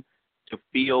weekend to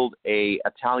field a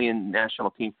Italian national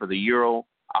team for the Euro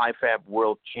IFAB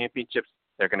World Championships.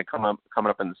 They're going to come up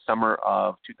in the summer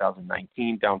of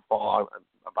 2019, downfall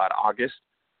about August.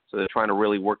 So they're trying to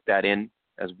really work that in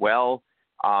as well.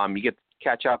 You get to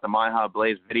catch out the Maja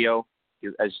Blaze video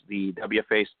as the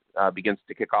WFA begins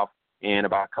to kick off in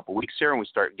about a couple weeks here, and we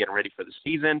start getting ready for the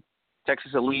season.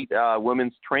 Texas Elite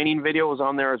women's training video is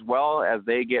on there as well as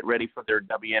they get ready for their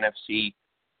WNFC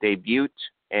debut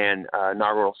and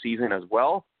inaugural season as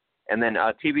well. And then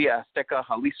TV Azteca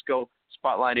Jalisco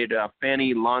spotlighted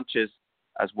Fanny launches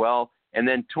as well. And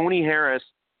then Tony Harris,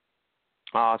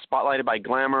 spotlighted by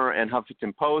Glamour and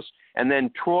Huffington Post. And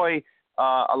then Troy,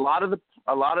 a lot of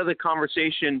the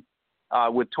conversation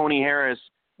with Tony Harris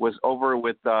was over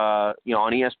with on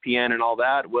ESPN and all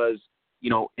that was,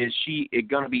 is she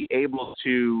going to be able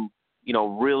to,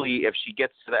 really, if she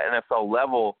gets to the NFL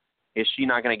level, is she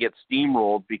not going to get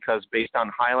steamrolled because based on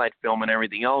highlight film and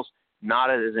everything else, not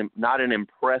an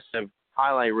impressive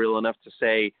highlight reel enough to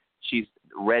say she's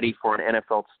ready for an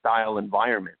NFL-style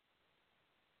environment?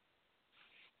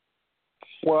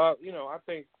 Well, I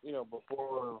think,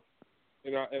 before,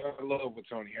 and I love what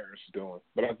Tony Harris is doing,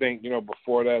 but I think,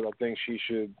 before that, I think she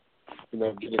should,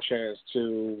 get a chance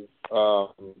to,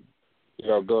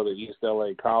 go to East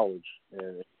LA College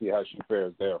and see how she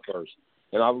fares there first.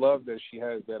 And I love that she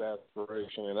has that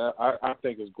aspiration, and I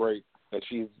think it's great that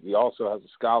she also has a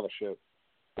scholarship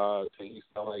to East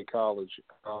LA College.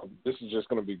 This is just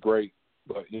going to be great,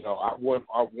 but I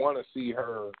want to see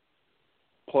her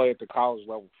play at the college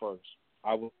level first.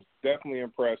 I was definitely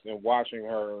impressed in watching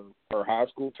her high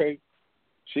school tape.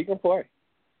 She can play.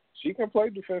 She can play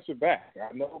defensive back.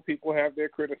 I know people have their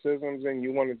criticisms, and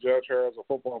you want to judge her as a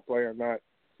football player, not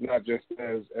just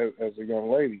as a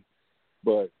young lady.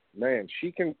 But man,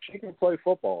 she can play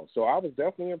football. So I was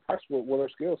definitely impressed with her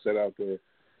skill set out there.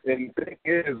 And the thing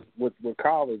is, with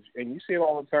college, and you see it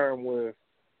all the time with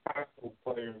high school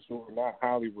players who are not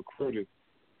highly recruited,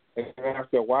 and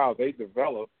after a while they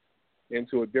develop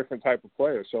into a different type of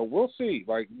player. So we'll see.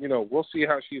 We'll see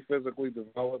how she physically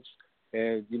develops.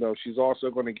 And, she's also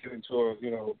going to get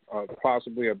into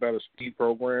possibly a better speed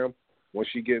program when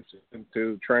she gets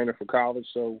into training for college.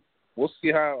 So we'll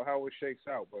see how it shakes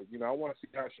out. But, I want to see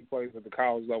how she plays at the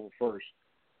college level first,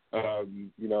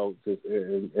 and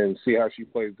see how she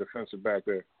plays defensive back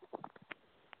there.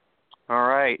 All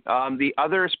right. The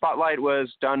other spotlight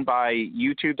was done by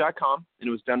YouTube.com, and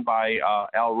it was done by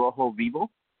El Rojo Vivo.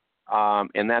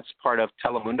 and that's part of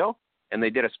Telemundo. And they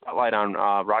did a spotlight on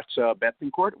Rasha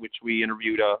Betancourt, which we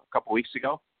interviewed a couple weeks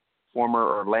ago,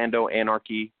 former Orlando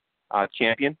Anarchy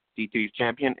champion, D3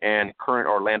 champion, and current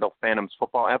Orlando Phantoms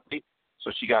football athlete.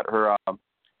 So she got her kind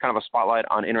of a spotlight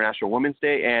on International Women's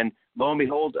Day. And lo and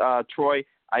behold, Troy,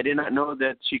 I did not know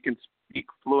that she can speak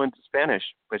fluent Spanish,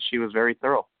 but she was very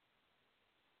thorough.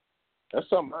 That's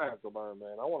something I have to learn,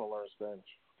 man. I want to learn Spanish.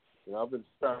 You know, I've been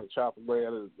trying to chop away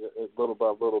at it little by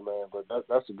little, man. But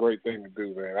that's a great thing to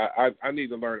do, man. I need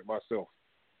to learn it myself.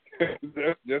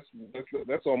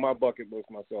 that's on my bucket list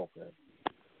myself, man.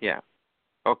 Yeah.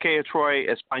 Okay, Troy,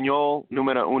 Español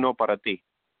número uno para ti.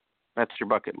 That's your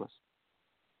bucket list,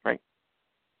 right?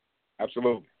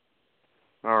 Absolutely.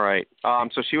 All right.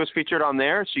 So she was featured on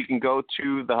there. So you can go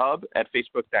to the hub at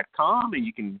facebook.com, and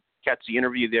you can catch the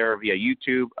interview there via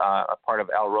YouTube, a part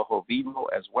of El Rojo Vivo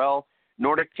as well.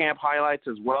 Nordic Camp highlights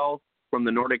as well from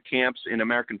the Nordic Camps in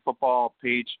American Football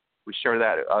page. We share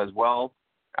that as well.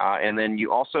 And then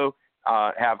you also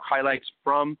have highlights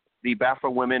from the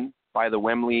BAFA women by the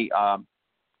Wembley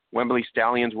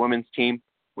Stallions women's team,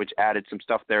 which added some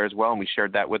stuff there as well, and we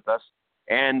shared that with us.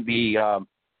 And the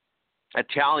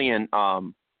Italian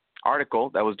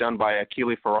article that was done by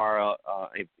Achille Ferrara of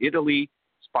Italy,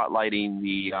 spotlighting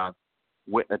the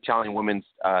Italian women's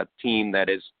team that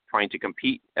is trying to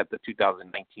compete at the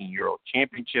 2019 Euro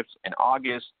Championships in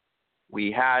August.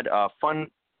 We had fun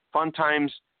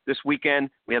times this weekend.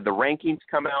 We had the rankings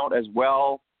come out as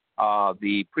well,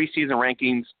 the preseason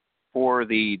rankings for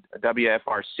the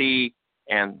WFRC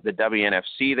and the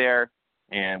WNFC there,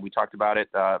 and we talked about it.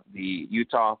 The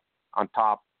Utah on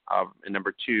top of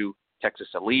number 2, Texas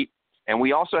Elite. And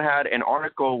we also had an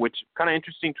article, which kind of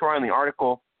interesting, Troy, on the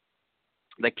article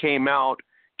that came out,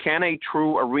 can a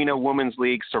true arena women's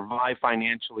league survive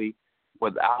financially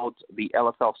without the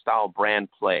LFL-style brand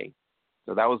play?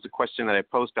 So that was the question that I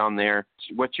posed on there.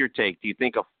 What's your take? Do you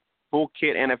think a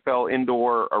full-kit NFL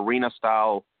indoor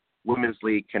arena-style women's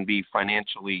league can be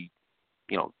financially,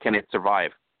 can it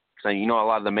survive? Because a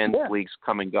lot of the men's leagues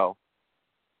come and go.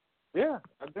 Yeah,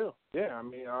 I do. Yeah, I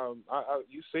mean,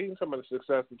 you've seen some of the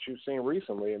success that you've seen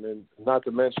recently, and then not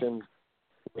to mention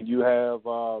when you have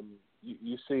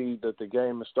you see that the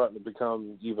game is starting to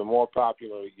become even more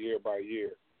popular year by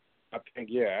year. I think,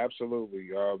 yeah,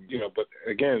 absolutely. But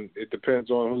again, it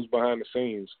depends on who's behind the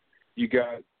scenes. You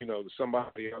got,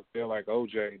 somebody out there like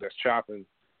OJ that's chopping,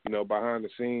 behind the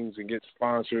scenes and get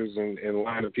sponsors and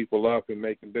lining people up and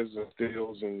making business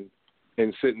deals and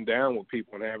sitting down with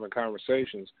people and having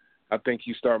conversations. I think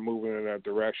you start moving in that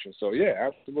direction. So, yeah,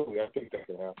 absolutely. I think that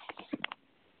can happen.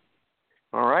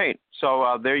 All right.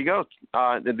 So there you go.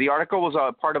 The article was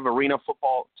a part of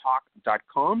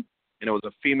arenafootballtalk.com, and it was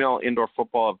a female indoor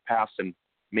football of past and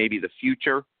maybe the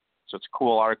future. So it's a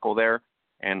cool article there,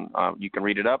 and you can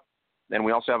read it up. Then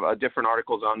we also have different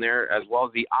articles on there, as well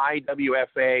as the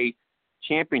IWFA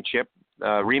Championship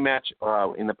rematch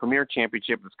in the Premier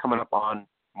Championship that's coming up on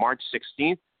March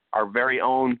 16th. Our very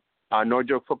own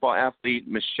Norjoke football athlete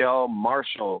Michelle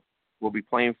Marshall will be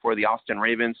playing for the Austin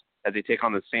Ravens as they take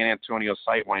on the San Antonio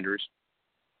Sidewinders.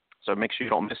 So make sure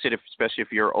you don't miss it, especially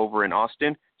if you're over in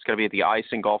Austin. It's going to be at the Ice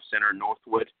and Golf Center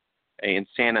Northwood in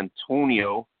San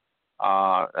Antonio.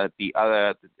 San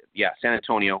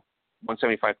Antonio,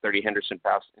 17530 Henderson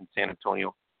Pass in San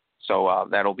Antonio. So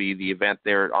that'll be the event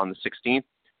there on the 16th.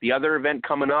 The other event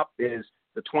coming up is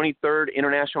the 23rd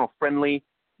International Friendly.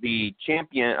 The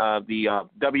champion, the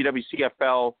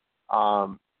WWCFL,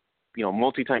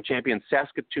 multi-time champion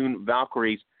Saskatoon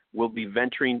Valkyries will be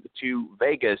venturing to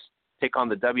Vegas, take on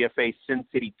the WFA Sin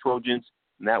City Trojans,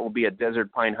 and that will be at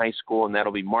Desert Pine High School, and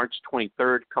that'll be March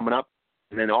 23rd coming up.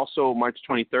 And then also March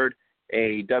 23rd,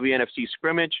 a WNFC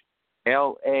scrimmage,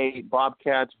 LA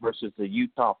Bobcats versus the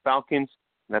Utah Falcons,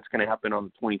 and that's going to happen on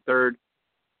the 23rd.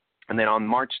 And then on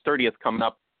March 30th coming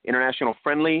up, International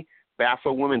Friendly,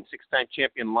 BAFA Women's 6-time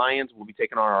champion Lions will be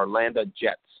taking on our Orlando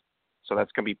Jets. So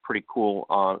that's going to be pretty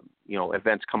cool,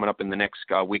 events coming up in the next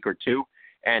week or two.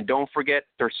 And don't forget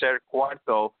Tercer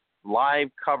Cuarto live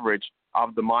coverage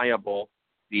of the Maya Bowl.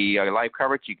 The live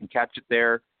coverage, you can catch it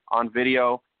there on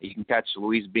video. You can catch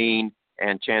Louise Bean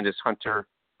and Candace Hunter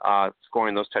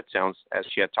scoring those touchdowns as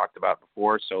she had talked about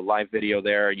before. So live video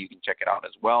there. You can check it out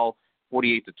as well.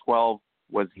 48-12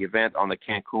 was the event on the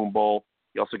Cancun Bowl.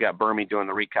 You also got Burmy doing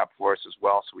the recap for us as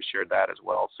well, so we shared that as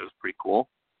well. So it was pretty cool.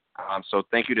 So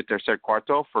thank you to Tercer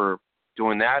Cuarto for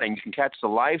doing that. And you can catch the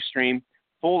live stream,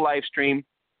 full live stream,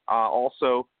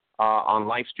 also on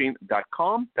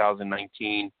livestream.com,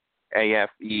 2019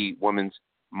 AFE Women's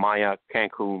Maya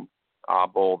Cancun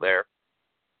Bowl there.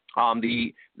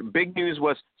 The big news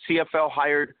was CFL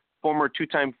hired former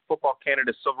two-time Football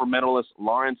Canada silver medalist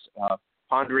Lawrence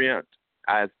Pondriant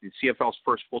as the CFL's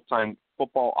first full-time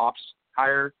football ops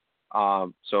hire.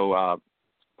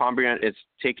 Pondriant is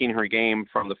taking her game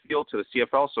from the field to the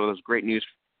CFL, so there's great news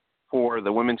for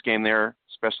the women's game there,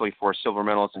 especially for a silver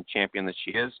medalist and champion that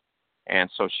she is. And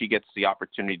so she gets the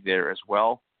opportunity there as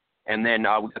well. And then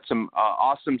we've got some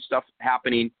awesome stuff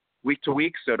happening week to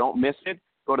week, so don't miss it.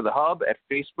 Go to the hub at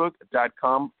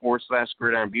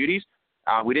facebook.com/Gridiron Beauties.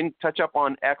 We didn't touch up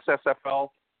on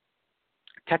XSFL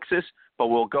Texas, but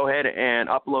we'll go ahead and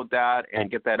upload that and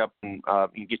get that up and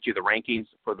get you the rankings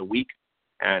for the week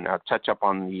and touch up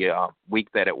on the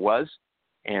week that it was.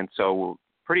 And so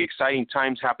pretty exciting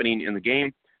times happening in the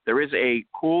game. There is a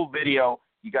cool video.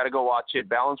 You got to go watch it.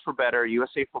 Balance for Better,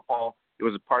 USA Football. It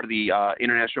was a part of the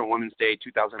International Women's Day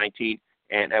 2019,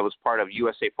 and it was part of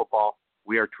USA Football.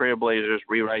 We are Trailblazers,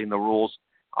 rewriting the rules.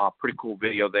 Pretty cool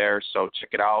video there, so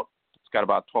check it out. It's got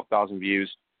about 12,000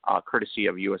 views, courtesy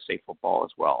of USA Football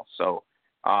as well. So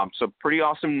pretty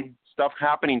awesome stuff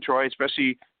happening, Troy,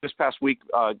 especially this past week,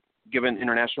 given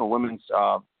International Women's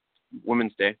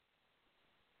Day.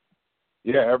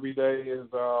 Yeah, every day is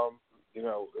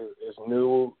is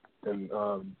new and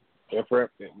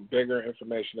bigger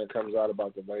information that comes out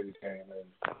about the ladies game,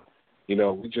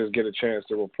 and we just get a chance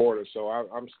to report it. So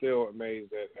I'm still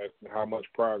amazed at how much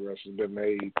progress has been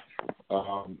made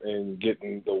in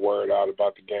getting the word out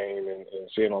about the game and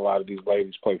seeing a lot of these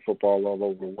ladies play football all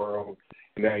over the world.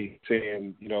 And now you're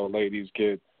seeing, ladies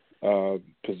get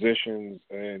positions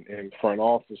in front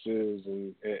offices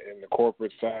and the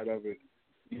corporate side of it.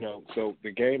 So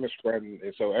the game is spreading,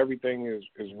 and so everything is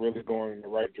really going in the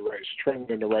right direction,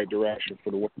 trending in the right direction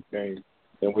for the women's game,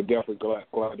 and we're definitely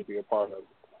glad to be a part of it.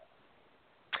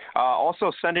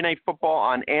 Also, Sunday Night Football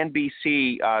on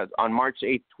NBC on March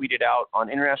 8th tweeted out, on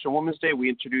International Women's Day, we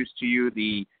introduced to you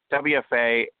the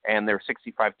WFA and their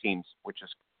 65 teams, which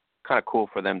is kind of cool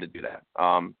for them to do that.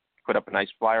 Put up a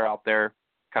nice flyer out there,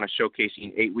 kind of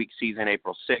showcasing 8-week season,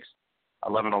 April 6th,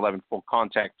 11-11 full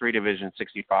contact, 3-division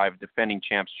 65, defending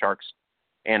champs, Sharks,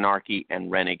 Anarchy,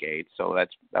 and Renegade. So that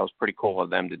was pretty cool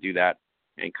of them to do that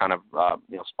and kind of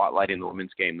spotlighting the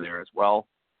women's game there as well.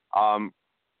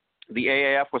 The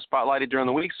AAF was spotlighted during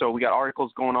the week, so we got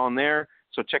articles going on there.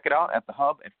 So check it out at the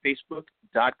hub at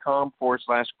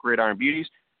facebook.com/Gridiron Beauties.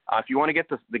 If you want to get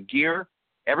the gear,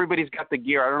 everybody's got the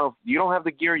gear. I don't know if you don't have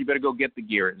the gear, you better go get the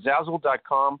gear.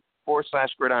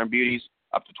 Zazzle.com/Gridiron Beauties,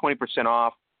 up to 20%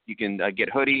 off. You can get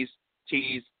hoodies,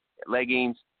 tees,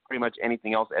 leggings, pretty much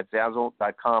anything else at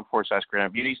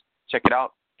Zazzle.com/Gridiron Beauties. Check it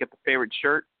out. Get the favorite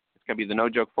shirt. It's going to be the No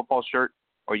Joke Football shirt,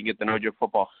 or you can get the No Joke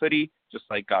Football hoodie, just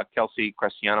like Kelsey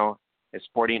Cristiano is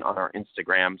sporting on our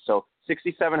Instagram. So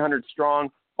 6,700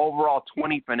 strong, overall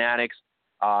 20 fanatics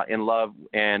in love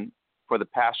and for the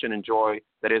passion and joy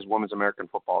that is women's American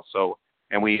football. So,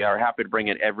 and we are happy to bring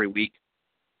it every week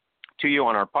to you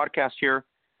on our podcast here.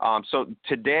 So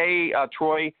today,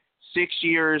 Troy, 6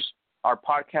 years, our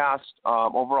podcast,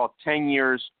 overall 10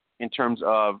 years in terms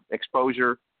of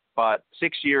exposure, but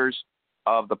 6 years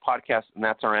of the podcast, and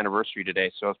that's our anniversary today.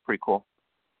 So it's pretty cool.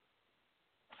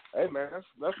 Hey man,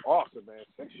 that's awesome, man.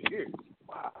 6 years.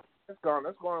 Wow. That's gone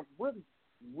really,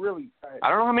 really fast. I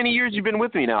don't know how many years you've been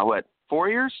with me now. What, 4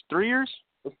 years? 3 years?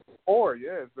 It's been 4,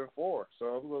 yeah, it's been 4.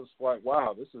 So it was like,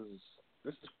 wow, this is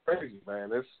crazy, man.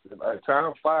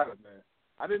 Time flies, man.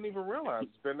 I didn't even realize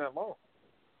it's been that long.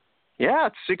 Yeah,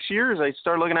 it's 6 years. I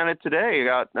started looking at it today,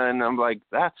 and I'm like,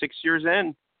 that's 6 years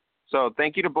in. So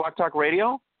thank you to Block Talk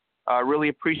Radio. Really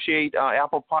appreciate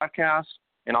Apple Podcasts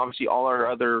and obviously all our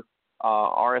other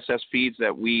RSS feeds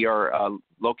that we are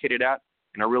located at.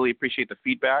 And I really appreciate the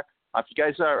feedback. If you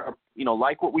guys are,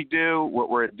 like what we do, what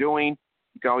we're doing,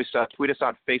 you can always tweet us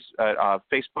on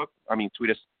Facebook. I mean,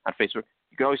 tweet us on Facebook.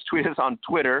 You can always tweet us on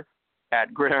Twitter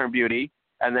at Gridiron Beauty.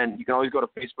 And then you can always go to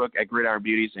Facebook at Gridiron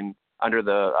Beauties and under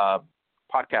the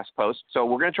podcast post. So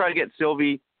we're going to try to get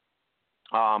Sylvie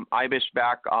Ibish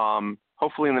back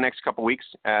hopefully in the next couple weeks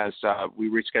as we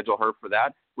reschedule her for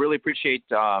that. Really appreciate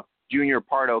Junior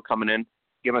Pardo coming in,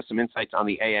 giving us some insights on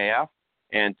the AAF.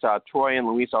 And Troy and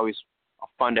Luis, always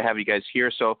fun to have you guys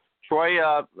here. So, Troy,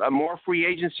 more free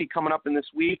agency coming up in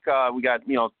this week. We got,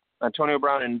 Antonio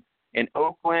Brown in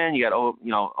Oakland. You got,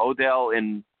 Odell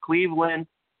in Cleveland.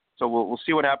 So we'll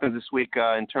see what happens this week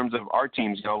in terms of our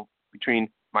teams, between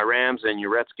my Rams and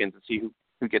your Redskins, and see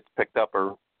who gets picked up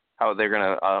or how they're going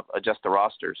to adjust the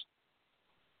rosters.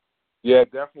 Yeah,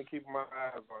 definitely keeping my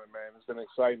eyes on it, man. It's an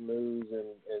exciting news,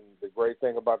 and the great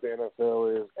thing about the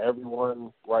NFL is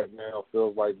everyone right now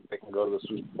feels like they can go to the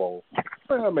Super Bowl.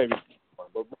 Well, maybe,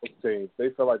 but most teams, they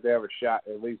feel like they have a shot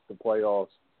at least the playoffs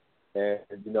And,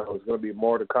 there's going to be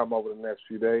more to come over the next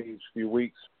few days, few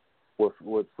weeks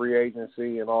with free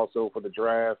agency and also for the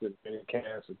draft and mini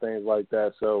camps and things like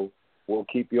that. So we'll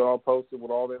keep you all posted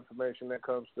with all the information that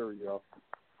comes through, y'all.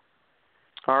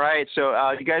 All right.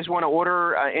 So you guys want to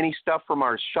order any stuff from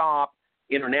our shop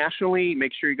internationally,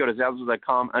 make sure you go to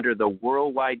Zazzle.com under the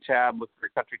Worldwide tab, look for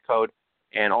your country code,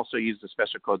 and also use the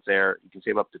special codes there. You can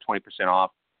save up to 20%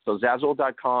 off. So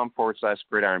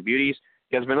Zazzle.com/Gridiron Beauties.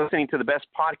 You guys have been listening to the best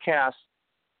podcast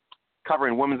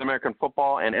covering women's American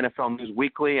football and NFL news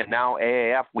weekly, and now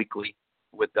AAF weekly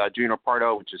with Junior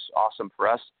Pardo, which is awesome for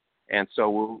us. And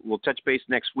so we'll touch base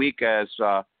next week as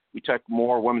we talk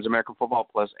more women's American football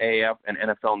plus AAF and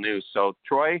NFL news. So,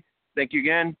 Troy, thank you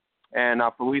again. And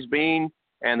for Louise Bean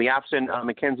and the absent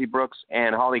Mackenzie Brooks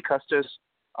and Holly Custis,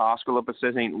 Oscar Lopez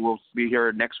Sissing will be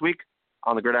here next week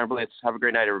on the Gridiron Blitz. Have a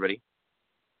great night, everybody.